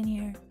chocolate in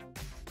here.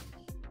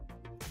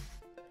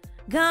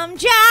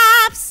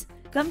 Gumdrops!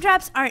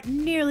 Gumdrops aren't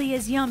nearly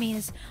as yummy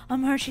as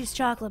Hershey's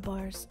chocolate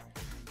bars.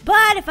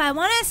 But if I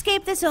want to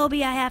escape this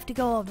Obby, I have to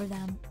go over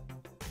them.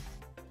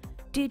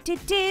 Do do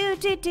do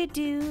do do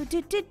do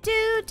do do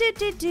do do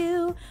do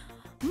do.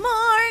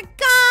 More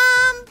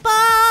gum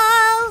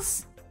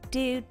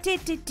do, do,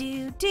 do,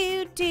 do,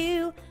 do,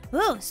 do.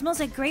 Ooh, smells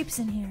like grapes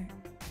in here.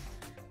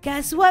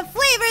 Guess what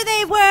flavor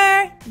they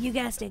were? You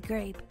guessed it,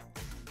 grape.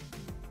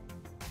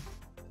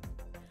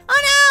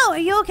 Oh no! Are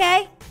you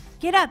okay?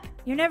 Get up.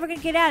 You're never gonna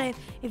get out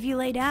if you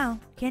lay down.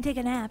 Can't take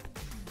a nap.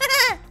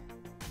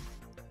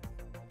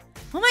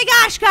 Oh my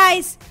gosh,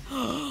 guys!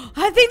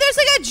 I think there's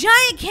like a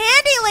giant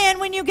candy land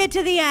when you get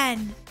to the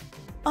end.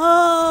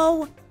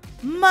 Oh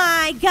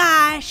my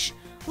gosh!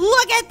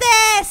 Look at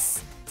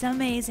this! It's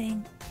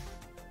amazing.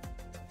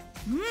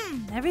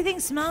 Everything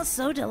smells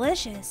so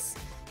delicious.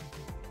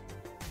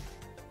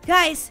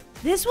 Guys,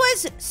 this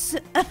was...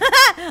 Look at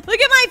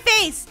my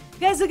face!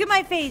 Guys, look at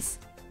my face.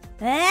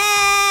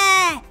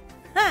 Ah!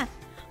 Huh.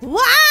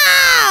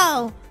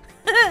 Wow!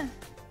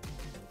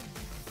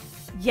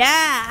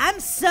 Yeah, I'm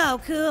so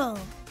cool.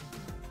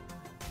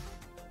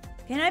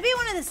 Can I be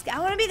one of the... I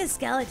want to be the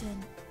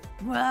skeleton.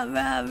 Rah,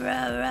 rah,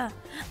 rah, rah.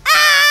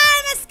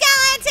 I'm a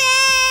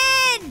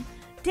skeleton!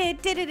 Do,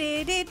 do, do,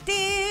 do, do,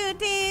 do,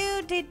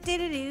 do, do,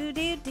 do,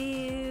 do,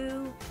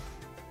 do.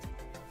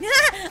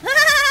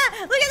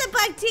 Look at the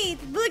bug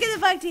teeth. Look at the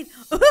bug teeth.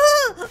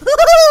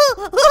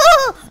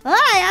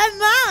 Hi, I'm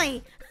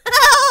Molly.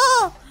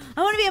 I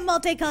want to be a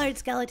multicolored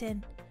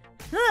skeleton.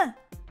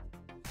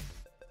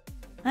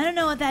 I don't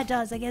know what that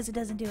does. I guess it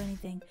doesn't do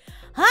anything.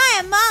 Hi,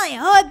 I'm Molly.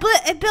 Oh,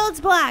 it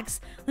builds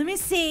blocks. Let me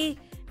see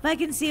if I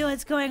can see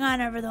what's going on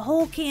over the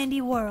whole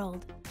candy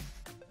world.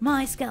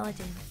 Molly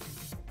skeleton.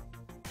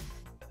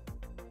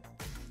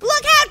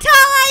 Look how tall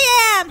I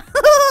am!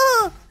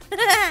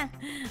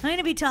 I'm going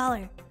to be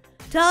taller.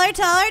 Taller,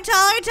 taller,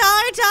 taller,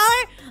 taller,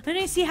 taller. Let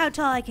me see how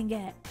tall I can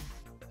get.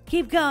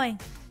 Keep going.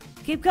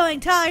 Keep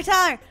going. Taller,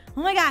 taller.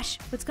 Oh my gosh.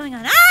 What's going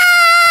on?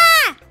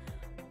 Ah!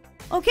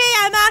 Okay,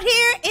 I'm out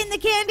here in the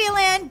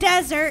Candyland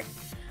desert.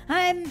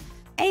 I'm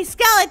a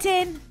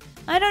skeleton.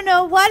 I don't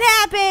know what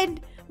happened,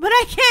 but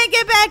I can't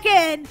get back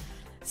in.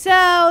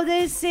 So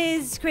this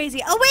is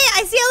crazy. Oh wait,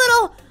 I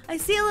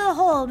see a little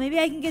hole. Maybe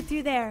I can get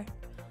through there.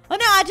 Oh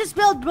no, I just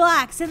build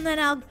blocks and then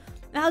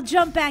I'll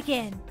jump back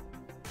in.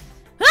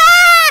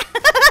 Ah!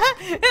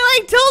 It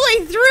like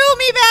totally threw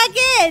me back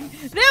in.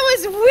 That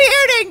was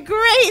weird and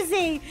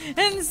crazy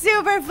and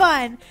super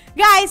fun.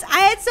 Guys,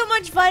 I had so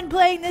much fun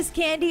playing this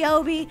Candy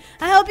Obby.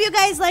 I hope you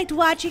guys liked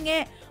watching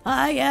it.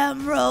 I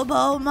am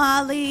Robo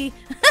Molly.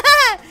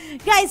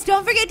 Guys,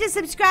 don't forget to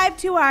subscribe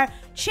to our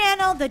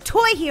channel, The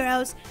Toy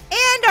Heroes,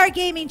 and our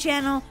gaming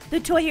channel, The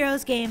Toy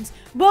Heroes Games.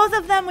 Both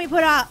of them, we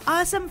put out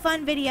awesome,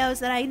 fun videos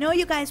that I know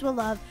you guys will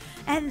love.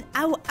 And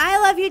I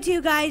love you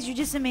too, guys. You're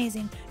just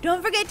amazing.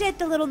 Don't forget to hit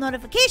the little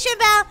notification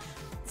bell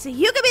so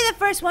you can be the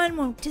first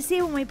one to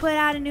see when we put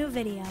out a new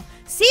video.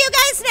 See you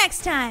guys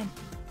next time.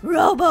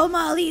 Robo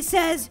Molly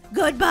says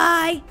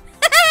goodbye.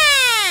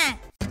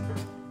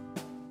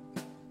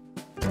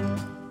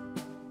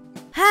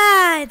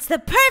 It's the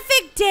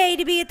perfect day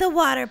to be at the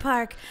water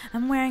park.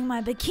 I'm wearing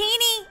my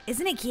bikini.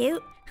 Isn't it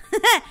cute?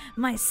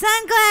 My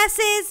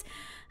sunglasses.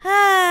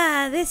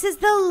 This is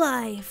the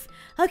life.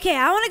 Okay,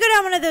 I want to go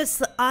down one of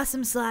those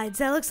awesome slides.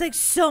 That looks like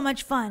so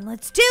much fun.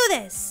 Let's do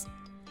this.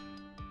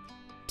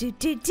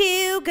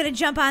 Gonna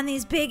jump on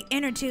these big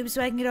inner tubes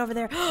so I can get over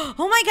there.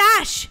 Oh my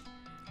gosh.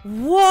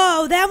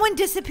 Whoa, that one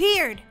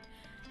disappeared.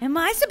 Am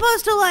I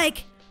supposed to,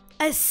 like,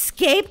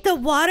 escape the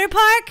water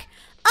park?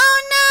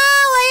 Oh no,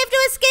 I have to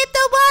escape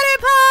the water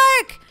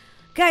park.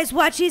 Guys,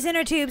 watch these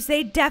inner tubes.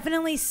 They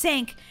definitely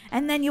sink,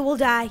 and then you will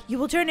die. You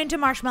will turn into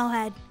Marshmallow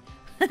Head.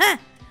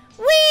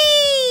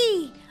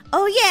 Whee!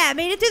 Oh yeah, I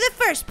made it through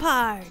the first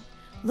part.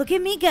 Look at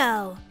me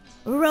go.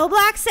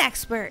 Roblox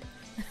expert.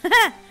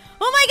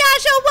 Oh my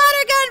gosh, a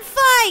water gun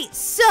fight!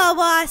 So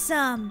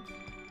awesome.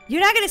 You're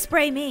not gonna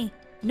spray me.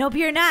 Nope,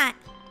 you're not.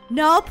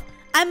 Nope.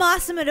 I'm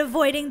awesome at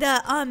avoiding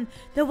the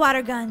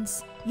water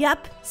guns.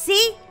 Yup.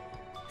 See?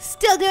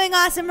 Still doing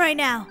awesome right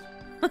now.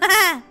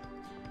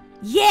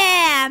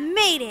 Yeah,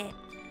 made it.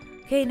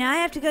 Okay, now I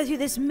have to go through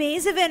this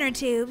maze of inner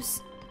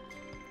tubes.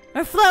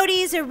 Or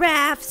floaties or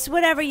rafts,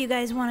 whatever you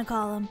guys want to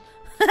call them.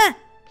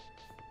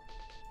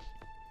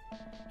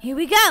 Here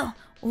we go.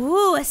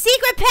 Ooh, a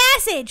secret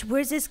passage.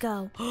 Where's this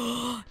go?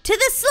 To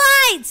the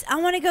slides. I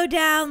want to go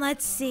down.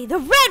 Let's see. The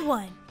red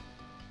one.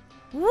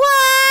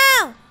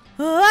 Whoa.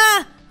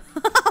 Oh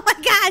my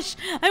gosh.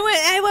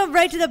 I went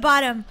right to the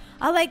bottom.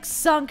 I like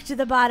sunk to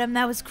the bottom.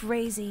 That was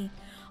crazy.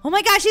 Oh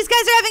my gosh, these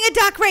guys are having a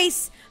duck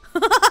race.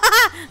 Get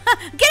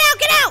out,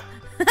 get out.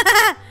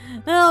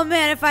 Oh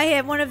man, if I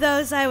hit one of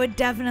those, I would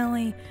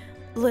definitely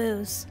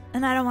lose.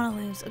 And I don't want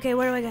to lose. Okay,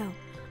 where do I go?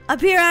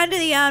 Up here under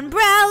the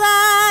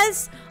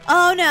umbrellas.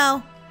 Oh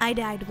no, I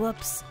died.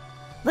 Whoops.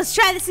 Let's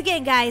try this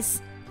again,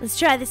 guys. Let's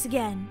try this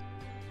again.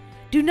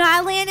 Do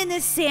not land in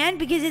this sand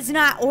because it's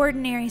not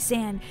ordinary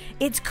sand.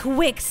 It's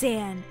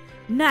quicksand.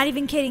 Not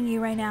even kidding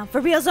you right now. For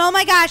reals. Oh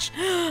my gosh.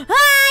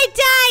 I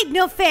died.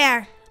 No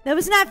fair. That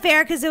was not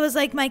fair because it was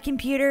like my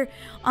computer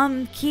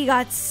key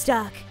got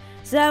stuck.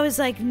 So that was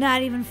like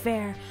not even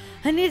fair.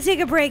 I need to take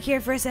a break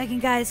here for a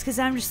second, guys, because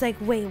I'm just like,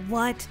 wait,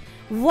 what?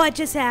 What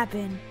just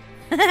happened?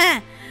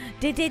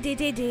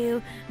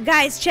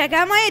 Guys, check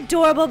out my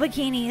adorable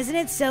bikini. Isn't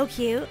it so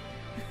cute?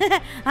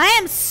 I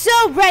am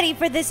so ready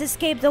for this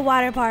escape the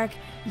water park.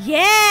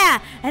 Yeah,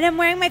 and I'm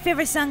wearing my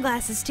favorite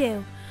sunglasses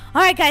too.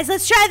 All right, guys,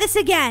 let's try this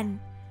again.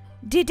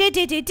 Okay,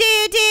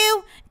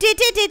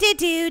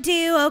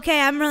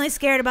 I'm really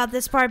scared about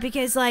this part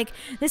because, like,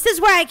 this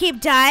is where I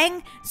keep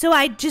dying, so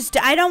I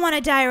don't want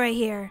to die right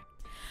here.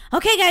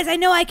 Okay, guys, I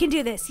know I can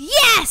do this.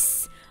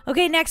 Yes!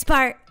 Okay, next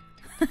part.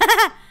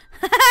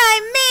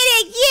 I made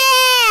it!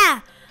 Yeah!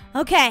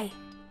 Okay.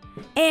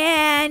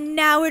 And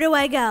now where do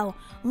I go?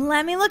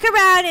 Let me look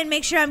around and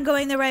make sure I'm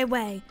going the right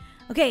way.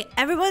 Okay,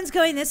 everyone's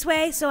going this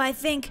way, so I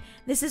think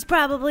this is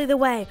probably the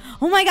way.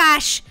 Oh my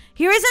gosh!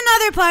 Here is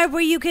another part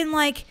where you can,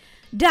 like,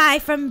 die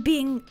from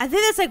being... I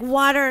think that's like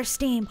water or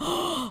steam.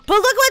 But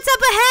look what's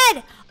up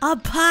ahead! A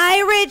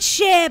pirate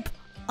ship!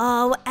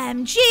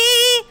 OMG!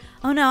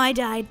 Oh no, I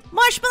died.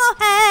 Marshmallow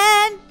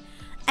Head!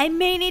 I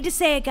may need to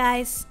say it,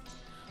 guys.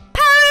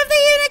 Power of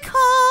the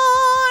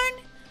unicorn!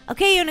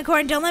 Okay,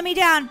 unicorn, don't let me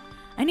down.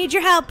 I need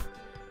your help.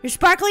 Your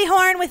sparkly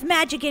horn with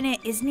magic in it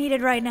is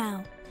needed right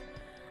now.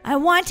 I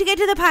want to get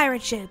to the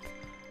pirate ship.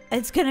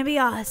 It's gonna be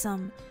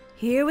awesome.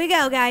 Here we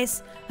go,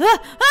 guys.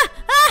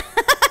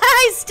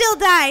 I still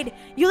died.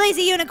 You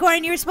lazy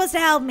unicorn, you were supposed to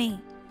help me.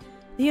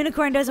 The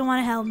unicorn doesn't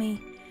want to help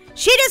me.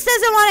 She just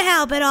doesn't want to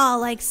help at all.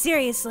 Like,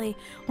 seriously.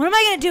 What am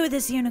I gonna do with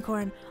this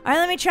unicorn? All right,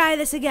 let me try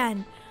this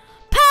again.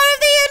 Power of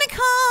the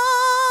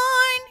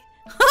unicorn!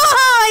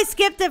 I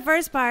skipped the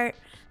first part.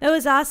 That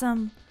was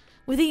awesome.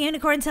 With the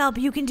unicorn's help,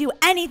 you can do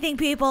anything,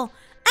 people.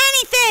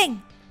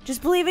 Anything!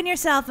 Just believe in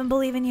yourself and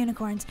believe in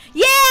unicorns.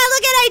 Yeah,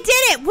 look at I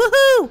did it!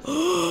 Woohoo!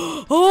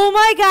 Oh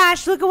my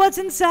gosh, look at what's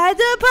inside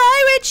the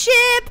pirate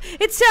ship!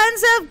 It's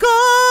tons of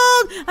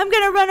gold! I'm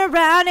gonna run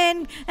around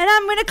and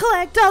I'm gonna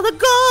collect all the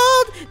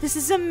gold! This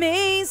is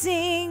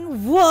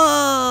amazing!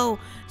 Whoa!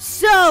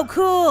 So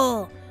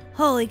cool!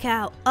 Holy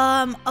cow.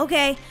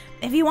 Okay.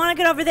 If you want to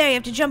get over there, you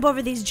have to jump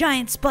over these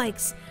giant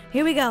spikes.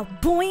 Here we go.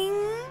 Boing!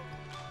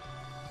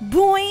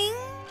 Boing!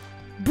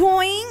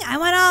 Boing! I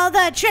want all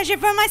the treasure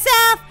for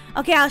myself!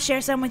 Okay, I'll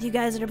share some with you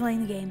guys that are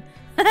playing the game.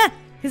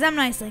 Because I'm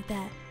nice like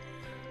that.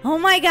 Oh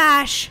my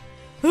gosh.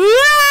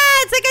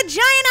 Ah, it's like a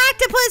giant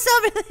octopus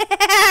over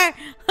there.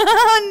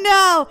 Oh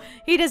no.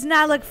 He does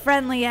not look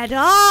friendly at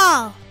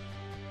all.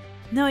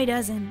 No, he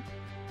doesn't.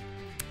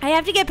 I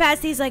have to get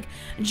past these like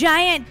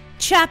giant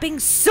chopping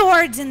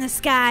swords in the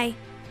sky.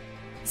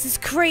 This is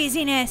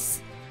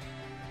craziness.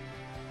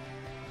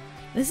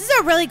 This is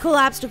a really cool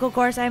obstacle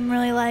course. I'm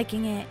really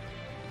liking it.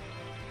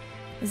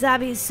 This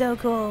Obby is so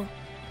cool.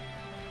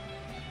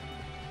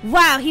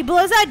 Wow, he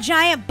blows out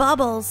giant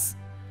bubbles.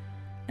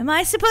 Am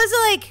I supposed to,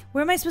 like,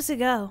 where am I supposed to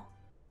go?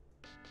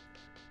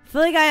 I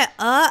feel like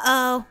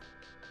uh-oh.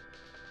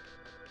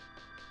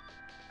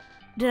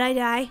 Did I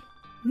die?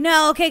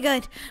 No, okay,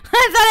 good.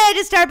 I thought I had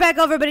to start back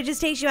over, but it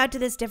just takes you out to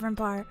this different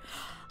part.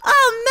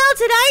 Oh,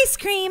 melted ice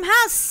cream,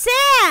 how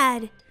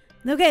sad.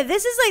 Okay,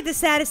 this is like the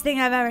saddest thing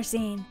I've ever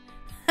seen.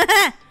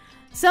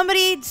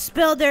 Somebody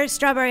spilled their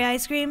strawberry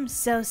ice cream,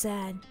 so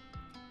sad.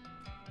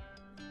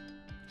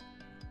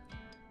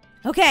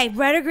 Okay,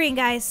 red or green,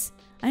 guys.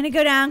 I'm gonna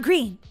go down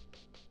green.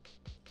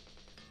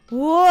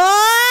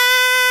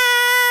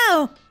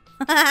 Whoa!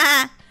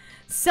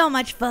 So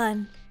much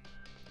fun.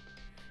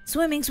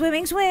 Swimming,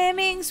 swimming,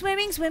 swimming,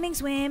 swimming, swimming,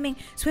 swimming,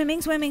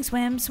 swimming, swimming,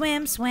 swim,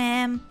 swim,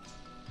 swim.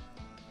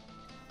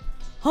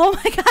 Oh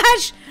my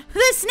gosh!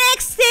 The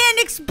snack stand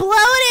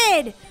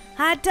exploded!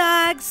 Hot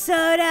dogs,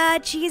 soda,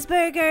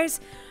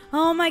 cheeseburgers.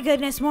 Oh my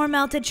goodness, more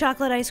melted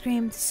chocolate ice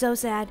cream. So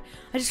sad.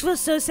 I just feel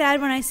so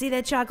sad when I see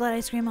that chocolate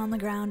ice cream on the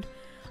ground.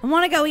 I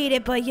want to go eat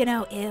it, but you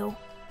know, ew.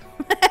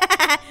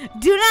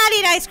 Do not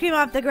eat ice cream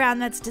off the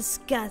ground. That's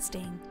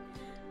disgusting.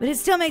 But it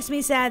still makes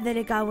me sad that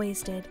it got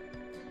wasted.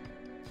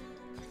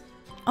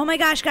 Oh my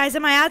gosh, guys,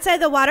 am I outside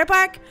the water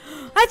park?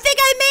 I think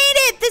I made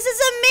it! This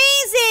is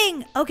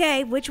amazing!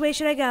 Okay, which way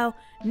should I go?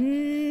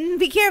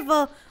 Be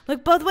careful.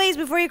 Look both ways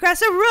before you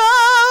cross a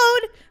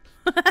road!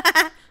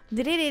 Oh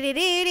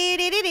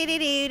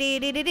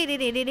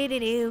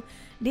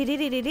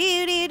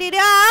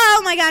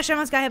my gosh, I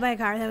almost got hit by a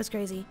car. That was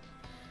crazy.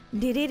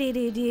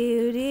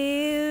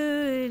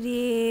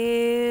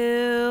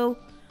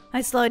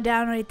 I slowed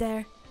down right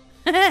there.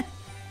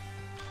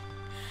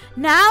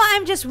 Now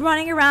I'm just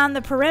running around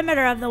the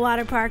perimeter of the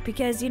water park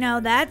because, you know,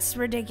 that's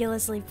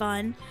ridiculously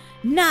fun.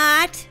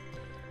 Not.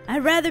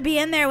 I'd rather be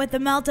in there with the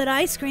melted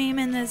ice cream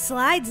and the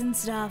slides and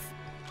stuff.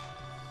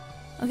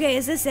 Okay,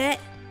 is this it?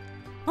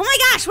 Oh my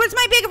gosh, what's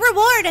my big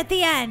reward at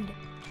the end?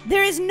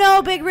 There is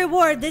no big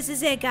reward. This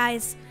is it,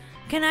 guys.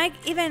 Can I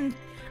even...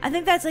 I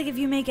think that's like if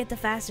you make it the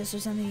fastest or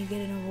something, you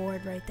get an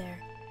award right there.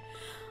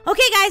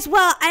 Okay, guys,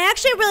 well, I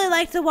actually really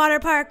liked the water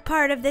park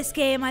part of this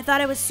game. I thought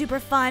it was super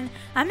fun.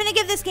 I'm going to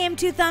give this game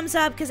 2 thumbs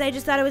up because I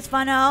just thought it was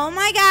fun. Oh,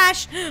 my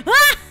gosh.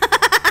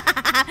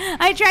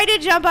 I tried to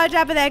jump on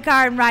top of that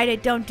car and ride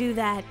it. Don't do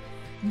that.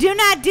 Do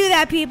not do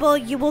that, people.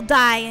 You will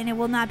die, and it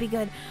will not be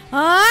good.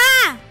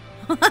 Ah!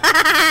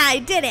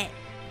 I did it.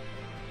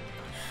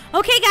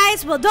 Okay,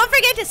 guys, well, don't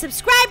forget to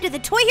subscribe to the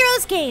Toy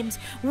Heroes games.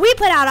 We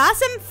put out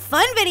awesome,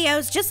 fun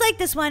videos just like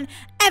this one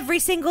every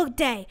single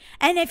day.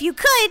 And if you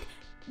could,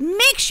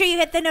 make sure you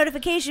hit the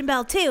notification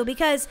bell, too,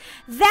 because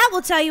that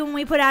will tell you when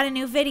we put out a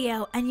new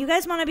video. And you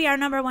guys want to be our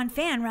 #1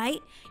 fan,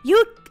 right?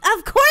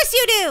 Of course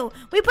you do!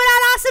 We put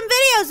out awesome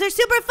videos. They're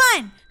super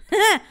fun.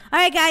 All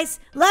right,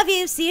 guys. Love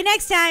you. See you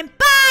next time.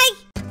 Bye!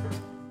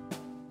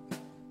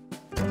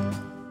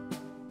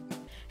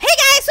 Hey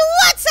guys,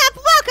 what's up?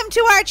 Welcome to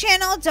our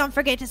channel. Don't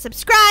forget to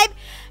subscribe.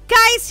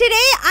 Guys,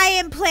 today I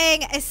am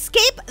playing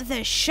Escape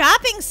the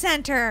Shopping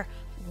Center.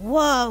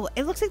 Whoa,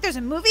 it looks like there's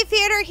a movie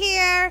theater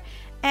here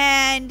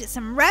and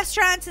some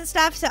restaurants and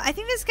stuff. So I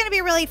think this is going to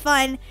be really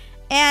fun.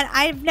 And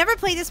I've never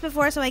played this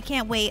before, so I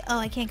can't wait. Oh,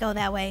 I can't go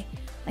that way.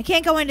 I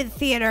can't go into the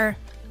theater.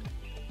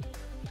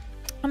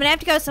 I'm going to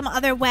have to go some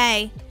other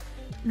way.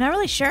 I'm not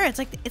really sure.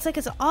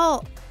 It's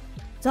all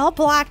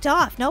blocked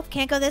off. Nope,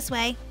 can't go this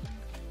way.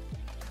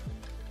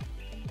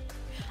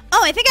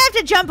 Oh, I think I have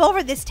to jump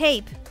over this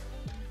tape.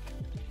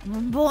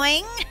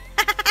 Boing.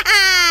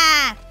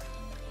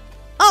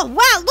 Oh,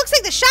 wow. Looks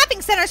like the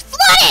shopping center's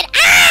flooded.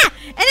 Ah!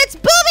 And it's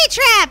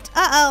booby-trapped.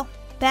 Uh-oh.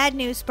 Bad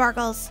news,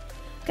 Sparkles.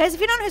 Guys,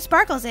 if you don't know who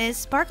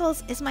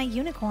Sparkles is my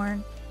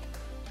unicorn.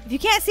 If you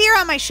can't see her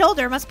on my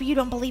shoulder, it must be you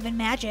don't believe in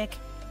magic.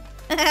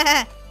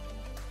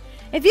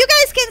 If you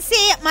guys can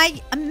see my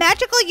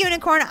magical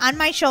unicorn on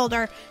my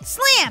shoulder,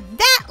 slam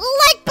that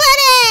like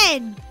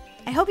button.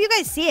 I hope you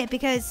guys see it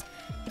because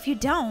if you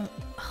don't,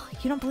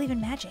 you don't believe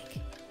in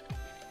magic.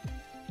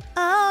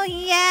 Oh,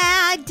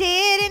 yeah, I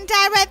didn't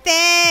die right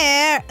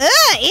there.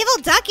 Ugh, evil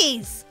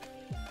duckies.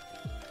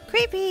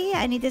 Creepy.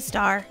 I need this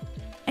star.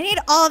 I need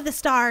all of the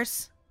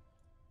stars.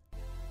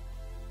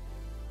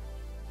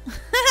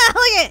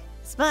 Look at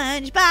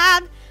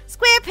SpongeBob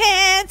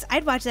SquarePants.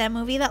 I'd watch that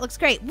movie. That looks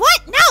great.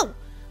 What? No!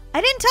 I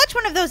didn't touch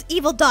one of those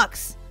evil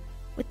ducks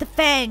with the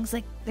fangs.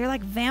 They're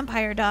like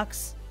vampire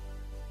ducks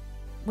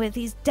with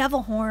these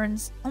devil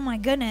horns. Oh, my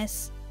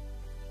goodness.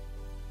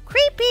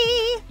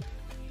 Creepy.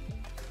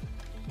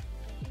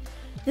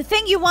 The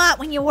thing you want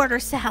when you order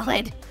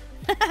salad.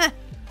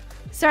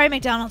 Sorry,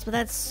 McDonald's, but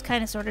that's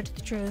kind of sort of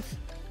the truth.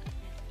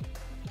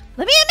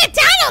 Let me in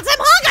McDonald's! I'm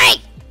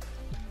hungry!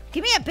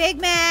 Give me a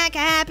Big Mac, a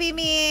Happy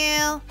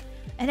Meal,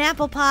 an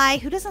apple pie.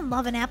 Who doesn't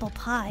love an apple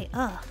pie?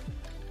 Ugh.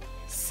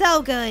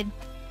 So good.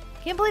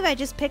 Can't believe I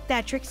just picked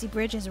that Trixie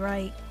Bridges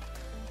right.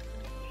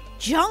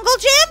 Jungle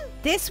Gym?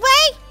 This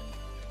way?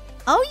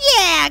 Oh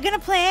yeah, gonna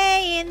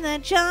play in the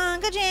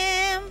jungle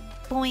gym.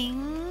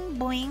 Boing,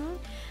 boing.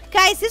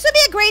 Guys, this would be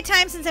a great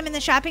time since I'm in the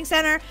shopping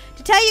center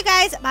to tell you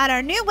guys about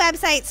our new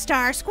website,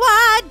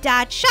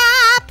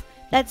 starsquad.shop.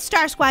 That's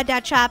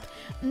starsquad.shop.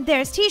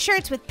 There's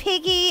t-shirts with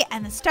Piggy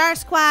and the Star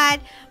Squad.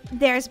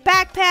 There's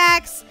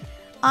backpacks,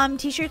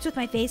 t-shirts with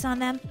my face on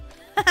them.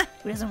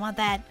 Who doesn't want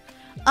that?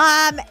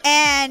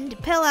 And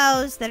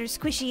pillows that are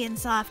squishy and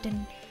soft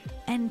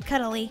and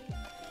cuddly.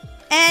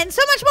 And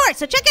so much more.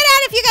 So check it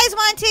out if you guys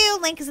want to.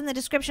 Link is in the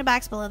description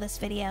box below this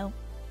video.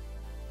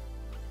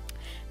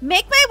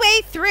 Make my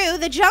way through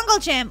the jungle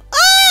gym.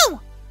 Oh!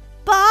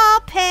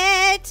 Ball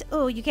pit.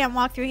 Oh, you can't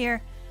walk through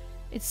here.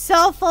 It's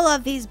so full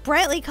of these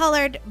brightly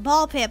colored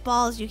ball pit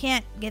balls you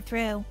can't get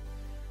through.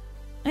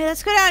 Okay,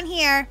 let's go down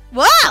here.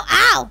 Whoa!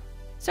 Ow!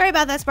 Sorry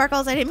about that,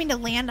 Sparkles. I didn't mean to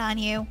land on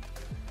you.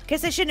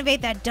 Guess I shouldn't have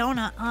ate that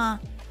donut, huh?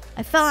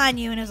 I fell on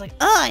you and it was like,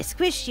 oh, I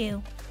squished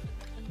you.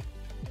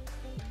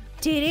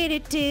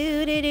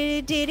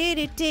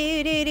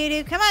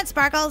 Come on,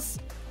 Sparkles.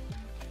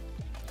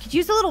 Could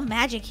use a little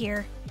magic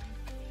here.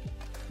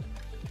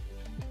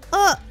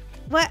 Oh,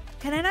 what?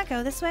 Can I not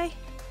go this way?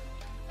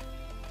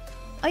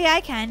 Oh, yeah,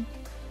 I can.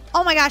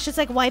 Oh my gosh, it's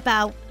like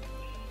Wipeout.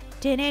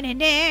 Where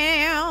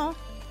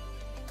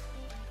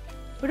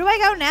do I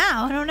go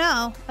now? I don't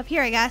know. Up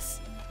here, I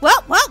guess.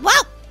 Whoa, whoa,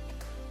 whoa!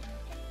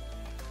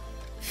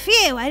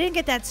 Phew, I didn't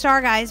get that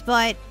star, guys,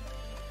 but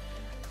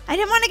I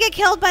didn't want to get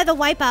killed by the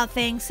Wipeout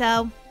thing,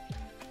 so.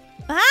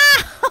 Ah!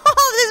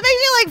 This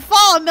makes me like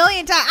fall a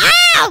million times.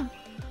 Ow!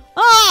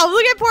 Oh,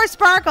 look at poor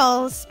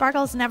Sparkles.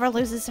 Sparkles never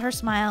loses her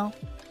smile.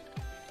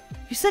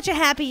 You're such a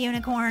happy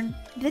unicorn.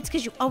 That's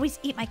because you always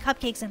eat my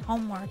cupcakes and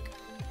homework.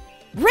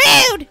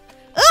 Rude!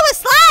 Ooh, a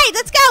slide!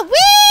 Let's go!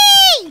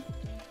 Whee!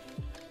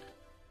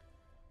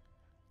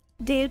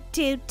 Do,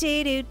 do,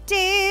 do, do,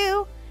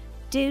 do.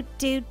 Do,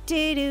 do,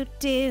 do, do,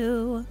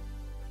 do.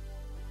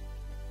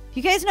 If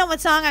you guys know what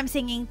song I'm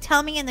singing,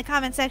 tell me in the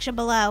comment section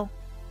below.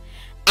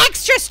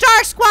 Extra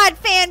Star Squad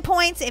fan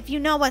points if you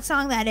know what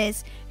song that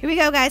is. Here we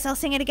go, guys. I'll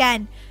sing it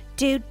again.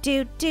 Do,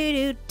 do, do,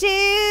 do,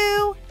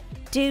 do.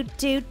 Do,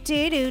 do,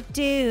 do, do,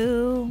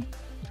 do.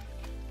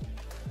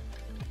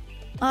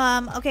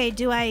 Okay,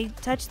 do I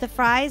touch the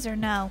fries or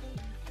no?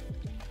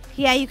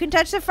 Yeah, you can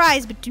touch the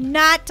fries, but do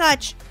not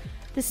touch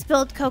the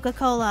spilled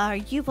Coca-Cola or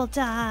you will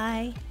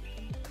die.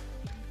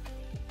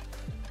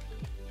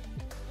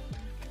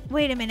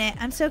 Wait a minute,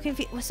 I'm so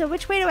confused. So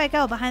which way do I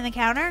go? Behind the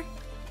counter?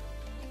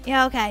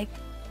 Yeah, okay.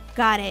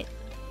 Got it.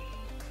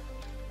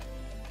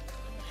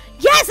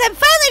 Yes, I'm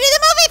finally to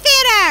the movie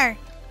theater!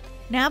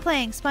 Now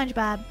playing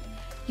SpongeBob.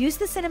 Use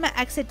the cinema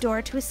exit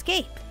door to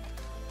escape.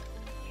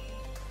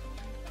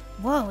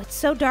 Whoa, it's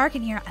so dark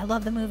in here. I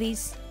love the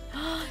movies.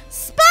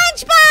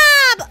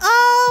 SpongeBob!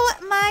 Oh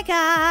my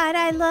god,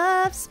 I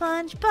love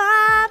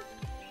SpongeBob.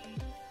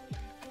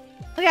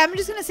 Okay, I'm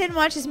just gonna sit and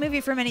watch this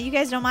movie for a minute. You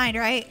guys don't mind,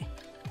 right?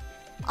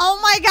 Oh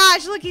my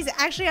gosh, look, he's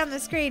actually on the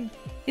screen.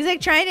 He's like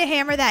trying to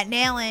hammer that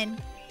nail in.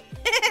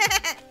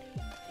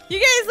 You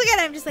guys look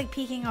at him just like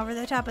peeking over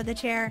the top of the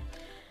chair.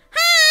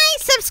 Hi,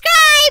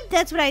 subscribe!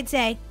 That's what I'd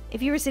say.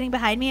 If you were sitting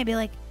behind me, I'd be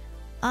like,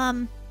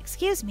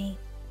 excuse me.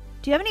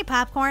 Do you have any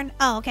popcorn?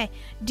 Oh, okay.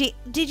 Did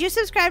you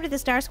subscribe to the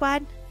Star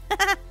Squad?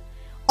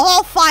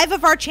 All 5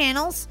 of our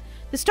channels?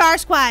 The Star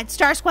Squad,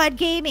 Star Squad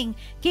Gaming,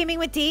 Gaming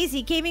with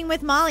Daisy, Gaming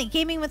with Molly,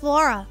 Gaming with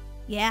Laura.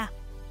 Yeah.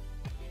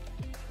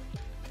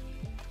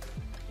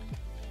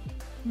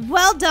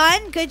 Well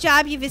done. Good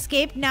job. You've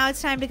escaped. Now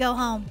it's time to go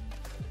home.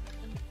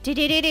 Holy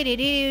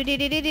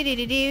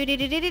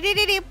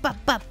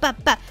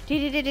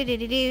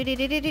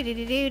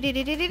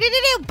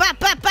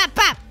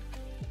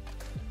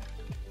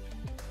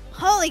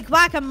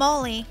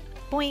guacamole.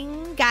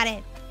 Boing. Got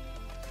it.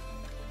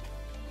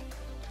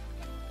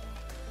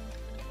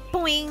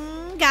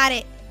 Boing. Got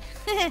it.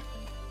 I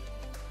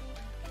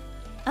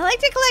like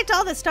to collect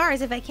all the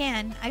stars if I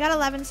can. I got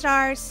 11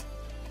 stars.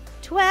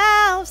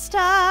 12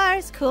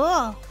 stars.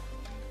 Cool.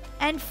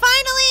 And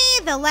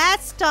finally, the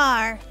last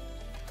star.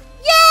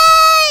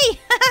 Yay!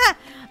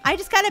 I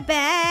just got a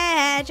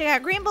badge. I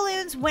got Green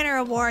Balloons Winner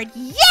Award.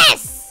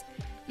 Yes!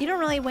 You don't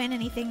really win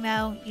anything,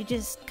 though. You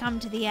just come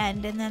to the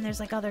end, and then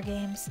there's, like, other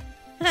games.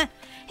 Hey,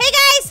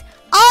 guys!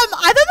 I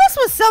thought this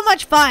was so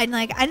much fun.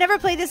 Like, I never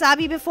played this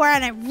obby before,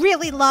 and I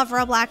really love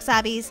Roblox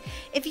obbies.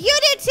 If you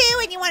did, too,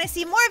 and you want to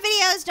see more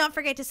videos, don't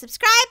forget to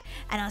subscribe,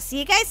 and I'll see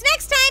you guys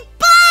next time.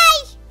 Bye!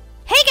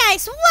 Hey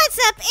guys, what's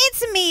up?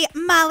 It's me,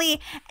 Molly.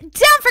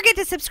 Don't forget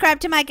to subscribe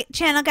to my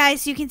channel,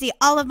 guys, so you can see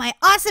all of my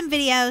awesome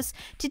videos.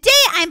 Today,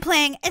 I'm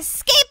playing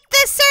Escape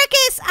the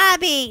Circus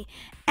obby.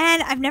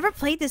 And I've never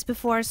played this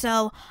before,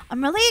 so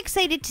I'm really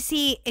excited to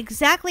see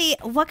exactly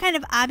what kind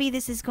of obby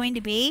this is going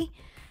to be.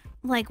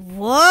 Like,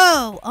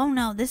 whoa. Oh,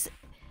 no. This...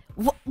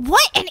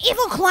 What? An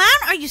evil clown?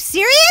 Are you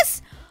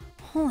serious?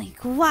 Holy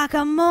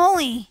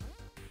guacamole.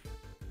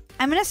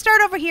 I'm going to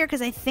start over here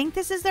because I think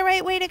this is the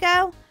right way to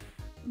go.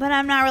 But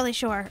I'm not really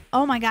sure.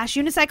 Oh my gosh,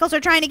 unicycles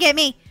are trying to get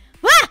me.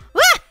 Wah!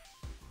 Wah!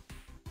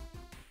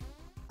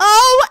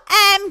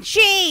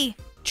 OMG!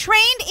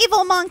 Trained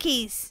evil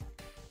monkeys.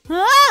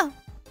 Oh!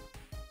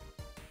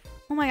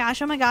 Oh my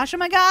gosh, oh my gosh, oh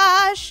my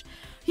gosh.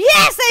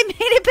 Yes, I made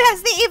it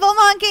past the evil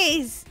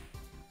monkeys.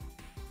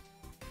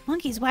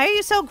 Monkeys, why are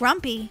you so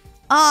grumpy?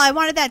 Oh, I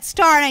wanted that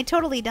star and I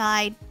totally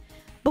died.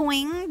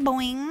 Boing,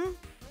 boing.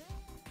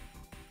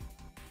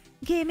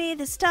 Give me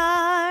the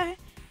star.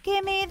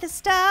 Give me the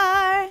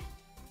star.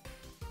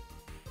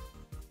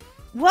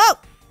 Whoa!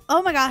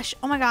 Oh my gosh.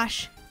 Oh my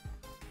gosh.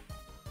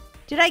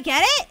 Did I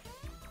get it?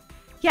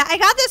 Yeah, I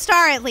got the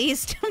star at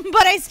least.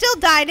 But I still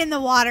died in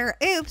the water.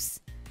 Oops.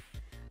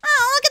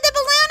 Oh, look at the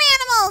balloon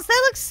animals.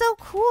 That looks so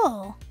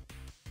cool.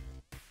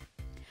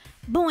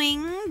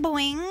 Boing,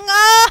 boing.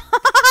 Oh,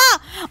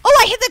 oh,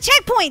 I hit the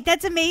checkpoint.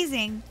 That's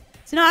amazing.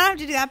 So now I don't have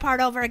to do that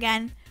part over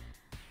again.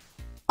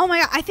 Oh my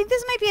god. I think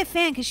this might be a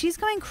fan because she's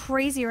going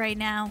crazy right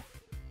now.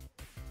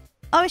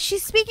 Oh,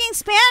 she's speaking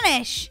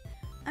Spanish.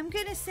 I'm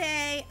gonna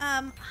say,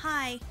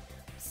 hi.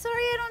 Sorry,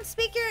 I don't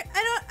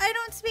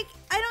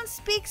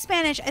speak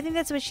Spanish. I think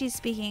that's what she's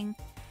speaking.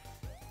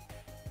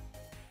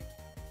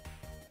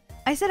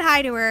 I said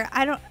hi to her.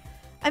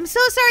 I'm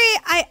so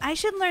sorry. I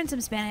should learn some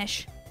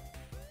Spanish.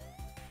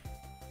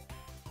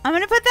 I'm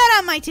gonna put that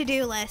on my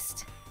to-do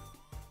list.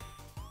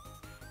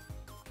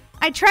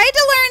 I tried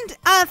to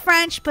learn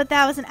French, but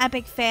that was an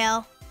epic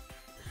fail.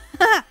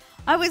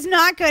 I was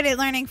not good at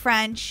learning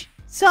French.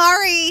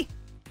 Sorry.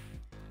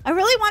 I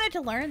really wanted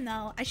to learn,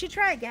 though. I should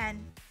try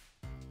again.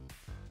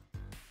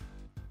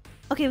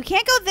 Okay, we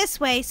can't go this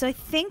way, so I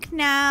think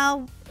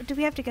now... Do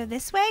we have to go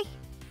this way?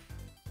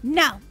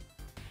 No.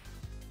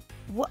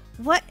 What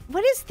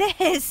is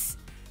this?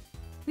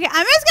 Okay,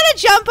 I'm just gonna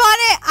jump on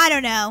it. I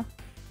don't know.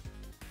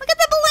 Look at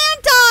the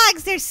balloon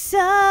dogs. They're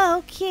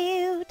so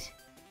cute.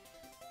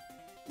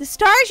 The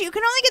stars, you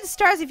can only get the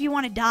stars if you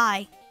want to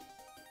die.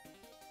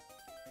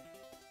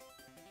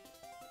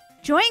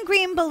 Join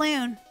Green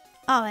Balloon.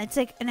 Oh, it's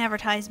like an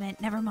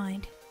advertisement. Never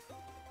mind.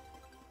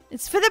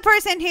 It's for the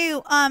person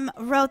who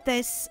wrote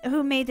this,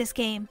 who made this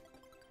game.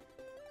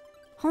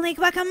 Holy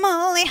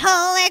guacamole,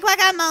 holy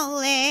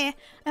guacamole.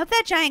 I hope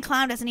that giant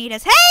clown doesn't eat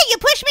us. Hey, you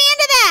pushed me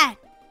into that!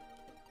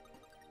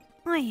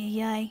 Ay,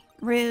 ay, ay.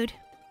 Rude.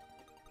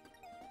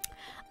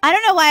 I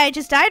don't know why I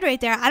just died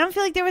right there. I don't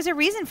feel like there was a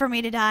reason for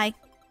me to die.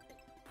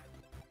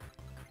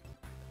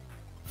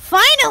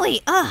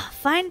 Finally!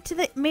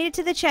 Made it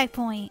to the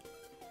checkpoint.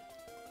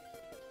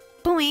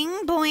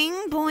 Boing,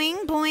 boing,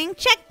 boing, boing.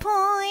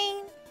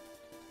 Checkpoint!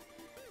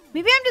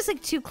 Maybe I'm just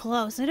like too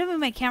close. I gotta move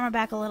my camera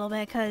back a little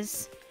bit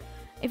because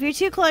if you're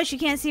too close, you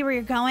can't see where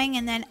you're going,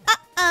 and then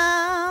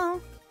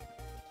uh-oh.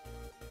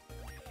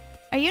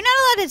 Are you not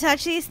allowed to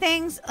touch these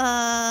things?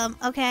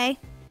 Okay.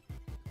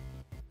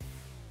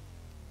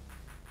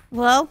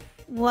 Whoa.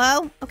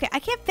 Whoa. Okay, I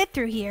can't fit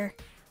through here.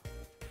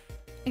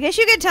 I guess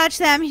you can touch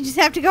them. You just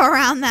have to go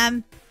around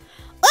them.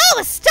 Oh,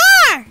 a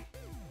star!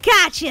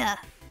 Gotcha.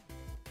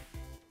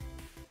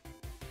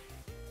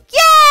 Yay!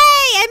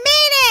 I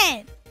made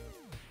it!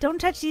 Don't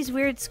touch these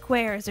weird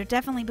squares. They're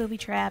definitely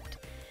booby-trapped.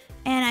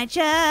 And I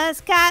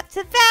just got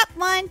to that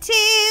one,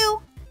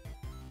 too.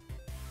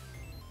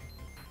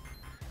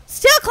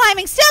 Still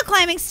climbing, still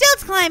climbing, still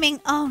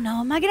climbing. Oh, no.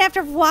 Am I going to have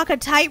to walk a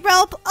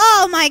tightrope?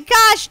 Oh, my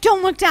gosh.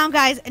 Don't look down,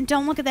 guys. And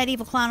don't look at that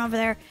evil clown over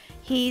there.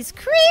 He's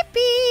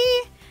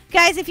creepy.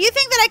 Guys, if you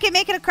think that I can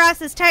make it across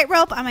this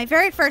tightrope on my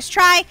very first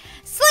try,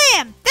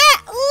 slam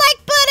that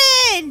like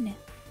button.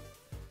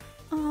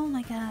 Oh,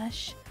 my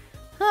gosh.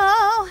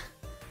 Oh,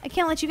 I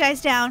can't let you guys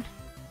down.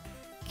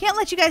 Can't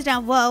let you guys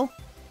down. Whoa.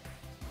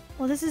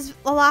 Well, this is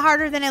a lot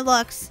harder than it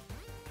looks.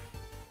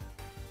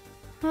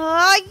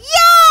 Oh,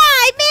 yeah!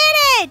 I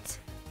made it!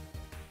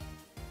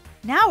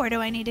 Now where do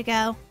I need to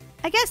go?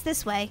 I guess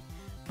this way.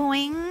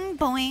 Boing,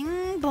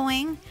 boing,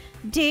 boing.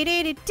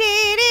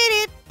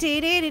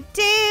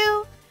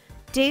 Do-do-do-do-do-do-do-do-do.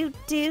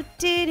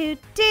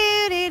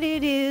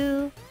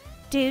 Do-do-do-do-do-do-do.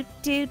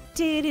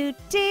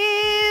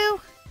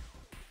 Do-do-do-do-do.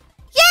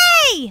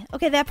 Yay!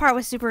 Okay, that part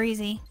was super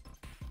easy.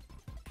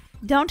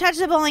 Don't touch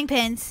the bowling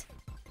pins.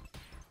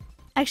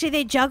 Actually,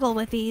 they juggle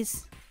with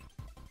these.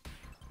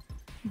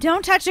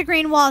 Don't touch the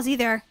green walls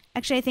either.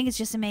 Actually, I think it's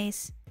just a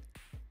maze.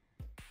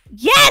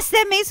 Yes!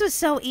 That maze was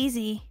so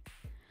easy.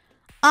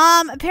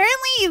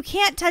 Apparently you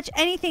can't touch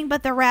anything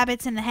but the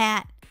rabbits in the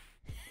hat.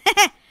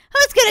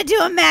 Who's gonna do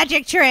a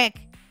magic trick?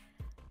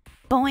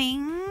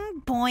 Boing,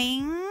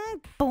 boing,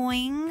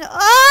 boing.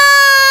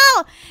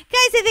 Oh!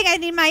 Guys, I think I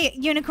need my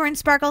unicorn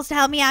sparkles to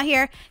help me out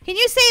here. Can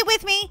you say it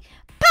with me?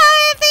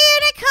 Power of the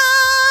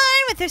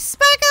unicorn with her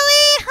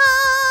sparkly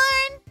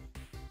horn.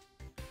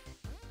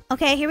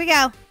 Okay, here we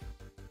go.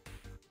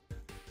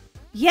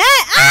 Yeah.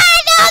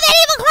 Ah, no, that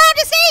evil clown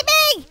just ate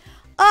me.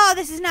 Oh,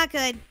 this is not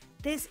good.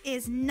 This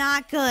is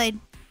not good.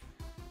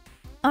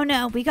 Oh,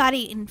 no, we got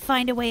eaten.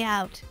 Find a way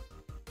out.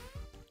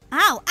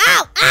 Ow,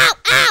 ow, ow,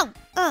 ow.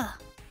 Ugh.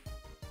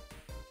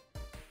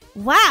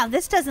 Wow,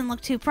 this doesn't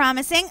look too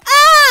promising.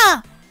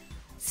 Ah!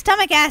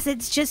 Stomach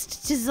acids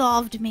just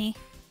dissolved me.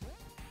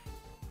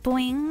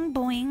 Boing,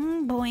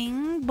 boing,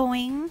 boing,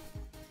 boing.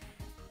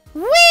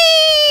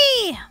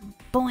 Whee!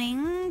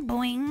 Boing,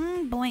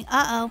 boing, boing.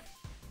 Uh-oh.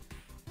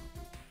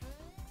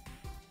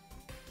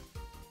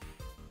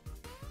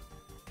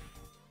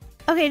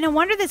 Okay, no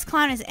wonder this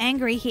clown is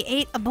angry. He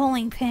ate a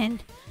bowling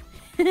pin.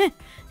 If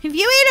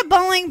you ate a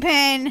bowling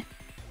pin,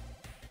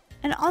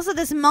 and also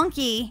this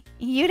monkey,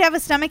 you'd have a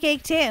stomach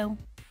ache too.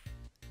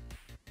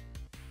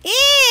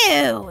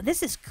 Ew!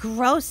 This is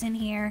gross in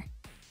here.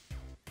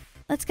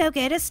 Let's go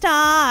get a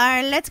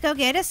star. Let's go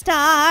get a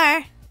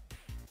star.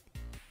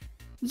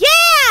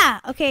 Yeah!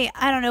 Okay,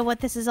 I don't know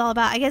what this is all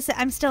about. I guess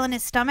I'm still in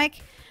his stomach.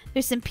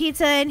 There's some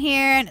pizza in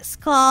here and a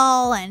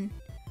skull, and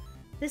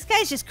this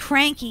guy's just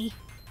cranky.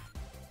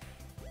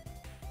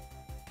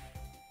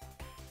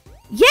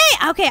 Yay!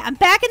 Okay, I'm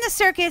back in the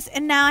circus,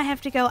 and now I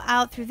have to go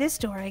out through this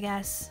door, I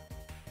guess.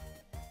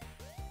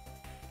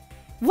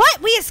 What?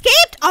 We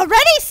escaped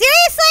already?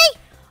 Seriously?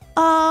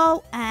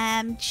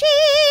 OMG!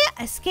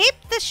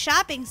 Escaped the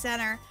shopping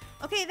center.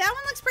 Okay, that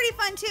one looks pretty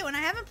fun too, and I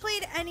haven't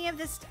played any of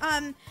this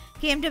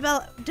game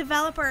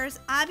developers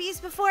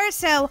Obbies before,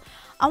 so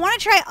I want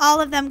to try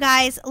all of them,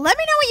 guys. Let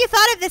me know what you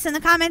thought of this in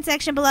the comment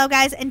section below,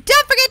 guys, and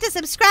don't forget to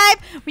subscribe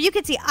where you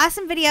can see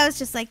awesome videos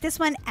just like this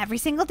one every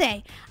single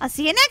day. I'll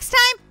see you next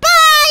time. Bye!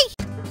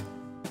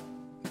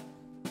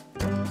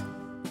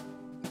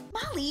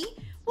 Molly,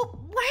 well,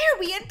 why are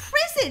we in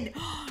prison?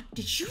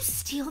 Did you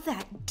steal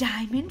that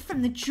diamond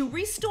from the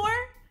jewelry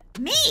store?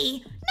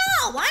 Me?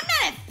 No, I'm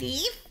not a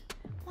thief.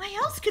 Why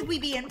else could we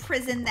be in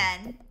prison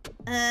then?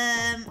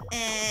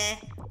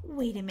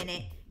 Wait a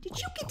minute. Did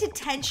you get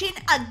detention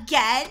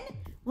again?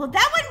 Well,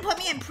 that wouldn't put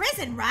me in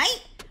prison,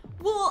 right?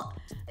 Well,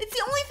 it's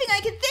the only thing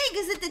I can think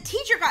is that the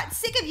teacher got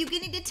sick of you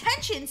getting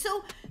detention,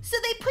 so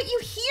they put you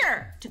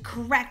here to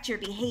correct your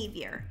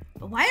behavior.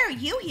 But why are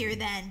you here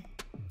then?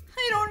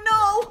 I don't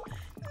know.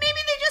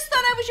 Maybe they just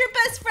thought I was your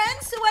best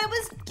friend, so I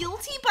was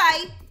guilty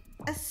by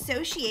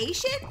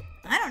association?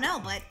 I don't know,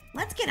 but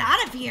let's get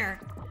out of here.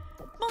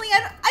 Molly,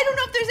 I don't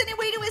know if there's any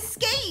way to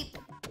escape.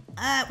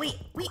 Wait.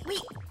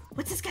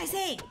 What's this guy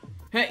saying?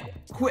 Hey,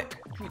 quick,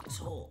 through this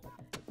hole.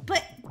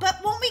 But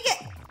won't we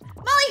get...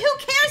 Molly, who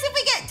cares if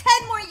we get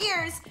 10 more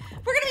years?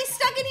 We're gonna be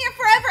stuck in here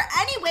forever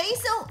anyway,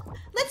 so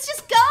let's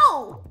just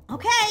go.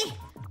 Okay.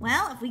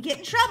 Well, if we get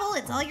in trouble,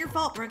 it's all your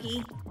fault,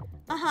 Brookie.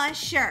 Uh-huh,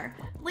 sure.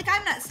 Like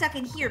I'm not stuck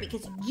in here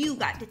because you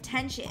got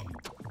detention.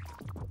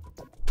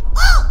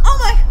 Oh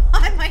my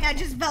God, my head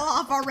just fell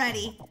off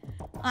already.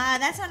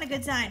 That's not a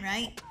good sign,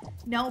 right?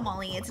 No,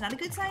 Molly, it's not a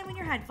good sign when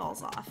your head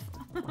falls off.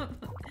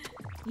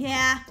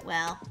 Yeah,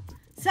 well,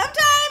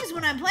 sometimes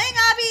when I'm playing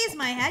Obbies,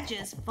 my head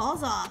just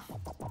falls off.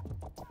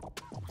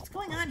 What's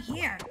going on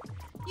here?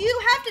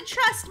 You have to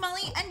trust,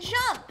 Molly, and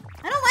jump.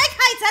 I don't like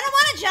heights. I don't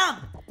want to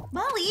jump.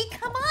 Molly,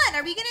 come on.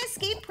 Are we going to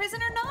escape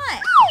prison or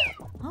not?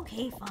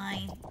 Okay,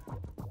 fine.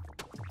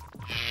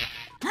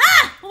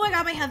 my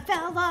god, my head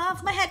fell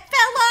off. My head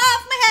fell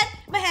off.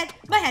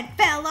 My head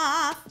fell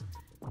off.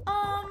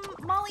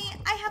 Molly,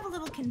 I have a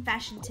little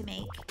confession to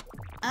make.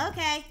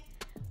 Okay.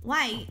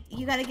 Why?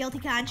 You got a guilty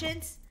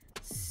conscience?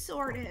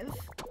 Sort of.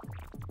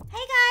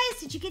 Hey guys,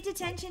 did you get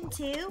detention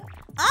too?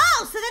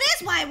 Oh, so that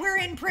is why we're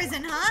in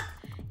prison, huh?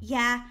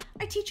 Yeah,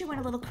 our teacher went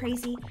a little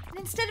crazy, and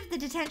instead of the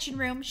detention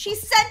room, she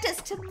sent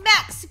us to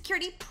max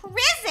security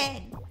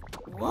prison.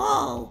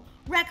 Whoa,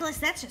 reckless,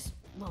 that's just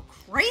a little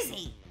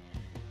crazy.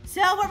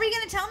 So what were you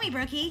gonna tell me,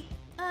 Brookie?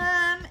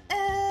 Come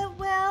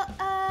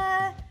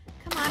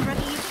on,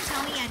 Brookie, you can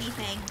tell me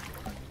anything.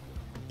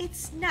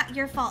 It's not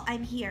your fault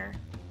I'm here.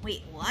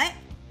 Wait, what?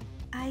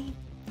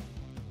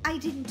 I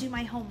didn't do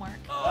my homework.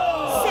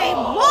 Say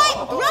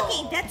what?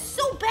 Brookie, that's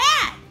so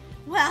bad.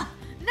 Well,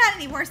 not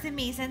any worse than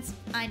me since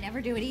I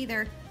never do it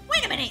either.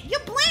 Wait a minute, you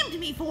blamed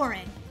me for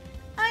it.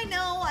 I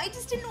know, I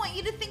just didn't want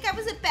you to think I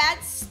was a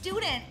bad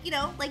student, you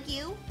know, like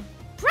you.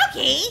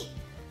 Brookie!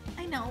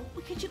 I know,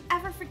 but could you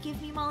ever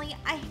forgive me, Molly?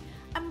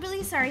 I'm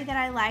really sorry that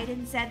I lied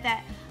and said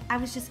that I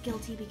was just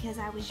guilty because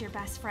I was your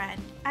best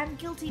friend. I'm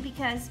guilty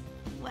because,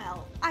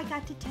 well, I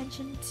got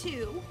detention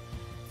too.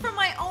 For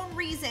my own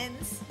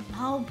reasons.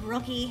 Oh,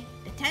 Brookie,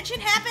 detention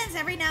happens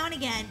every now and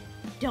again.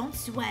 Don't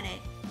sweat it.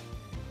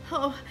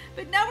 Oh,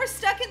 but now we're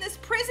stuck in this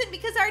prison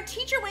because our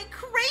teacher went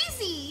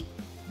crazy.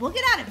 We'll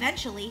get out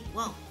eventually.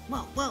 Whoa.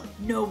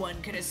 No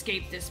one can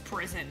escape this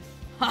prison.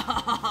 Ha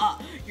ha ha ha!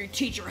 Your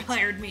teacher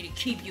hired me to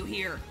keep you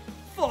here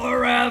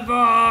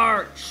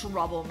forever,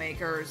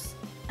 troublemakers.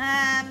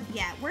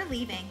 Yeah, we're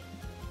leaving.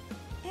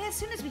 As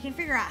soon as we can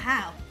figure out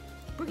how.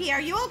 Brookie,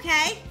 are you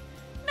okay?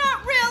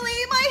 Not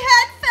really, my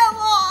head fell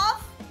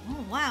off.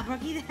 Oh, wow,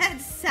 Brookie, that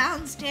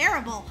sounds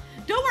terrible.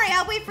 Don't worry,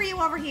 I'll wait for you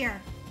over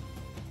here.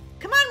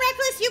 Come on,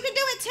 Reckless, you can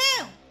do it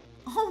too.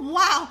 Oh,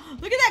 wow,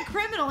 look at that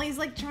criminal. He's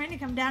like trying to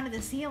come down to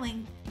the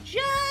ceiling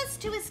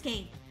just to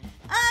escape.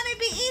 It'd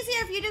be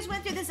easier if you just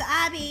went through this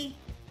obby.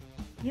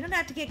 You don't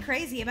have to get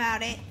crazy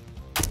about it.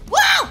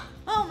 Whoa!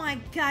 Oh my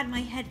God,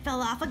 my head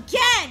fell off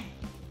again.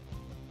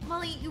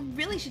 Molly, you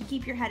really should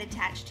keep your head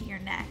attached to your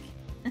neck.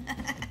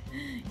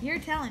 You're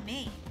telling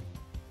me.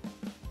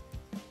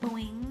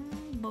 Boing,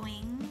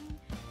 boing,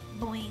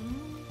 boing.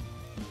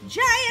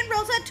 Giant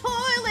rolls of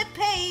toilet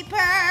paper.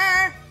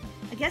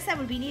 I guess that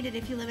would be needed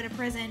if you live in a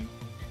prison.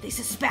 They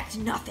suspect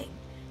nothing.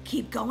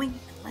 Keep going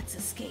and let's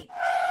escape.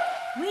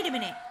 Wait a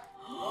minute.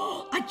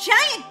 A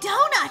giant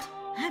donut!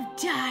 I've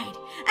died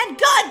and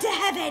gone to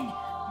heaven.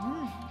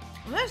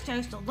 This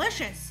tastes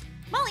delicious.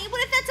 Molly,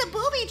 what if that's a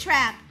booby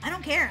trap? I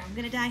don't care. I'm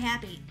gonna die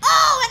happy.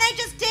 Oh, and I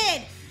just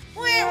did.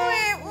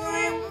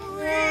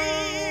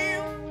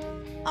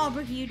 Oh,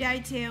 Brookie, you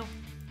died too.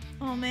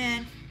 Oh,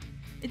 man.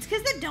 It's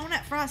because the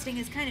donut frosting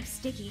is kind of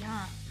sticky,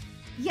 huh?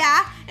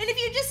 Yeah, and if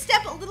you just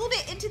step a little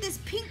bit into this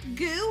pink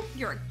goo,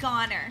 you're a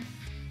goner.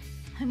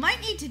 I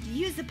might need to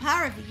use the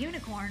power of the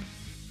unicorn.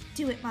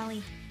 Do it,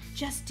 Molly.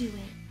 Just do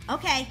it.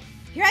 Okay,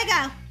 here I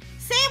go.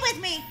 Say it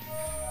with me.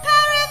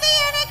 Power of the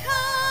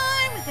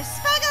unicorn with the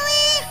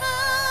smuggly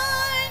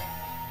horn.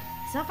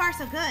 So far,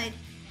 so good.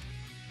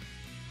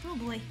 Oh,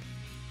 boy.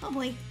 Oh,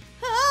 boy.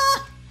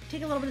 Ah!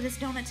 Take a little bit of this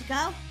donut to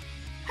go.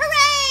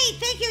 Hooray!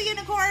 Thank you,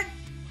 unicorn.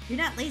 You're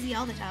not lazy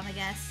all the time, I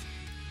guess.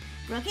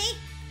 Brookie?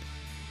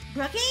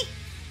 Brookie?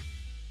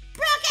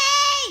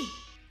 Brookie!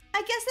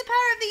 I guess the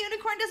power of the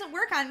unicorn doesn't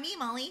work on me,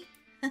 Molly.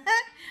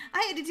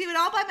 I had to do it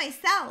all by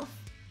myself.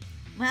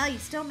 Well, you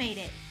still made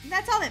it.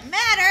 That's all that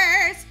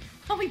matters.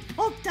 Oh, we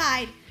both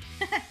died.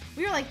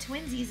 We were like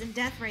twinsies in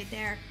death right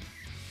there.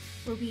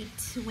 Were we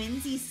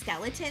twinsy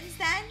skeletons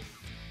then?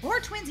 Or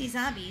twinsy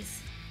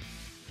zombies.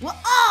 Well,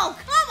 oh,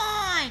 come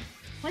on!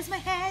 Why does my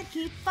head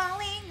keep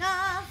falling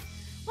off?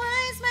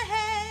 Why does my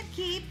head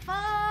keep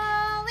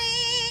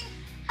falling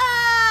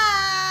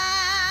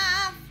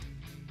off?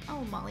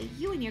 Oh, Molly,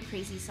 you and your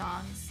crazy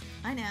songs.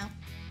 I know.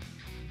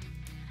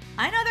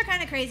 I know they're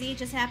kind of crazy. It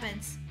just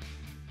happens.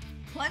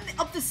 Climb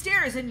up the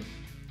stairs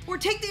or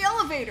take the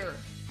elevator.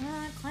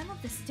 Climb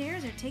up the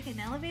stairs or take an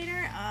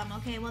elevator?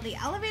 Okay, well, the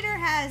elevator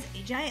has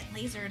a giant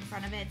laser in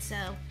front of it,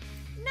 so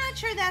not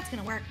sure that's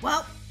gonna work.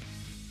 Well,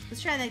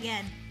 let's try that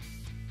again.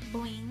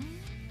 Boing,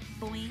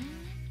 boing,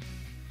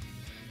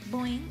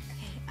 boing.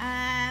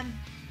 Okay,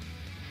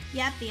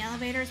 yep, the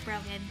elevator's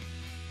broken.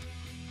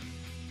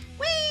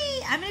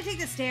 Whee! I'm gonna take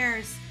the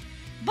stairs,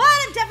 but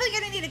I'm definitely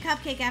gonna need a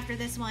cupcake after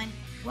this one.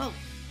 Whoa.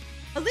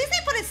 At least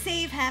they put a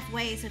save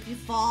halfway, so if you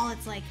fall,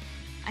 it's like,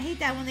 I hate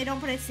that when they don't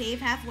put a save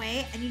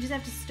halfway and you just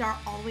have to start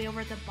all the way over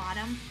at the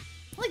bottom.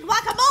 Like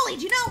guacamole,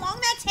 do you know how long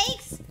that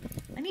takes?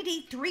 I need to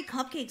eat 3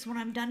 cupcakes when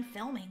I'm done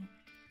filming.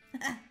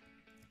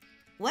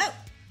 Whoa,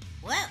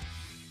 whoa.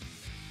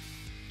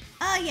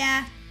 Oh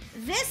yeah,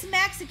 this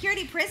max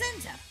security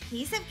prison's a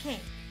piece of cake.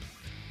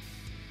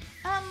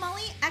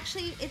 Molly,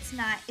 actually, it's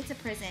not. It's a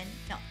prison.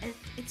 No,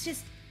 it's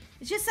just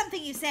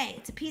something you say.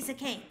 It's a piece of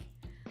cake.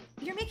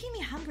 You're making me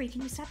hungry.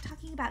 Can you stop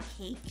talking about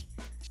cake?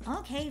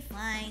 Okay,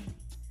 fine.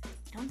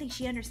 I don't think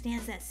she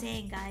understands that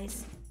saying,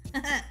 guys.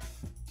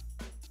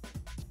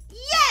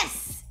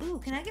 Yes! Ooh,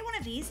 can I get one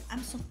of these?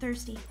 I'm so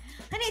thirsty.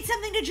 I need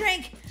something to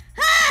drink.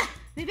 Ah!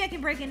 Maybe I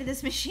can break into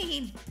this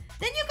machine.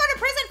 Then you go to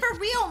prison for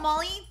real,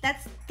 Molly.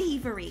 That's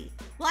thievery.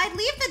 Well, I'd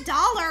leave the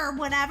dollar or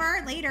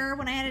whatever later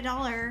when I had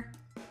 $1.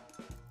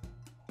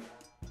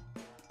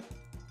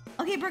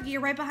 Okay, Brookie,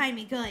 you're right behind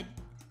me. Good.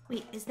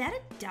 Wait, is that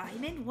a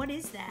diamond? What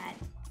is that?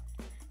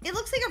 It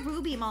looks like a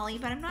ruby, Molly,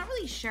 but I'm not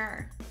really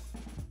sure.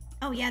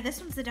 Oh, yeah, this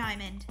one's the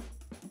diamond.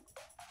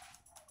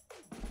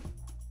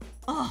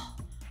 Oh,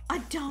 a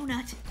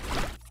donut.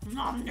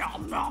 Nom,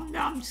 nom, nom,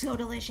 nom. So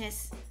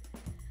delicious.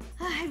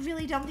 I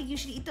really don't think you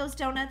should eat those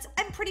donuts.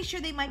 I'm pretty sure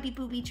they might be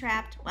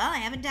booby-trapped. Well, I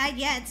haven't died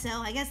yet, so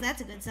I guess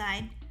that's a good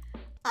sign.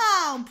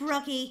 Oh,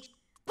 Brookie.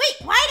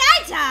 Wait, why'd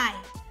I die?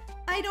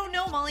 I don't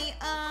know, Molly.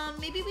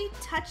 Maybe we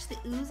touch the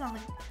ooze on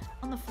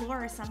the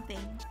floor or something.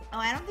 Oh,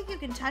 I don't think you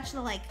can touch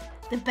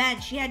the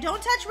bench. Yeah,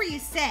 don't touch where you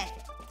sit.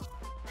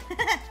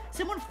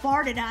 Someone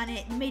farted on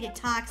it and made it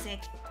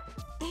toxic.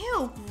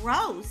 Ew,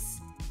 gross.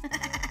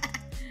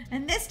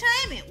 And this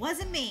time, it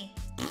wasn't me.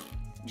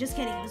 Just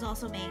kidding, it was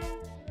also me.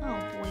 Oh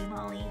boy,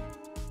 Molly.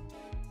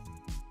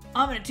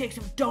 I'm gonna take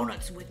some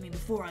donuts with me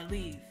before I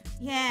leave.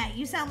 Yeah,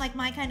 you sound like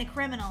my kind of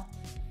criminal.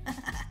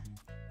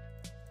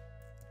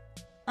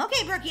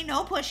 Okay, Brookie,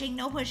 no pushing,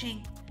 no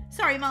pushing.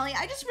 Sorry, Molly,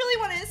 I just really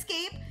want to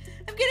escape.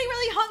 I'm getting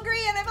really hungry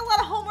and I have a lot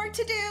of homework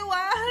to do.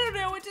 I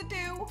don't know what to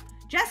do.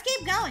 Just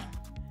keep going.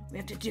 We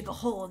have to dig a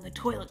hole in the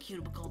toilet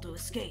cubicle to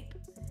escape.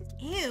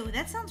 Ew,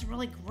 that sounds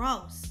really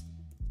gross.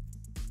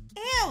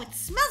 Ew, it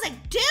smells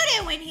like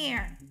doo-doo in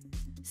here.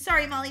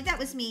 Sorry, Molly, that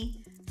was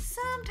me.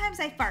 Sometimes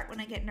I fart when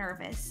I get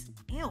nervous.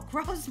 Ew,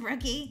 gross,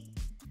 Brookie.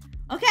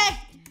 Okay,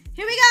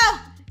 here we go.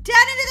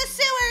 Down into the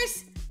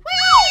sewers.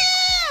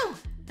 Woo!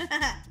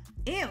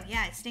 Ew,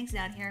 yeah, it stinks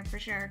down here for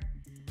sure.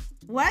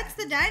 What's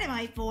the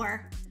dynamite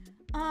for?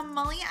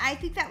 Molly, I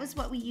think that was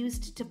what we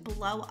used to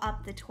blow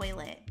up the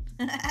toilet.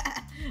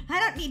 I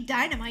don't need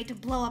dynamite to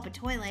blow up a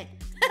toilet.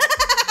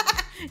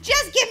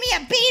 Just give me a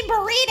bean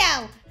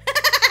burrito.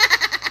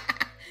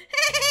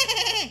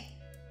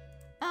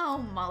 Oh,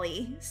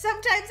 Molly,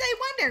 sometimes I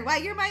wonder why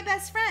you're my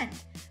best friend.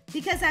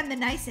 Because I'm the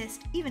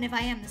nicest, even if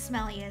I am the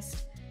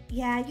smelliest.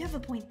 Yeah, you have a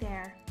point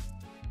there.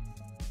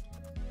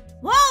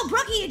 Whoa,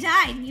 Brookie, you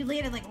died. You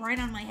landed right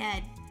on my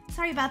head.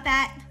 Sorry about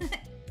that.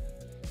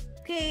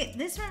 Okay,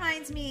 this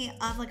reminds me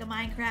of a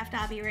Minecraft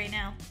obby right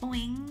now.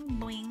 Boing,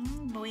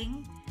 boing,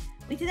 boing.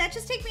 Wait, did that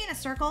just take me in a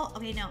circle?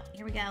 Okay, no,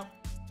 here we go.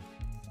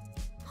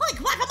 Holy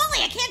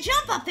guacamole, I can't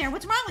jump up there.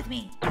 What's wrong with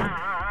me?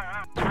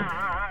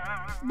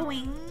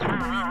 Boing,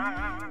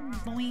 boing,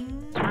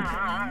 boing,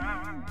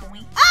 boing,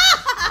 boing.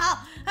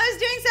 Oh! I was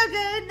doing so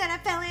good, then I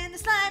fell in the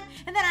slime,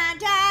 and then I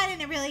died,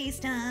 and it really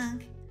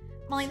stunk.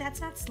 Molly,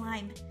 that's not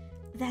slime.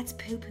 That's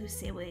poo-poo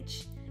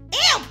sewage.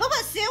 Ew,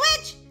 poo-poo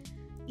sewage?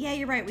 Yeah,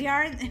 you're right. We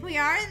are in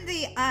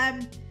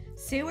the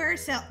sewer.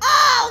 So,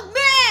 oh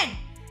man,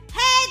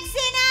 heads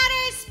in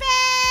outer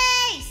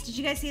space. Did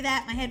you guys see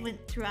that? My head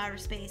went through outer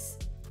space.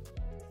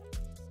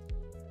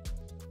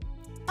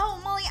 Oh,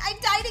 Molly, I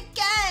died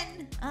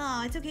again.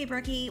 Oh, it's okay,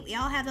 Brookie. We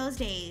all have those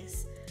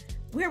days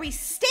where we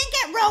stink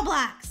at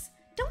Roblox.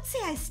 Don't say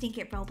I stink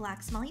at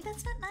Roblox, Molly.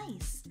 That's not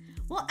nice.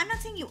 Well, I'm not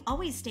saying you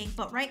always stink,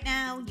 but right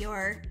now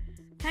you're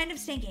kind of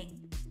stinking.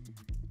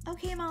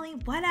 Okay, Molly,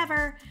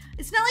 whatever.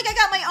 It's not like I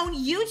got my own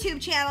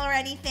YouTube channel or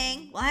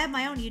anything. Well, I have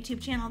my own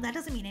YouTube channel. That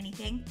doesn't mean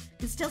anything.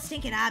 It's still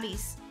stink at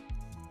Obbies.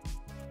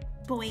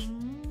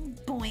 Boing,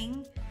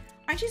 boing.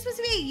 Aren't you supposed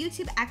to be a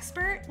YouTube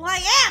expert? Well,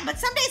 I am, but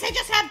some days I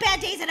just have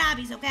bad days at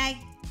Obbies, okay?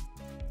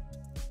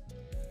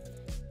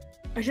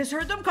 I just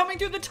heard them coming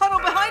through the tunnel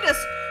behind us.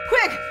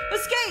 Quick,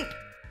 escape.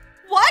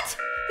 What?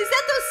 Is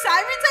that those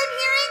sirens I'm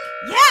hearing?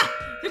 Yeah,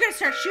 they're gonna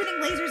start shooting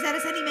lasers at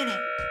us any minute.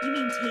 You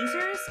mean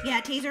tasers?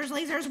 Yeah, tasers,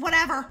 lasers,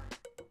 whatever.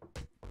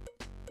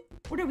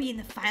 What are we, in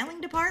the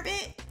filing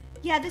department?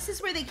 Yeah, this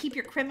is where they keep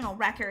your criminal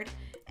record.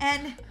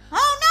 And,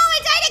 oh no, I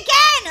died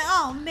again!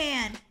 Oh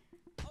man.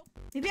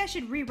 Maybe I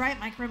should rewrite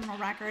my criminal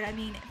record. I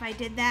mean, if I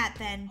did that,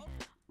 then,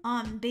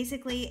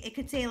 basically it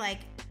could say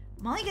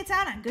Molly gets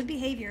out on good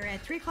behavior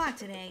at 3 o'clock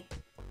today.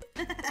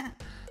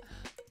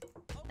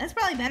 That's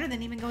probably better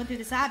than even going through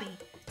this obby.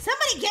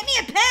 Somebody get me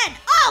a pen!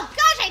 Oh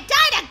gosh, I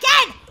died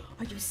again!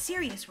 Are you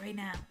serious right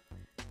now?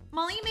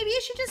 Molly, maybe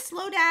you should just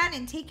slow down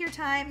and take your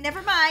time.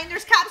 Never mind,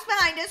 there's cops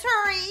behind us,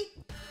 hurry!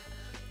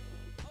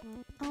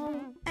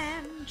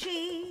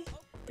 OMG.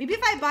 Maybe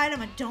if I buy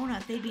them a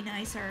donut, they'd be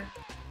nicer.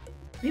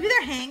 Maybe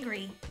they're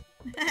hangry.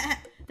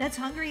 That's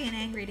hungry and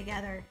angry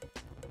together.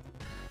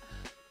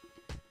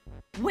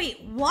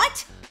 Wait,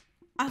 what?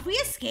 Have we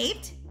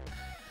escaped?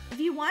 If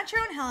you want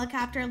your own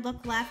helicopter,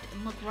 look left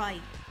and look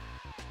right.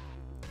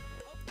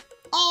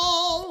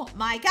 Oh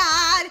my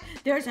god,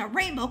 there's a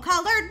rainbow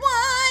colored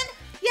one.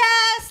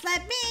 Yes,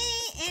 let me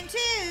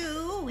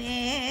into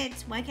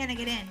it. Why can't I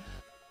get in?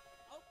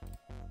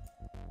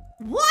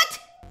 What?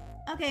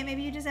 Okay,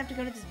 maybe you just have to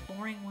go to this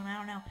boring one. I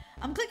don't know.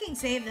 I'm clicking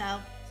save though,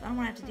 so I don't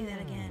want to have to do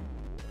that again.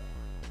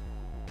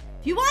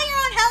 If you want your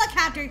own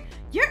helicopter,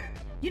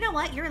 you know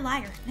what? You're a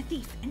liar and a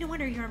thief, and no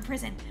wonder you're in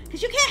prison,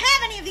 because you can't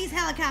have any of these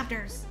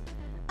helicopters.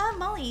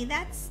 Molly,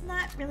 that's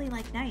not really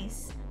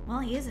nice.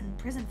 Molly is in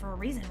prison for a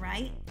reason,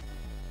 right?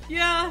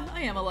 Yeah,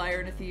 I am a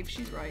liar and a thief.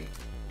 She's right.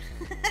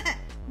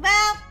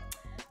 Well,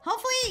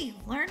 hopefully you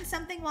learned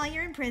something while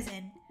you're in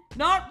prison.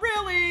 Not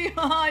really.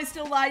 I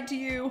still lied to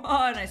you.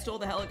 And I stole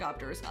the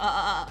helicopters.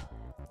 Wow,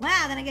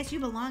 then I guess you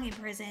belong in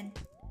prison.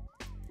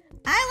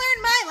 I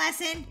learned my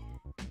lesson.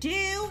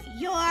 Do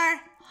your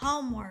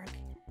homework.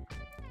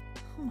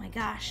 Oh my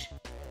gosh.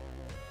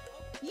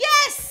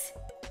 Yes!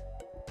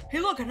 Hey,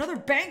 look, another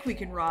bank we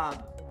can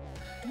rob.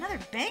 Another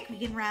bank we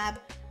can rob.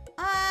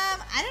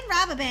 I didn't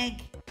rob a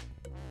bank.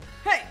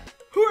 Hey,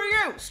 who are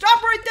you?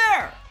 Stop right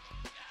there!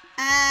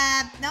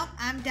 Nope,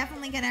 I'm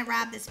definitely gonna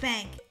rob this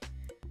bank.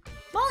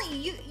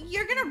 Molly,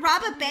 you're gonna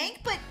rob a bank,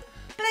 but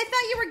I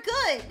thought you were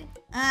good.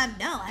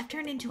 No, I've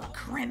turned into a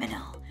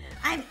criminal.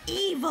 I'm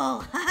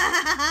evil.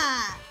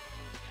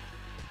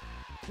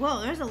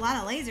 Whoa, there's a lot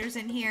of lasers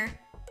in here.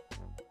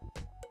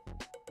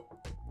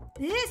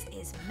 This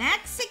is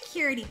max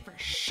security for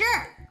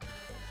sure.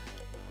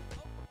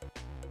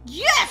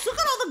 Yes, look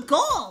at all the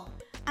gold.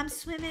 I'm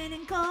swimming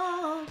in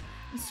gold.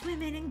 I'm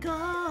swimming in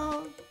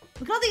gold.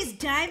 Look at all these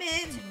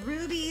diamonds and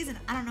rubies, and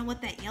I don't know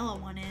what that yellow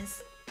one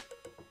is.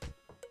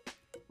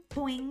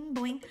 Boing,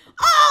 boing.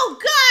 Oh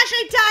gosh,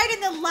 I died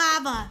in the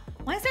lava.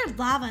 Why is there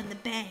lava in the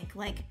bank?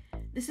 Like,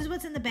 this is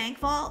what's in the bank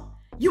vault?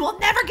 You will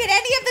never get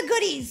any of the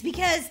goodies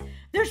because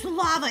there's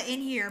lava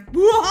in here.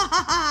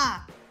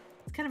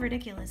 It's kind of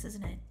ridiculous,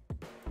 isn't it?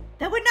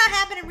 That would not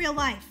happen in real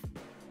life.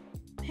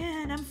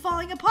 Man, I'm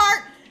falling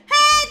apart.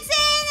 Heads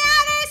in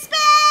outer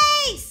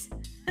space!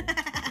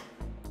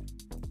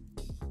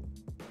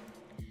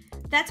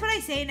 That's what I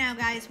say now,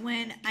 guys,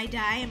 when I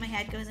die and my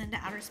head goes into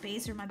outer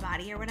space or my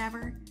body or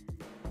whatever.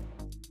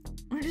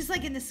 I'm just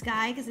like in the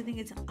sky because I think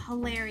it's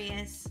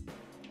hilarious.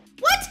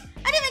 What?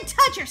 I didn't even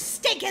touch your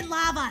stinking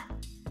lava.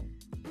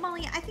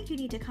 Molly, I think you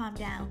need to calm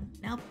down.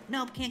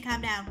 Nope, can't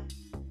calm down.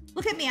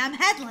 Look at me, I'm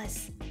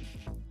headless.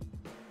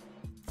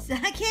 So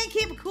I can't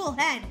keep a cool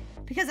head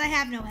because I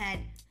have no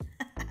head.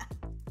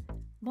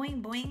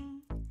 Boing, boing.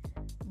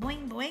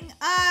 Boing, boing.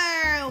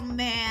 Oh,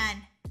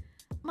 man.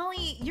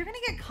 Molly, you're gonna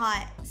get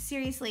caught.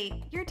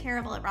 Seriously, you're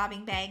terrible at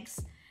robbing banks.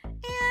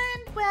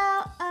 And,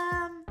 well,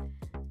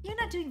 you're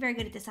not doing very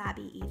good at this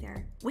hobby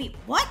either. Wait,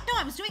 what? No,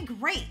 I was doing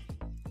great.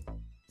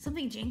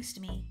 Something jinxed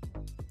me.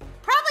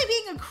 Probably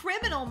being a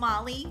criminal,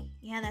 Molly.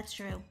 Yeah, that's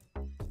true.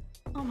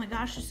 Oh my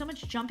gosh, there's so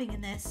much jumping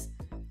in this.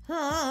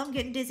 Oh, I'm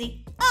getting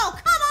dizzy. Oh,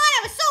 come on,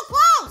 I was so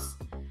close!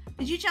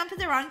 Did you jump at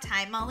the wrong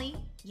time, Molly?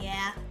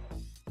 Yeah.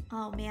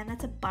 Oh man,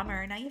 that's a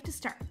bummer. Now you have to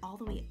start all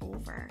the way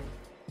over.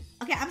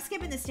 Okay, I'm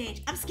skipping this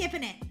stage. I'm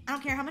skipping it. I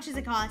don't care. How much does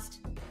it cost?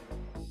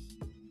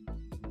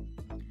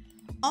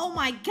 Oh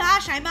my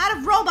gosh, I'm out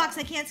of Robux.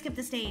 I can't skip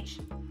the stage.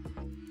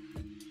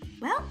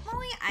 Well,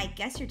 Molly, I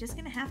guess you're just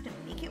gonna have to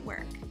make it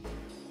work.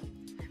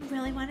 I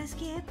really want to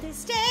skip this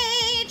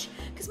stage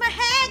because my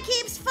head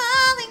keeps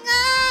falling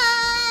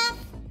off.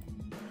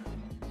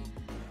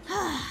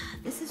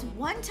 This is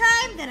one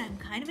time that I'm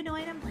kind of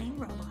annoyed I'm playing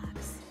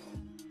Roblox.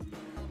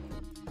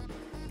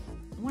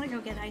 I want to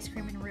go get ice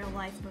cream in real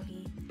life,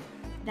 Brookie.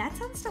 That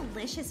sounds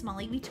delicious,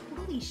 Molly. We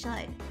totally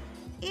should.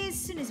 As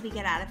soon as we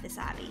get out of this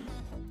obby.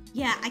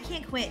 Yeah, I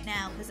can't quit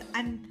now because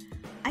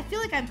I feel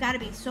like I've got to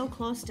be so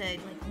close to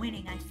like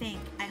winning, I think.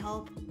 I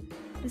hope.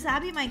 This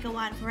obby might go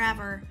on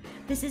forever.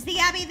 This is the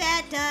obby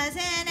that doesn't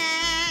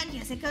end.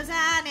 Yes, it goes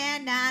on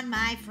and on,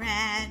 my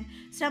friend.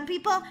 Some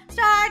people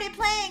started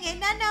playing it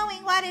not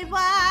knowing what it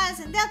was,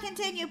 and they'll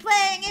continue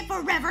playing it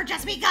forever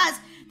just because.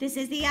 This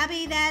is the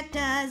obby that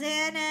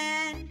doesn't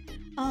end.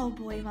 Oh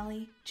boy,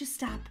 Molly, just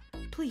stop.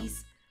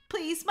 Please.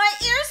 Please, my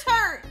ears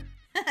hurt.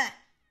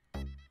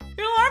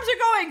 Your alarms are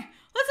going.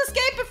 Let's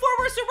escape before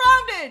we're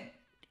surrounded.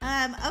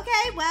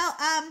 Okay, well,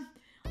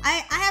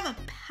 I have a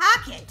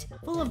pocket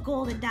full of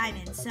gold and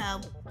diamonds,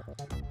 so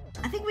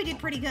I think we did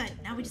pretty good.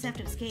 Now we just have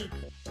to escape.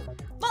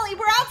 Molly,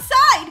 we're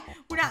outside.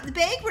 We're not in the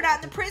bank. We're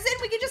not in the prison.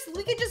 We can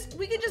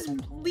just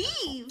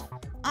leave.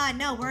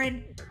 No, we're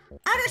in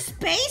outer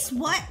space?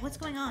 What? What's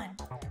going on?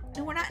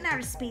 No, we're not in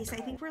outer space. I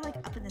think we're like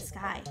up in the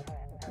sky.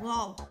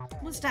 Whoa,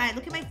 almost died.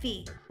 Look at my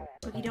feet.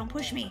 Brookie, don't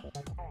push me.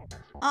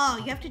 Oh,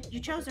 you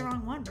chose the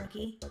wrong one,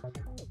 Brookie.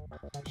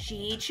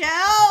 She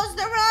chose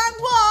the wrong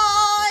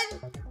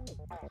one.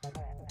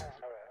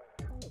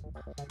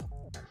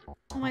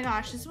 Oh my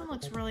gosh, this one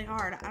looks really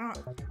hard.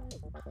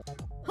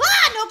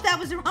 Nope, that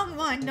was the wrong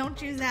one. Don't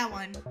choose that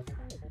one.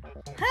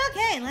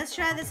 Okay, let's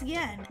try this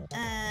again.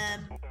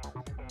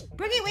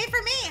 Brookie, wait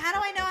for me. How do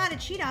I know how to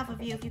cheat off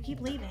of you if you keep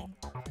leaving?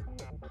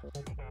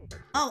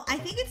 Oh, I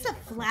think it's the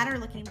flatter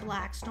looking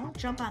blocks. Don't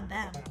jump on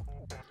them.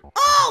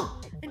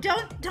 Oh! And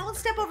don't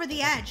step over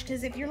the edge,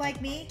 because if you're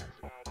like me,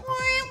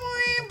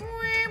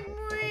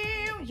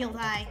 you'll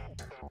die.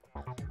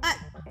 Oh,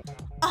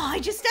 I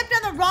just stepped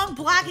on the wrong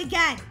block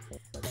again.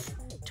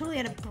 Totally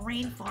had a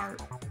brain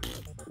fart.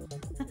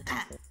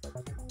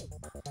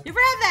 You ever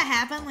have that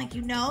happen? Like,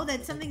 you know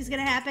that something's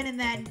gonna happen and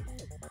then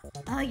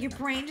your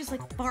brain just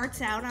like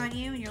farts out on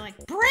you and you're like,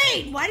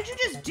 brain, why did you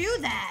just do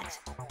that?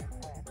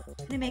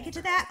 Did I make it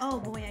to that? Oh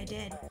boy, I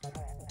did.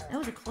 That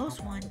was a close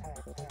one.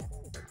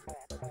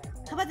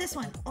 How about this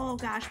one? Oh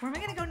gosh, where am I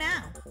gonna go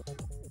now?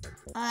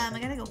 I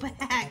gotta go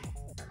back.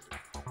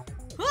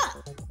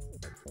 Huh.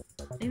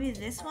 Maybe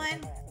this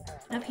one?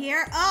 Up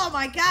here? Oh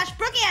my gosh,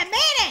 Brookie, I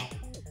made it!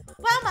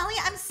 Wow, Molly,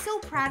 I'm so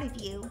proud of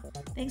you.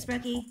 Thanks,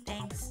 Brookie.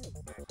 Thanks.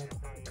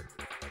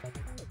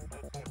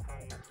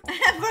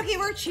 Brookie,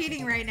 we're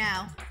cheating right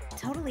now.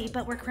 Totally,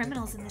 but we're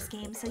criminals in this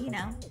game, so you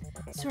know,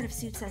 sort of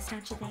suits us,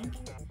 don't you think?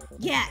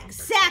 Yeah,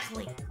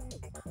 exactly.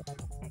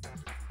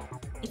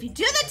 If you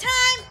do the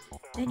time,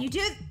 then you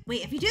do...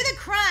 Wait, if you do the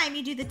crime,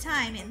 you do the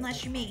time,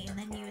 unless you're me, and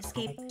then you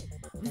escape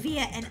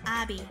via an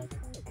obby.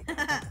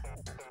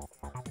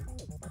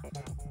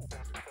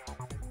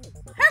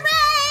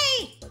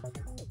 Hooray!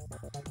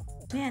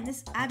 Man,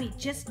 this obby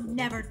just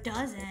never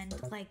does end.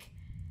 Like,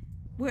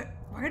 we're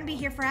gonna be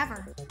here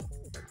forever.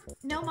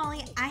 No,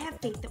 Molly, I have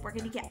faith that we're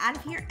gonna get out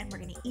of here and we're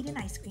gonna eat an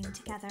ice cream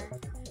together.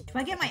 Do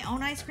I get my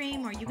own ice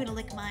cream or are you gonna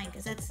lick mine?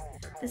 Because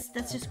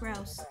that's just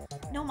gross.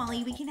 No,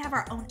 Molly, we can have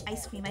our own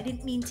ice cream. I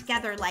didn't mean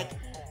together, like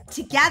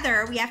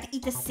together we have to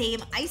eat the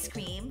same ice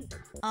cream.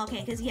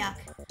 Okay, because yuck.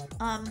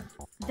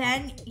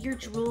 Then your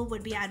drool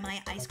would be on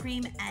my ice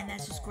cream and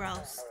that's just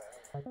gross.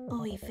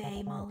 Oy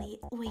vey, Molly,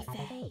 oy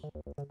vey.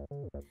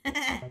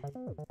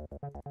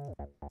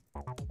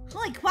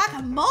 Holy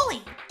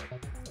guacamole!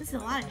 This is a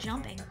lot of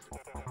jumping.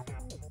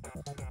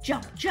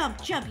 Jump,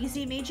 jump, jump. You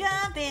see me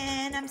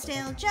jumping. I'm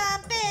still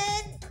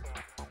jumping.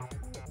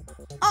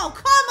 Oh,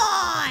 come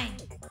on!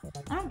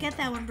 I don't get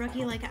that one,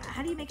 Brookie. Like,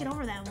 how do you make it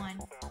over that one?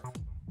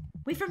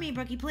 Wait for me,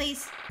 Brookie,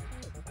 please.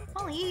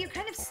 Molly, you're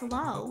kind of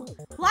slow.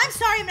 Well, I'm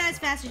sorry I'm not as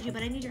fast as you,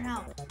 but I need your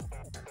help.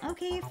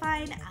 Okay,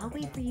 fine. I'll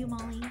wait for you,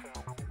 Molly.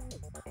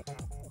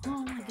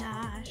 Oh my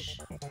gosh.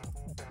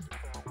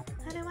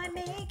 How do I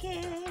make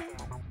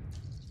it?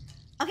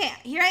 Okay,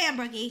 here I am,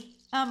 Brookie.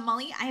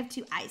 Molly, I have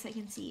 2 eyes. I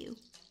can see you.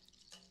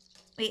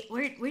 Wait,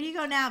 where do you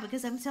go now?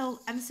 Because I'm so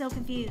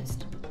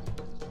confused.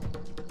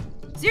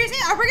 Seriously,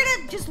 are we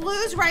gonna just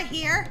lose right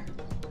here?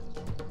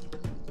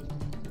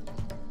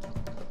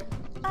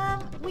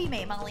 We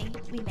may, Molly.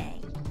 We may.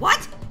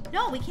 What?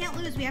 No, we can't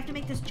lose. We have to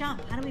make this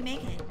jump. How do we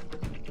make it?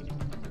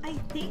 I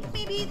think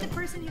maybe the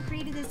person who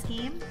created this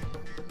game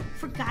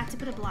forgot to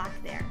put a block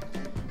there.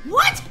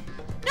 What?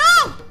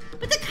 No!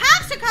 But the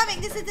cops are coming!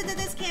 This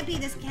can't be.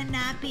 This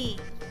cannot be.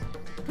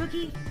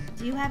 Brookie,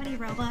 do you have any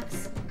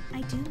Robux?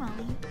 I do,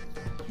 Molly.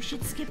 You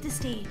should skip the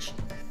stage.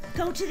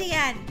 Go to the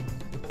end.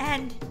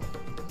 And,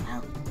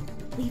 well,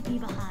 leave me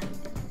behind.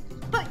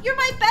 But you're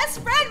my best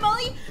friend,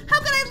 Molly! How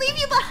could I leave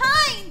you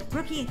behind?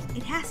 Brookie,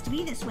 it has to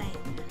be this way.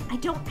 I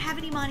don't have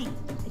any money.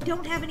 I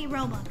don't have any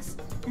Robux.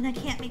 And I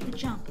can't make the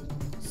jump.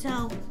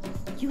 So,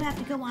 you have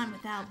to go on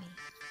without me.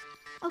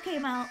 Okay,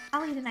 Mel,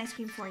 I'll eat an ice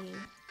cream for you.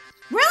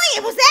 Really?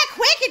 It was that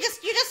quick?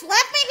 You just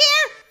left me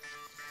here?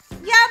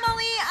 Yeah,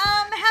 Molly,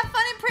 have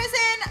fun in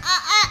prison.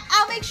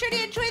 I'll make sure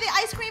to enjoy the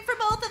ice cream for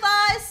both of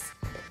us.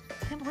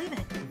 I can't believe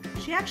it.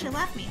 She actually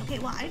left me. Okay,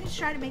 well, I need to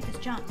try to make this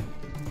jump.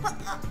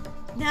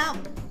 No,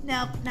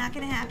 not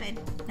gonna happen.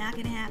 Not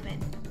gonna happen.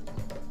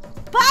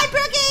 Bye,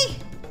 Brookie!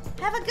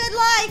 Have a good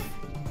life.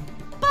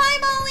 Bye,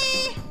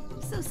 Molly!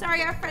 I'm so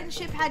sorry our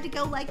friendship had to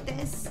go like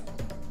this.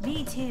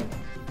 Me too.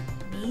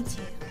 Me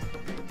too.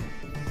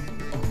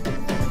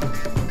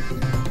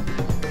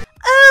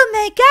 Oh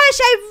my gosh,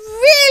 I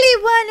really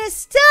want a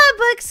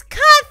Starbucks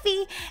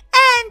coffee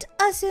and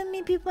also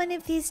maybe one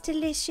of these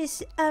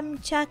delicious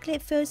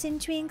chocolate frozen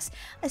drinks,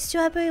 a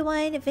strawberry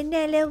one, a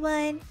vanilla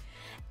one,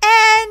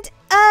 and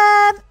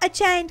a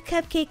giant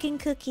cupcake and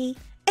cookie.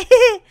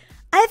 I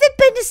haven't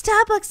been to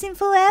Starbucks in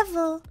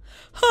forever.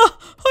 Oh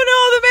no,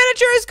 the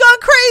manager has gone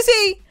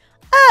crazy!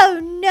 Oh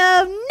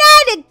no,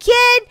 not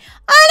again!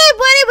 All I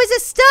wanted was a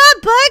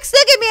Starbucks.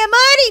 Look at me, I'm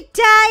already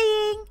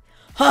dying.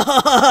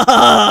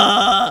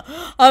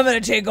 I'm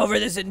gonna take over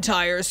this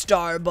entire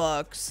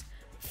Starbucks.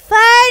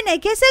 Fine, I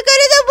guess I'll go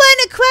to the one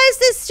across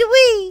the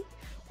street.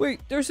 Wait,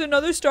 there's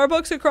another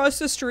Starbucks across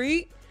the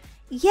street?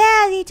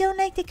 Yeah, they don't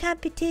like the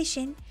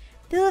competition.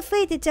 They're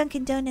afraid the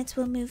Dunkin' Donuts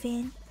will move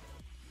in.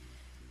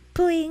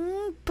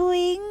 Boing,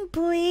 boing,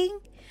 boing.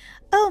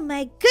 Oh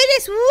my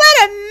goodness,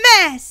 what a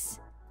mess!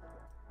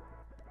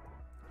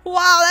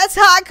 Wow, that's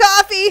hot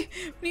coffee!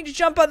 We need to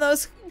jump on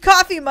those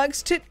coffee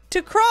mugs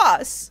to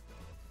cross.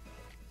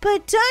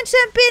 But don't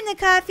jump in the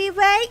coffee,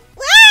 right?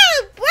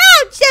 Wow!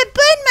 Wow! That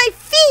burned my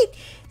feet!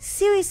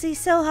 Seriously,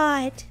 so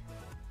hot.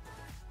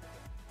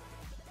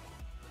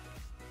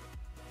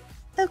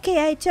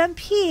 Okay, I jump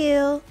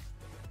here.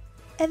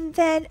 And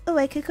then, oh,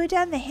 I could go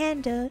down the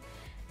handle.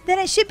 Then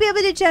I should be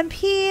able to jump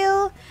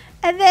here.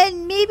 And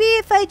then maybe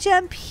if I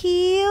jump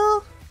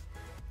here.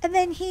 And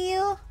then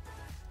here.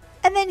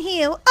 And then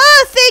here.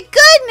 Oh, thank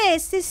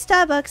goodness! This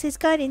Starbucks has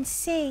gone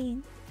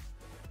insane.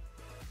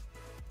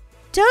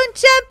 Don't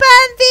jump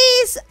on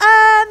these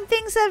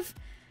things of...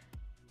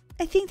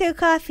 I think they're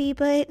coffee,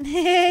 but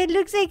it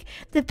looks like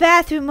the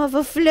bathroom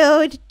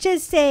overflowed.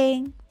 Just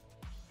saying.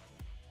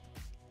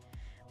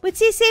 What's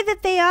he say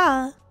that they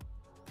are?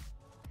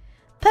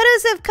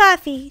 Puddles of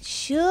coffee.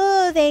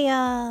 Sure they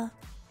are.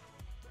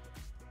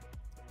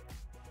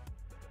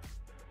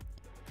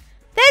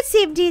 That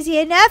seemed easy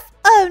enough.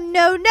 Oh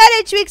no, not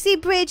a Trixie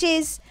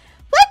Bridges.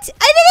 What?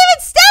 I didn't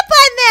even step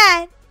on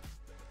that.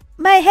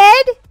 My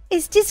head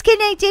is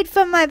disconnected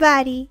from my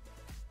body.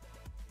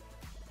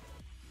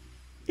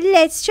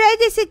 Let's try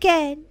this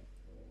again.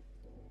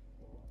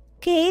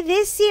 Okay,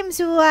 this seems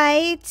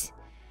right.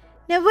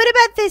 Now what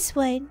about this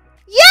one?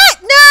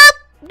 Yeah!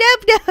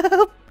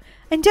 Nope!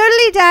 I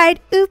totally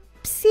died.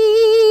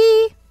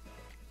 Oopsie.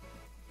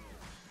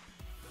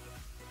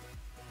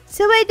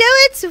 So I know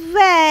it's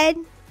red.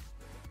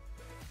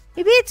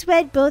 Maybe it's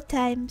red both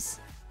times.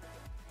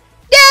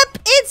 Nope!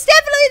 It's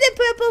definitely the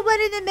purple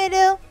one in the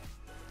middle.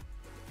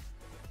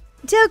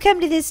 Don't come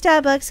to this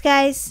Starbucks,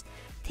 guys.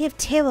 They have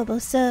terrible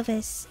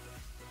service.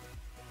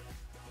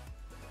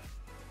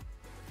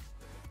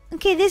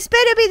 Okay, this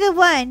better be the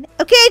one.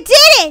 Okay, I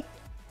did it!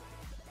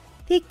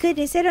 Thank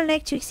goodness, I don't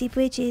like Trixie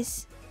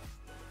Bridges.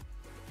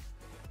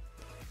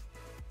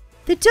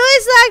 The door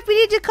is locked.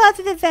 We need to call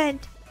through the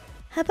vent.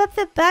 Hop up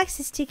the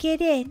boxes to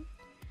get in.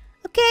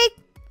 Okay,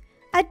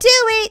 I'll do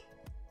it.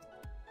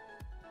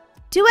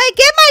 Do I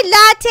get my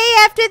latte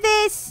after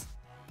this?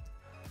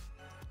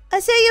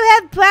 Also, you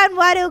have brown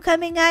water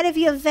coming out of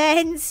your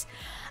vents.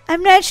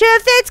 I'm not sure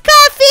if that's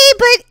coffee,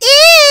 but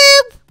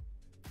ew!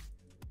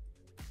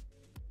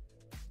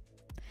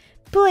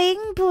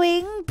 Boing,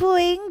 boing,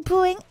 boing,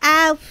 boing.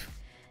 Ow.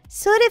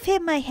 Sort of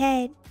hit my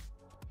head.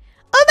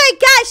 Oh my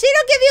gosh, they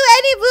don't give you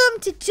any room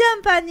to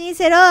jump on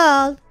these at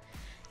all.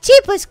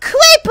 Jeepers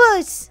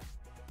creepers!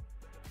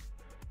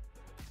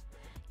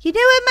 You know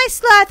what my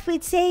sloth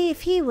would say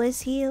if he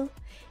was here?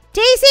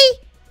 Daisy,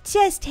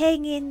 just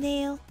hang in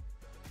there.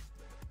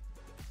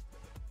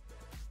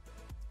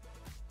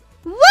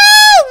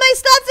 Whoa! My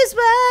sloth is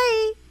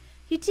right.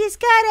 You just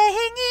gotta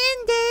hang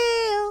in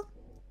there.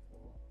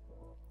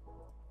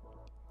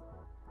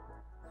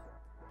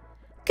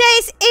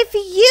 Guys, if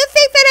you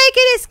think that I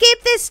can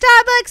escape this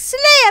Starbucks,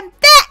 slam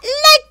that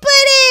like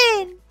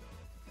button!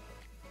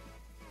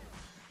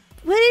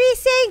 What did he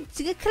say?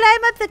 To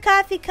climb up the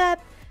coffee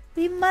cup.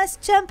 We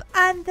must jump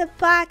on the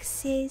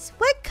boxes.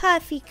 What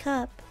coffee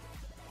cup?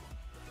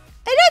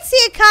 I don't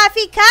see a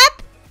coffee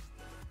cup.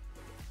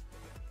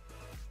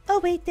 Oh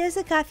wait, there's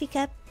a coffee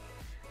cup.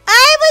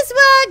 I was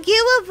wrong.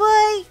 You were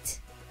right.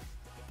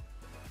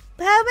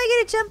 But how am I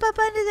going to jump up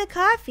onto the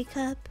coffee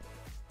cup?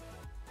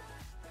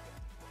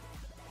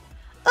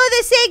 Oh,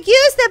 they're saying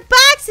use the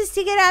boxes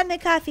to get on the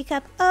coffee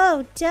cup.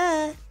 Oh,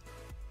 duh.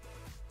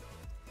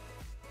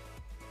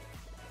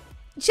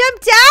 Jump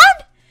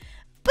down?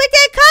 But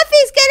that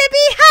coffee's gonna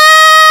be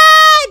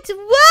hot!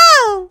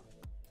 Whoa!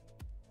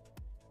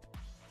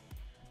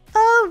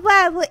 Oh,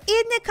 wow, we're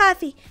in the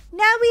coffee.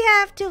 Now we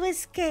have to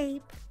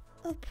escape.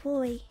 Oh,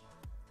 boy.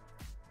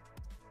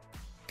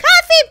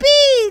 Coffee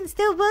beans!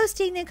 They're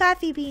roasting the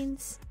coffee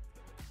beans.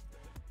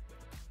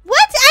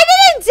 What? I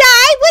didn't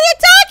die! What are you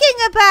talking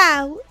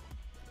about?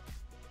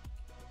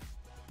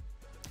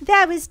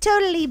 That was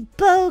totally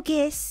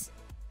bogus.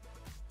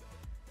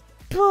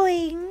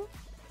 Boing,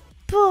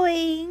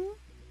 boing,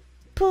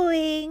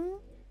 boing,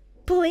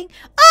 boing.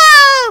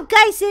 Oh,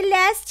 guys, so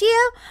last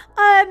year,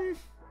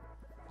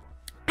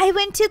 I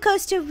went to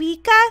Costa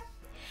Rica,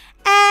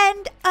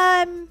 and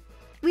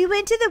we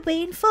went to the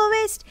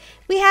rainforest.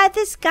 We had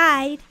this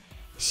guide.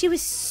 She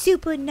was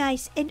super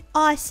nice and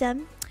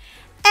awesome,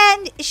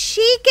 and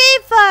she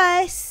gave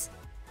us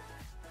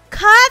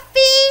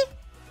coffee.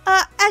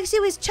 Actually,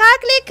 it was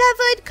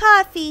chocolate-covered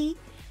coffee.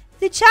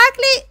 The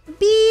chocolate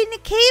bean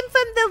came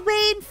from the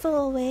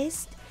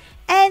rainforest,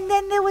 and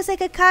then there was like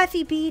a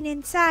coffee bean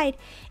inside.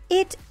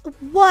 It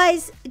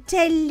was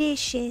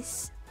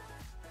delicious.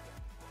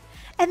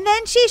 And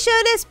then she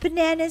showed us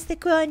bananas that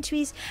grow on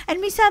trees,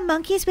 and we saw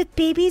monkeys with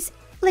babies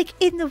like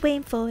in the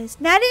rainforest.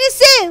 Not in a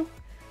zoo!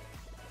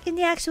 In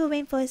the actual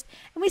rainforest.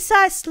 And we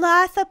saw a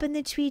sloth up in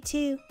the tree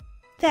too.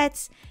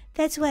 That's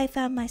where I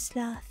found my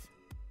sloth.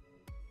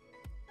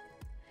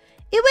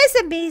 It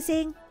was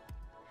amazing.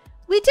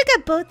 We took a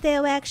boat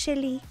there,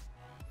 actually.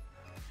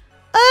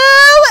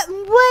 Oh,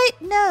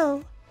 what?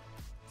 No.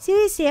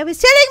 Seriously, I was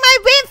telling my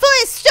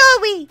rainforest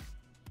story.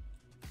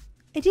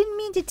 I didn't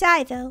mean to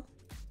die, though.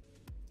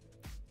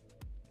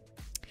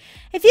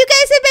 If you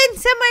guys have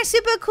been somewhere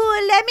super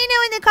cool, let me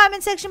know in the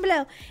comment section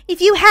below. If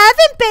you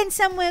haven't been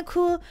somewhere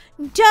cool,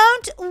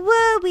 don't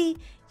worry.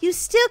 You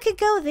still could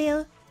go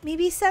there.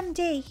 Maybe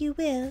someday you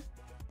will.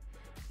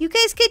 You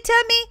guys could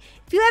tell me,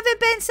 if you haven't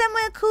been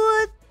somewhere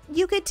cool,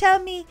 you could tell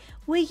me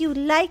where you'd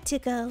like to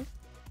go.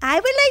 I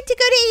would like to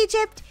go to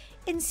Egypt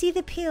and see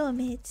the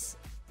pyramids.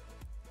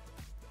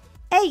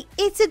 Hey,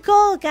 it's a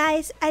goal,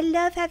 guys. I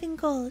love having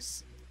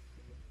goals.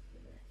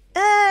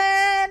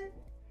 Now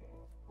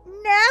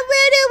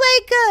where do I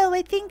go?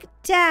 I think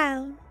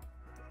down.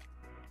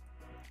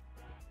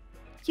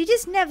 You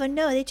just never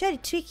know. They try to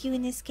trick you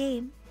in this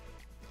game.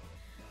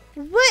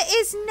 What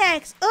is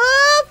next?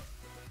 Oh!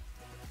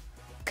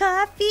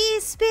 Coffee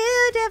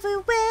spilled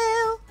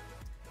everywhere.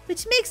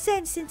 Which makes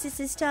sense since it's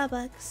a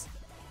Starbucks.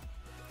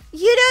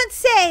 You don't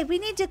say. We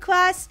need to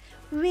cross.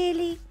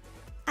 Really?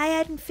 I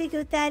hadn't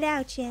figured that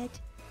out yet.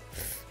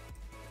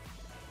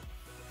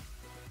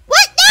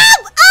 What?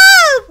 No!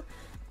 Oh!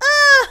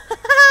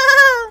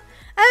 Oh!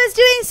 I was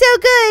doing so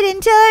good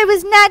until I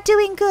was not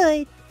doing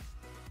good.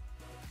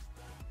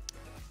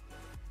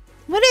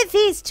 What are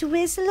these,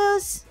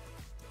 Twizzlers?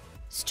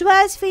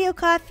 Straws for your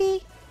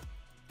coffee?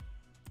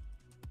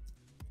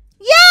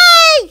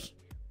 Yay!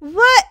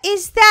 What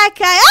is that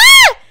guy?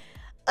 Ah!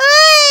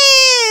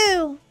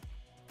 Oh!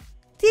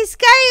 This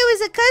guy who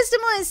was a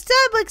customer in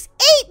Starbucks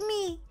ate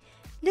me.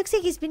 Looks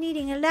like he's been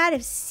eating a lot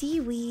of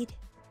seaweed.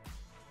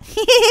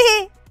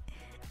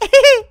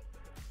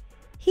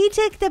 He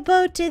took the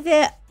boat to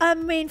the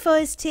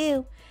rainforest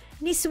too.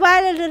 And he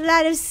swallowed a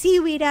lot of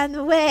seaweed on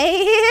the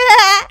way.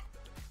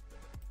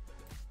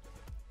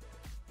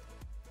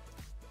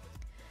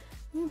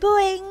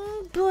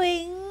 Boing,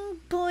 boing,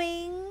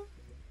 boing.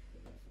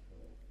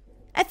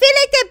 I feel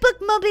like that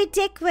book Moby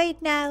Dick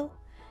right now.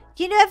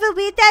 You know, ever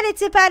read that?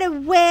 It's about a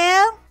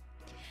whale.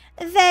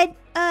 That,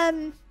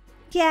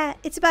 yeah,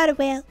 it's about a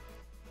whale.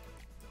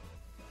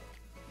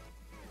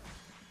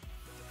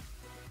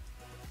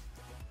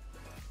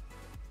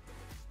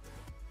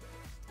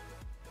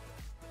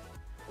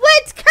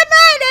 What? Come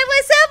on, I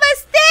was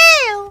almost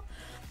there.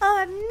 Oh,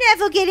 I'm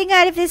never getting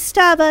out of this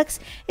Starbucks.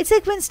 It's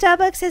like when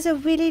Starbucks has a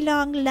really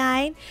long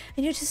line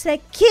and you're just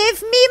like,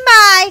 give me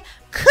my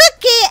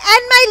cookie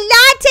and my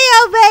latte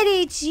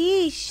already.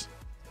 Jeez.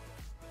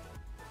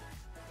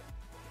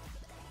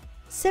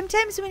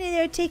 Sometimes when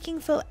they're taking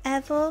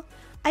forever,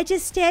 I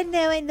just stand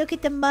there and look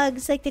at the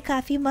mugs, like the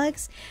coffee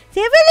mugs.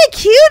 They have really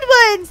cute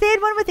ones. They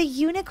had one with a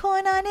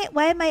unicorn on it.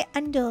 Why am I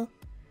under?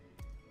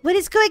 What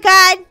is going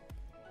on?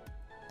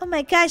 Oh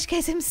my gosh,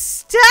 guys, I'm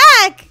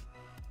stuck.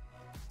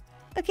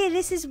 Okay,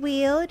 this is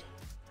weird.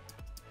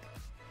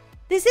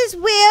 This is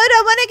weird.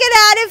 I want to get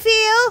out of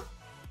here.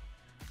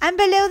 I'm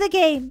below the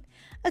game.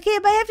 Okay,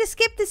 but I have to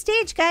skip the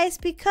stage, guys,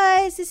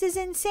 because this is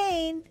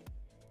insane.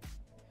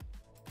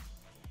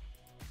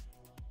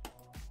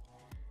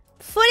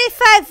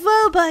 45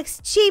 Robux.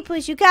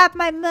 Cheapers, you got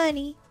my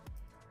money.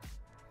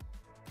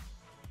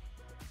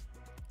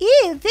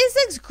 Ew, this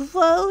looks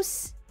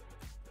gross.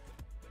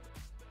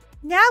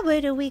 Now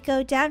where do we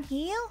go? Down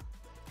here?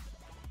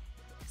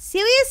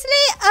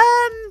 Seriously?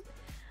 I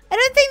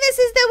don't think this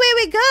is the way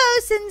we go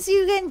since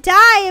you can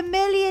die a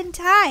million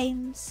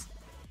times.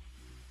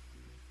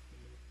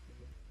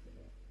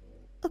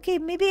 Okay,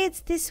 maybe it's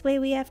this way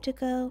we have to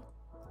go.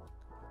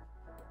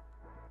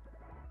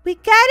 We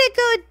gotta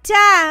go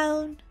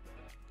down.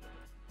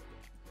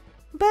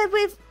 But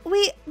wait,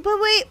 we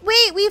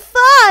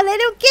fall. I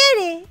don't get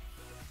it.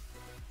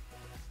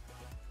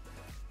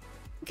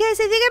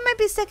 Guys, I think I might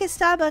be stuck at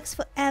Starbucks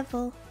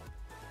forever.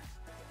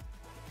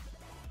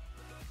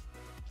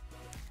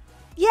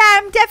 Yeah,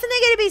 I'm definitely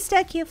going to be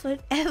stuck here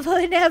forever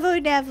and ever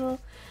and ever.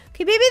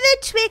 Okay, maybe the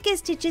trick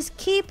is to just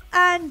keep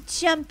on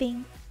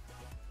jumping.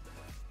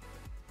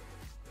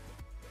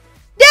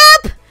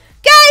 Nope!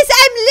 Guys,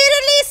 I'm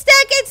literally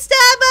stuck at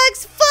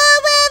Starbucks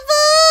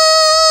forever!